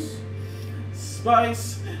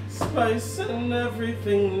 Spice? Spice, and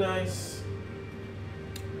everything nice.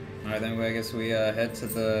 All right, then I guess we head to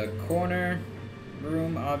the corner.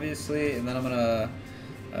 room, obviously, and then I'm gonna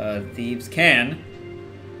thieves can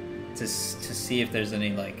to see if there's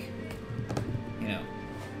any like, you know,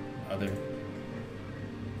 other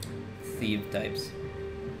thief types,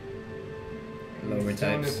 lower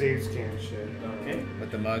Telling the types thieves can shit. Okay.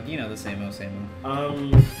 with the mug. You know, the same old, same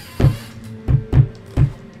old.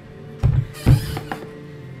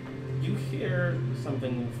 You hear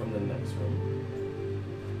something from the next room.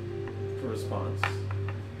 For response.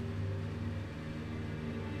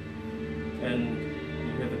 And you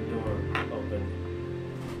hear the door open.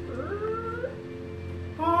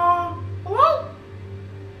 Hello?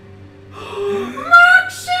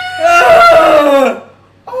 Maxie!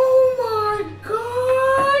 Oh my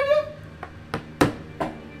god!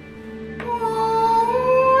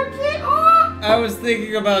 I was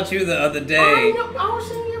thinking about you the other I day. know, I was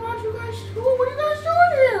thinking about you guys too. What are you guys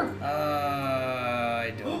doing here?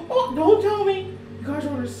 I don't. Oh, don't tell me. You guys are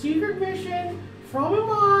on a secret mission from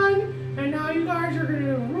Iman, and now you guys are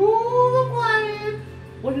gonna rule the planet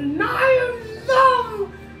with an iron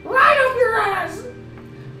thumb right up your ass.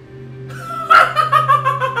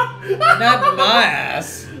 Not my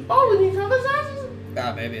ass. Oh, in each other's asses?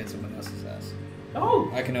 Ah, maybe it's someone else's ass. Oh,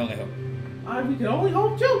 I can only hope. we can only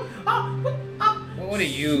hope too. Well, what are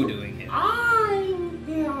you doing here? I'm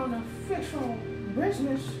here on official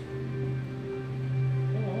business.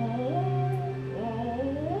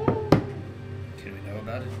 Can we know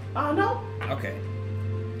about it? No. Okay. I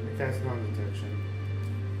cast non-detection.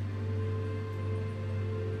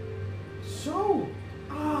 So,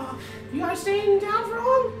 you guys staying in town for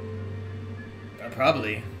long?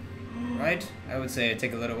 Probably. Right? I would say it'd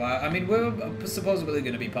take a little while. I mean, we're supposedly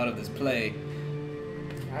going to be part of this play.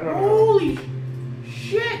 I don't know. Holy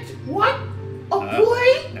shit! What? A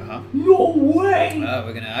play? Uh-huh. No way!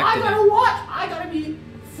 We're going to I act in gotta it. watch. I gotta be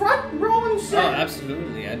front row and Oh, center.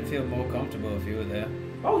 absolutely. I'd feel more comfortable if you were there.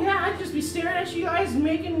 Oh yeah, I'd just be staring at you guys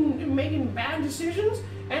making bad decisions,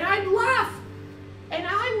 and I'd laugh, and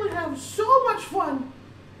I would have so much fun.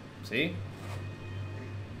 See?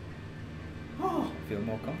 Oh, Feel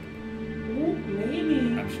more comfortable. maybe.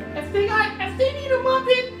 I'm sure. If they need a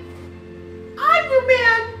Muppet, I'm your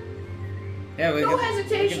man. Yeah, we No could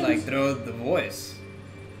hesitations. like throw the voice.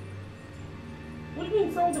 What do you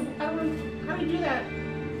mean throw the? I don't know. How do you do that?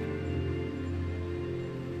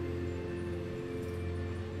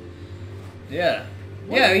 Yeah.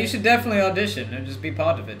 Yeah, you should definitely audition and just be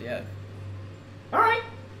part of it, yeah. All right.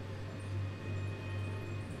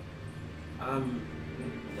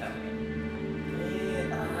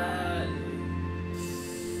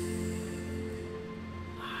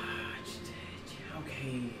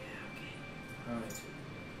 Okay. Alright.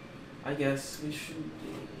 I guess we should.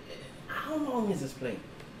 How long is this play?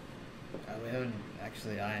 We haven't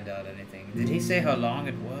actually ironed out anything. Did he say how long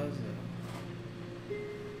it was?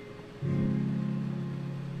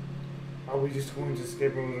 Are we just going to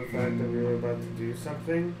skip over the fact that we were about to do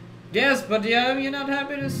something? Yes, but yeah, you're not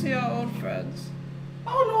happy to see our old friends.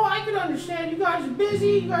 Oh no, I can understand. You guys are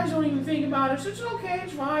busy. You guys don't even think about it. So it's okay.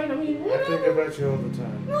 It's fine. I mean, I whatever. think about you all the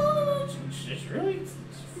time. No. It's really it's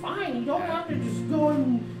fine. You don't have to just go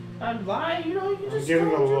and lie. You know, you I'm just giving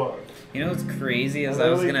a don't look. You know what's crazy is I I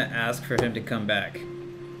was really- gonna ask for him to come back.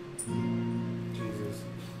 Jesus.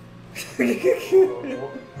 Good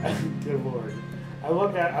lord. I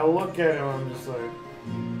look at him. I'm just like,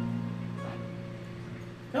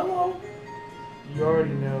 Hello. you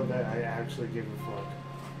already know that I actually give a fuck.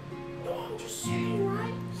 No, I'm just saying,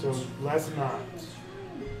 right? So let's not.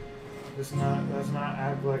 Let's not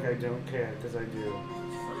act like I don't care, because I do.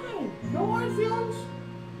 It's fine. No hard feelings.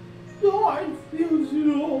 No hard feelings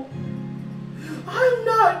at all. I'm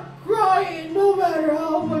not crying, no matter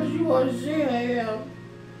how much you want to say I am.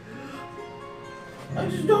 I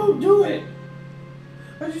just don't do it.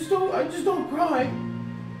 I just don't cry.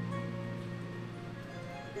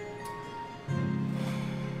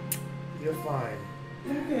 You're fine.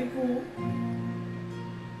 Okay, cool.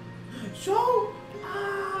 So,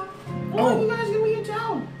 when are you guys gonna be in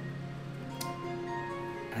town?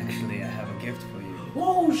 Actually, I have a gift for you.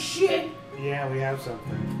 Oh shit! Yeah, we have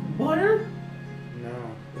something. Butter? No,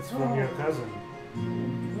 it's from your cousin.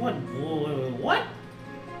 What? What?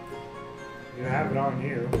 You have it on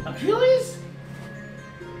you. Achilles?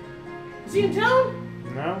 Is he in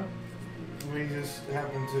town? No? We just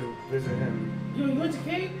happened to visit him. You went to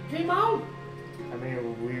K Mount? I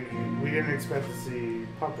mean, we didn't expect to see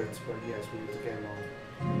puppets, but yes, we went to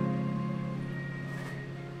K-Mall.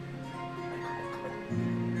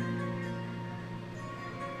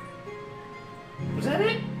 Was that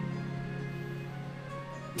it?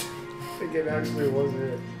 I think it actually was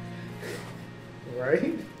it.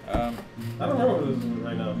 Right? I don't remember what this is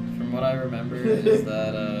right now. From what I remember is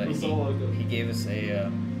that It was so long ago. he gave us a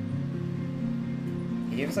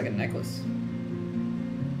he gave us like a necklace.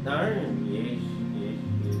 Darn, yes.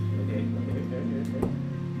 Okay.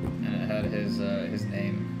 And it had his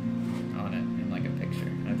name on it in like a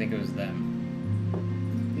picture. I think it was them.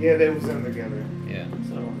 Yeah, they was them together. Yeah.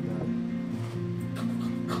 So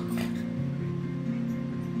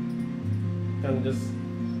And just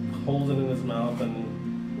holds it in his mouth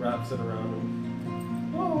and wraps it around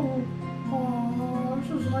him. Oh, this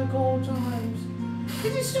was like old times.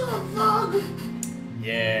 Is he still a thug?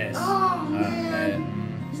 Yes. Oh,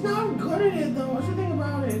 man. He's not good at it, though. What's the thing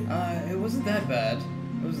about it? It wasn't that bad.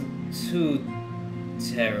 It wasn't too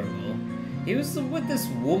terrible. He was with this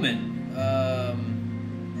woman.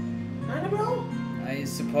 Annabelle? I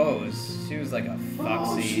suppose she was like a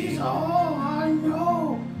foxy. I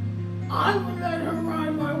know. I would let her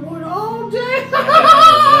ride my wood all day.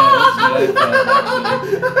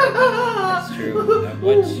 That's true.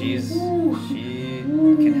 But she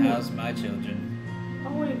can house my children.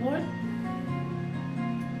 Oh, wait, what?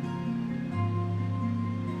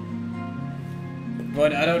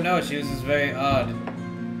 But I don't know. She was just very odd.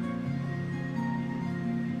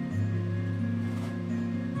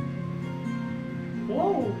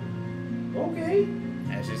 Whoa. Okay.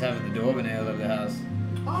 Yeah, she's having the door nailed of the house.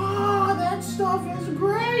 Ah, that stuff is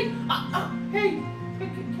great. Hey,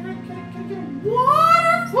 can I get a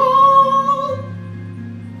waterfall?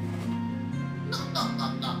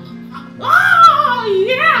 Ah,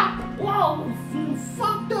 yeah. Whoa,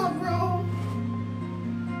 fucked up, bro.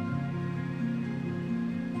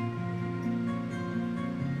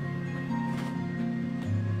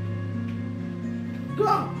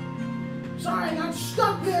 Go. Sorry, I got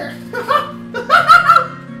stuck there.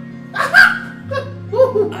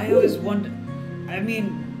 I always wonder. I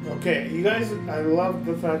mean, okay, you guys, I love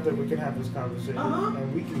the fact that we can have this conversation,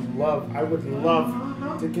 and we can love. I would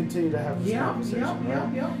love to continue to have this conversation,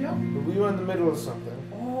 right? Yep. But we were in the middle of something.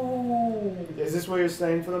 Oh, Is this where you're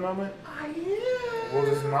staying for the moment? I am. We'll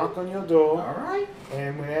just knock on your door. All right.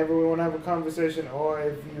 And whenever we want to have a conversation, or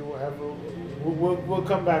if you ever, we'll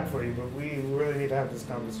come back for you. But we really need to have this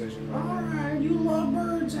conversation. All Right now. right. You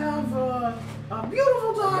lovebirds have a beautiful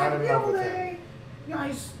I'm not time, in love beautiful with day. You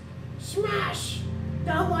guys, smash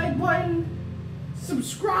that like button,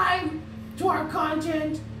 subscribe to our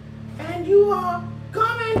content, and you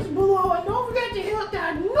comment below, and don't forget to hit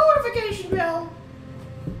that notification bell.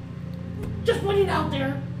 Just put it out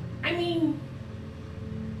there. I mean,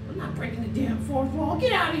 I'm not breaking the damn fourth wall.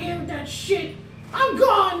 Get out of here with that shit. I'm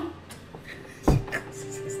gone.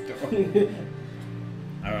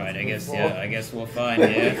 all right. I guess we'll find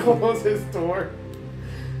He you. closed his door.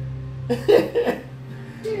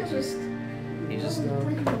 He just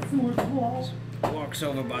Breaking the fourth wall. walks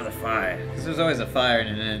over by the fire. Cause there's always a fire in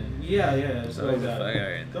an inn. Yeah, there's There's always always a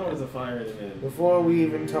fire. There's always a fire in it. Before we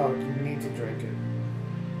even talk, you need to drink it.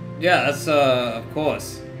 Yeah, that's of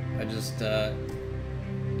course. I just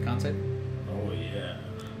can't say. Oh yeah.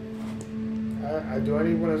 Do I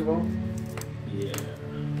need one as well? Yeah.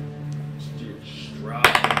 Strong.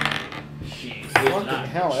 Shit. Fucking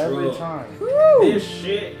hell, every time. This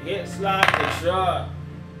shit hits like the truck.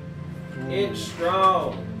 It's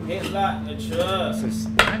strong. Hit like the truck. This is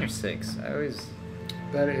 9 or 6. I always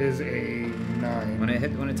That is a 9.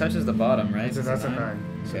 when it touches the bottom, right? So It's that's a 9? 9.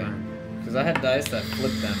 It's a Okay. 9. Because I had dice that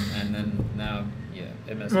flipped them, and then now, yeah,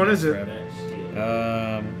 it messed What me up is it? forever. That shit.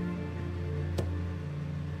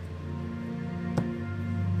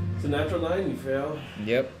 It's a natural 9, you fail.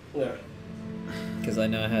 Yep. Yeah. Because I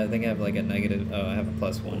know I think I have like a negative. Oh, I have a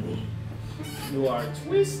 +1. You are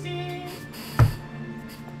twisted.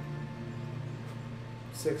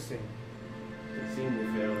 16. 16,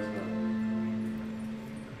 you fail as well.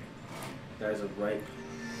 Guys are ripe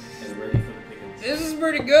and ready for the pickings. This is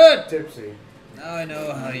pretty good. Tipsy. Now I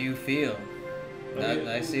know how you feel.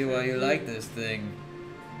 I see why you like this thing.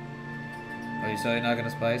 Oh, you said you're not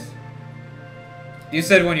gonna spice? You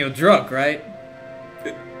said when you're drunk, right?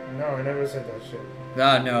 No, I never said that shit.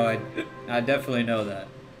 Ah, no, I definitely know that.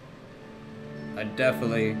 I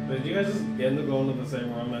definitely. Did you guys just end up going to the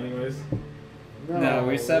same room anyways? No,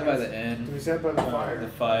 we sat by the end. We sat by the The fire.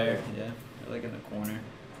 fire, yeah. We're like in the corner.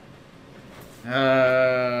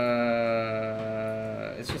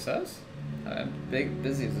 It's just us? How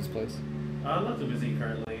busy is this place? I'm not too busy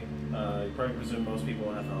currently. You probably presume most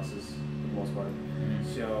people have houses for the most part.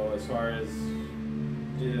 So as far as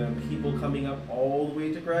people coming up all the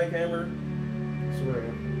way to Craghammer, It's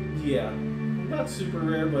rare. yeah, not super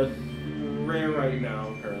rare, but rare right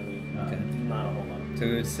now currently. Okay. Not a whole lot. So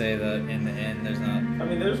we would say that in the end there's not. I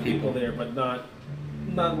mean, there's people there, but not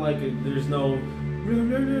Not like there's no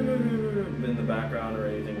in the background or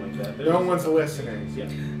anything like that. No one's listening. Yeah.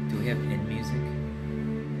 Do we have in music?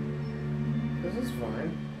 This is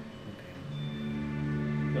fine.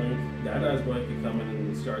 Like, that guy's going to come in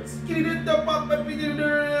and starts. Get it up, bow.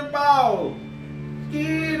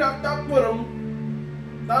 Get up, put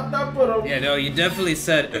him. Stop, put him. Yeah, no, you definitely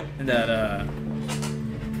said that.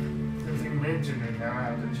 Since you mentioned it, now I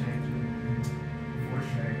have to change it. For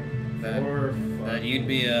shame. That you'd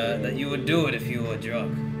be that you would do it if you were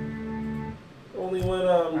drunk. Only when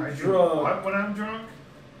I'm I do drunk. what when I'm drunk?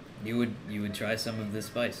 You would try some of this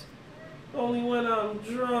spice. Only when I'm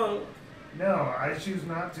drunk. No, I choose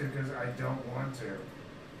not to because I don't want to.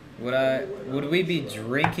 Would we be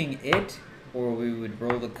drinking it, or we would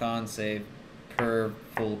roll the con save per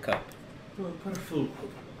full cup? Put a full.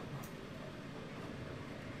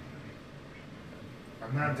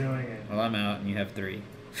 I'm not doing it. Well, I'm out, and you have 3.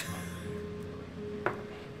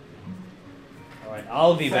 All right,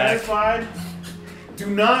 I'll be back. Satisfied? Do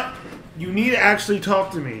not. You need to actually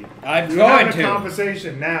talk to me. I'm We're going having a to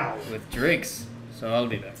conversation now. with drinks, so I'll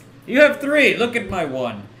be back. You have 3. Look at my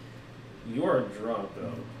 1. You're drunk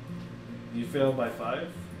though. You failed by 5.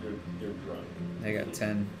 You're drunk. I got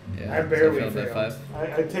 10. Yeah, I barely so I failed by failed.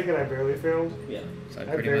 5. I take it I barely failed. Yeah. So I I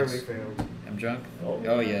pretty barely much. failed. I'm drunk.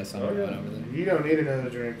 Oh, Yes, I'm Oh, yeah. one over there. You don't need another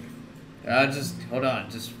drink. Just hold on,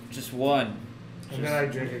 just one, And then I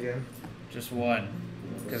drink again. just one,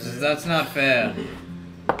 because that's not fair.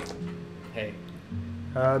 Hey,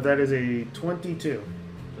 That is a 22.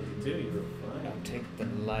 Dude, you're fine. I'll take the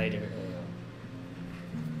lighter.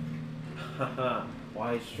 Haha,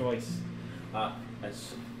 wise choice.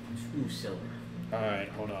 That's 2 silver. All right,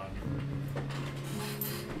 hold on.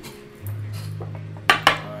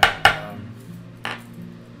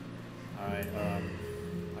 All right.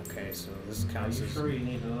 Okay, so this Are counts you as. sure you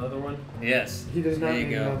need another one? Yes. He does not there you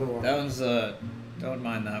need go. another one. That one's Don't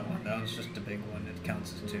mind that one. That one's just a big one. It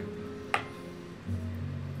counts as 2.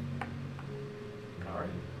 All right.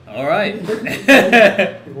 All right.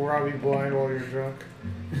 You will probably be blind while you're drunk.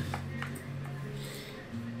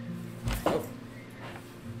 You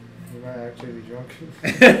might actually be drunk.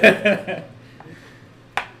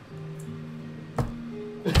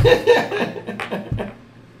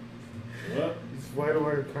 What? It's white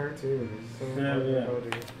aware cartoon. It's so Yeah, hard to yeah. go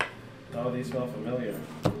to. Oh, these smell familiar.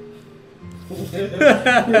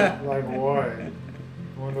 Like what?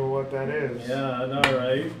 Wonder what that is. Yeah, I know,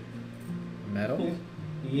 right? Metal?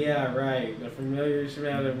 Yeah, right. The familiar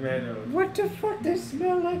smell of metal. What the fuck? They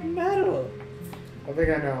smell like metal. I think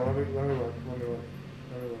I know. Let me look.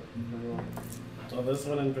 Oh, this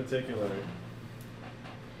one in particular.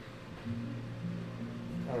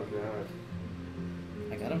 Oh god.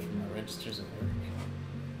 I got them from my registers at work.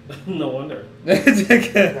 No wonder.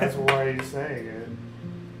 That's why you're saying it.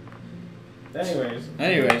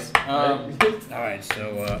 Anyways. All right,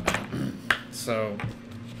 so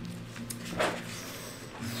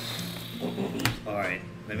all right,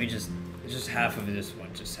 let me just half of this one,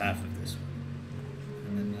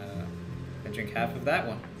 and then I drink half of that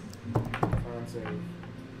one. Concentrate.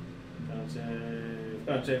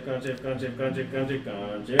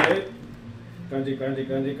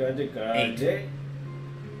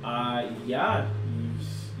 Yeah. You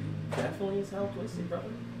definitely sound twisted, brother.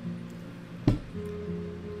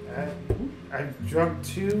 I've drunk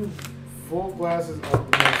 2 full glasses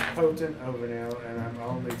of the most potent oven ale, and I'm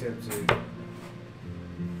only tipsy.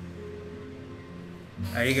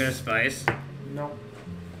 Are you gonna spice? Nope.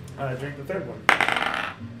 Drink the 3rd one.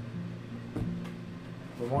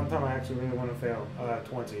 The one time I actually really want to fail.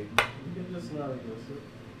 20. You can just not resist it.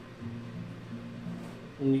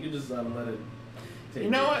 And you can just let it take You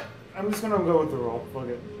know what? I'm just gonna go with the roll. Fuck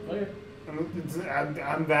it. Okay.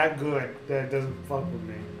 I'm that good that it doesn't fuck with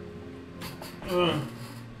me. Ugh.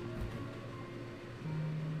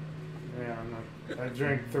 Yeah, I'm not. I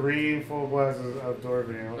drank 3 full glasses of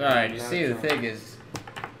Dwarven ale. All right, I'm you not see the drunk. thing is.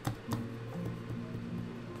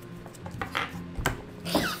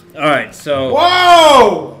 All right, so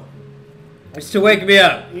Whoa! it's to wake me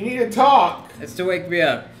up. You need to talk. It's to wake me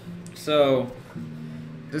up. So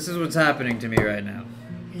this is what's happening to me right now.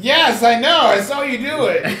 Yes, I know. I saw you do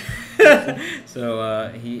it.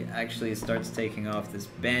 So he actually starts taking off this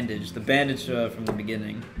bandage, the bandage from the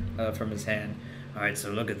beginning, from his hand. All right, so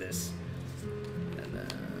look at this.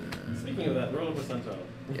 And, Speaking of that, roll a percentile.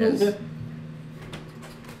 yes.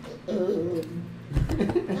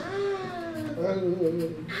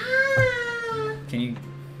 Can you?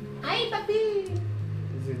 Hi, puppy.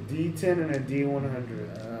 It's a D10 and a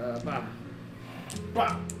D100.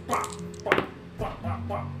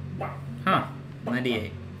 Huh?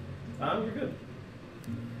 98. You're good.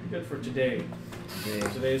 Good for today.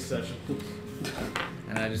 Today's session.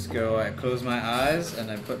 And I just go, I close my eyes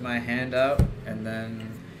and I put my hand out and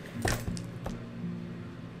then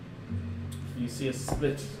You see a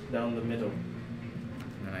split down the middle.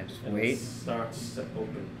 and I just And wait. it starts to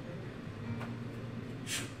open.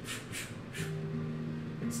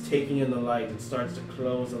 It's taking in the light. It starts to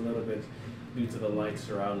close a little bit due to the light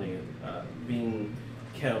surrounding it, being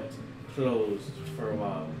kept closed for a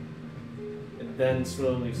while. It then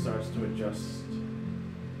slowly starts to adjust.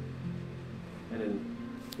 And then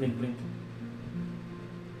blink, blink.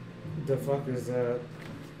 The fuck is that?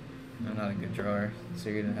 I'm not a good drawer, so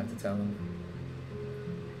you're gonna have to tell them.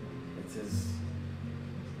 It is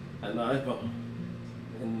an eyeball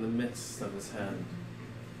in the midst of his hand.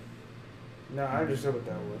 No, I understood what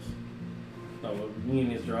that was. Oh, what you mean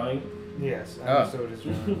his drawing? Yes, I Oh. understood what his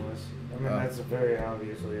drawing was. I mean, Oh. that's very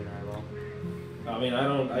obviously an eyeball. I mean,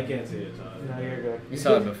 I can't see it. No, you're good. You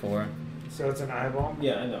saw it before. So it's an eyeball?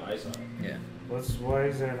 Yeah, I know, I saw it. Yeah. Why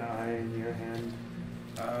is there an eye in your hand?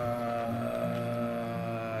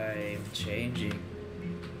 I'm changing.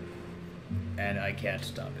 And I can't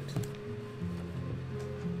stop it.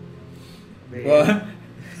 The What? Talking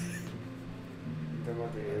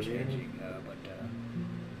about the I'm alien? changing,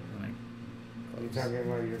 like, Are you talking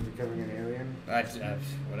about you're becoming an alien?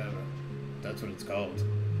 whatever. That's what it's called.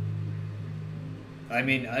 I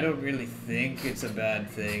mean, I don't really think it's a bad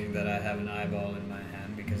thing that I have an eyeball in my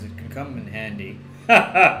hand because it can come in handy.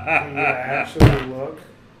 Can you actually look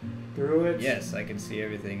through it? Yes, I can see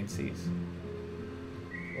everything it sees.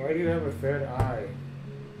 Why do you have a third eye?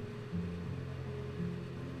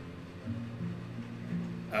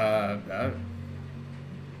 I don't know.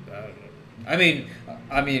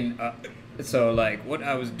 I mean, so like what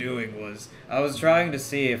I was doing was I was trying to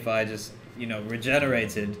see if I just,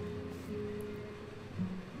 regenerated,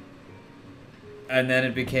 and then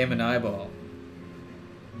it became an eyeball.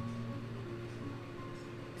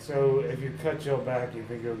 So if you cut your back, you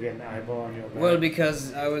think you'll get an eyeball on your back? Well,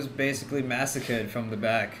 because I was basically massacred from the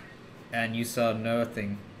back, and you saw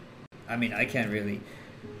nothing. I mean, I can't really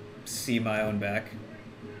see my own back,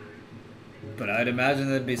 but I'd imagine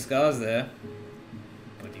there'd be scars there.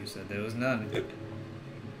 But you said there was none.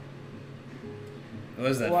 What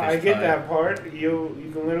was that? Well, fish I get pie? that part. You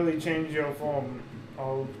can literally change your form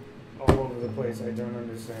all over the place. I don't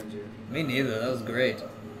understand you. Me neither. That was great.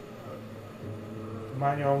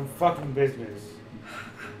 Mind your own fucking business.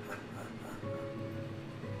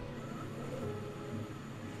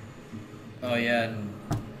 Oh yeah, and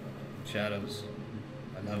shadows.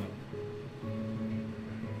 I love them.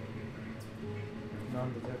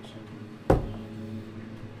 Non-detection.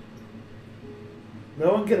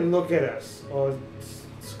 No one can look at us or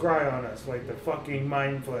scry on us like the fucking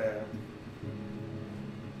mind flare.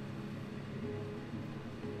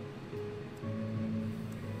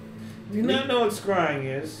 Do you not know what scrying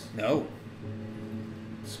is? No.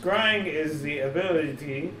 Scrying is the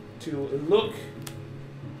ability to look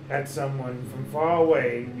at someone from far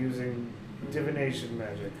away using divination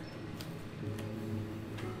magic.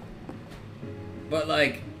 But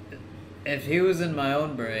like, if he was in my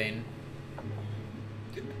own brain,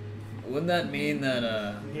 wouldn't that mean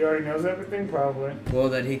that He already knows everything, probably. well,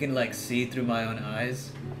 that he can like see through my own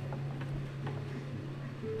eyes?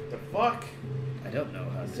 The fuck? I don't know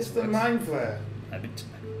how It's this just a works. mind flare.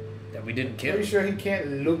 That we didn't kill. Pretty sure he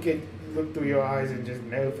can't look through your eyes and just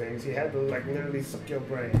know things. He had to like literally suck your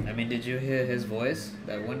brain. I mean, did you hear his voice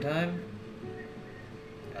that one time?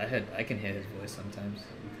 I can hear his voice sometimes.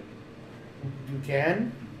 You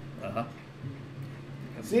can? Uh-huh.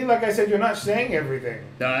 See, like I said, you're not saying everything.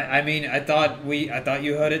 No, I mean, I thought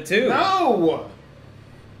you heard it too. No!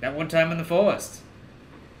 That one time in the forest.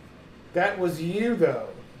 That was you, though.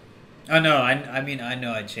 Oh no, I mean, I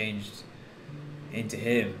know I changed into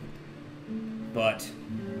him, but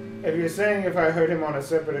If you're saying if I heard him on a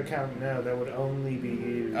separate account, no, that would only be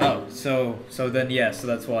you. oh, so then yeah, so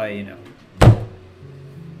that's why And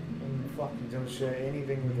fucking don't share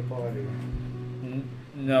anything with the party.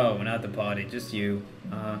 No, not the party, just you.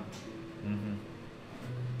 Mhm.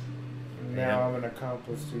 Now Yeah. I'm an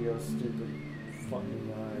accomplice to your stupid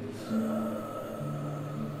fucking lies.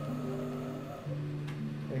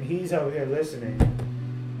 And he's out here listening.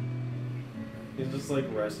 He's just like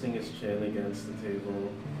resting his chin against the table,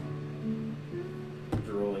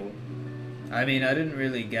 drooling. I mean, I didn't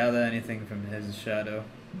really gather anything from his shadow.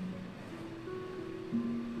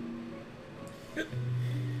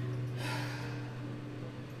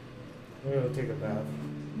 I'm gonna take a bath.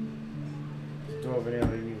 This dwarven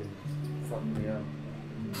alien even fucked me up.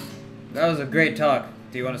 That was a great talk.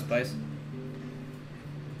 Do you want a spice?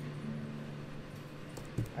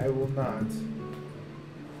 I I will not.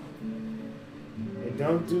 Hey,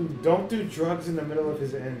 don't do drugs in the middle of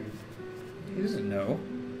his end. He doesn't know.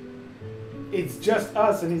 It's just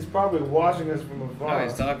us, and he's probably watching us from afar. Oh,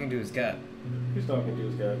 he's talking to his cat. He's talking to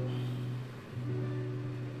his guy.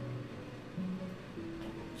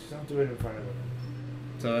 Just don't do it in front of him.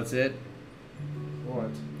 So that's it? What?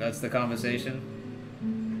 That's the conversation?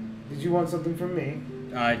 Did you want something from me?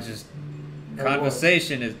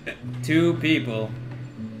 Conversation is two people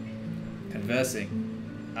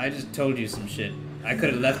conversing. I just told you some shit. I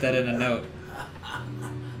could have left that in a note.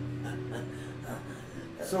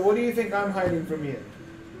 So what do you think I'm hiding from you?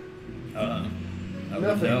 I wouldn't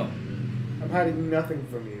Nothing. know. I'm hiding nothing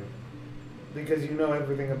from you. Because you know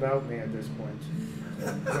everything about me at this point.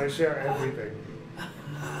 I share everything.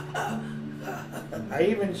 I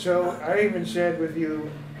even shared with you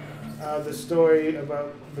the story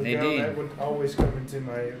about the girl Nadine. that would always come into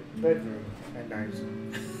my bedroom at night.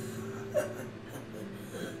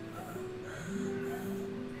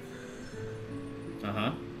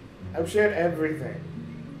 Uh-huh. I've shared everything.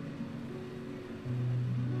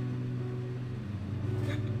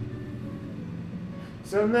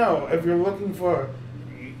 So no, if you're looking for,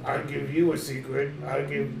 I'll give you a secret. I'll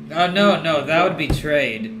give. Oh, no, that would be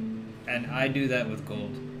trade. And I do that with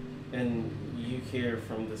gold. And you hear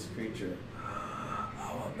from this creature,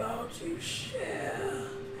 how about you share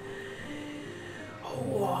a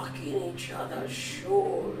walk in each other's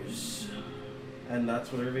shores? And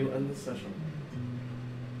that's where we end the session.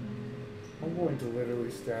 I'm going to literally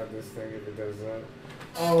stab this thing if it does that.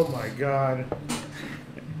 Oh my god.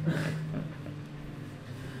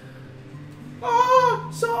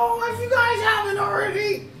 So if you guys haven't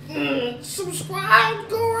already subscribed,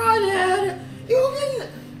 go right ahead. You can,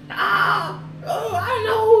 I don't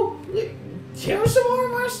know, hear some more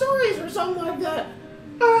of our stories or something like that.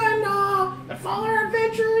 And follow our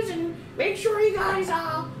adventures and make sure you guys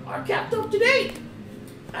are kept up to date.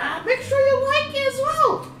 Make sure you like it as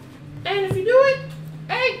well. And if you do it,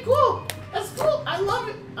 hey, cool. That's cool. I love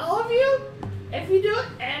it. I love you. If you do it,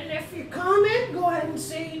 and if you comment, go ahead and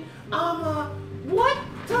say, what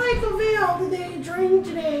type of ale did they drink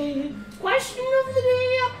today? Question of the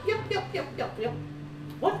day. Yep.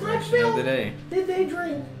 What type of Question of ale the day. did they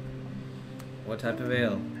drink? What type of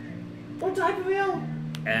ale? What type of ale?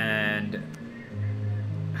 And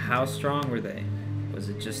how strong were they? Was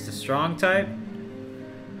it just a strong type?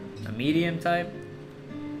 A medium type?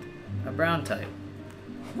 A brown type?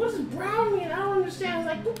 What does brown mean? I don't understand.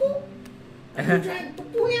 It's like poo-poo. You drank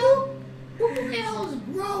poo-poo ale? Poo-poo ale is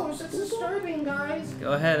gross. That's disturbing, guys.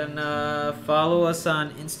 Go ahead and follow us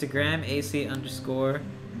on Instagram, AC_.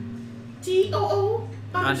 TOO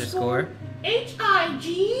Underscore.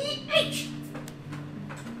 HIGH.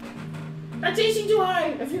 That's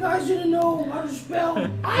AC2I. If you guys didn't know how to spell,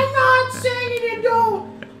 I'm not saying you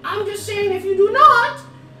don't. I'm just saying if you do not,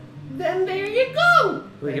 then there you go.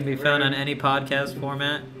 We can be found on any podcast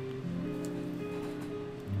format.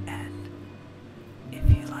 And if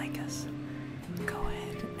you like us, go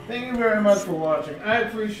ahead. Thank you very much for watching. I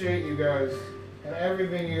appreciate you guys and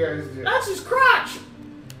everything you guys do. That's his crotch.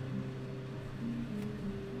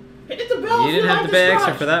 Hit the bell. You if didn't like have to his pay extra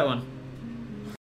crotch. for that one.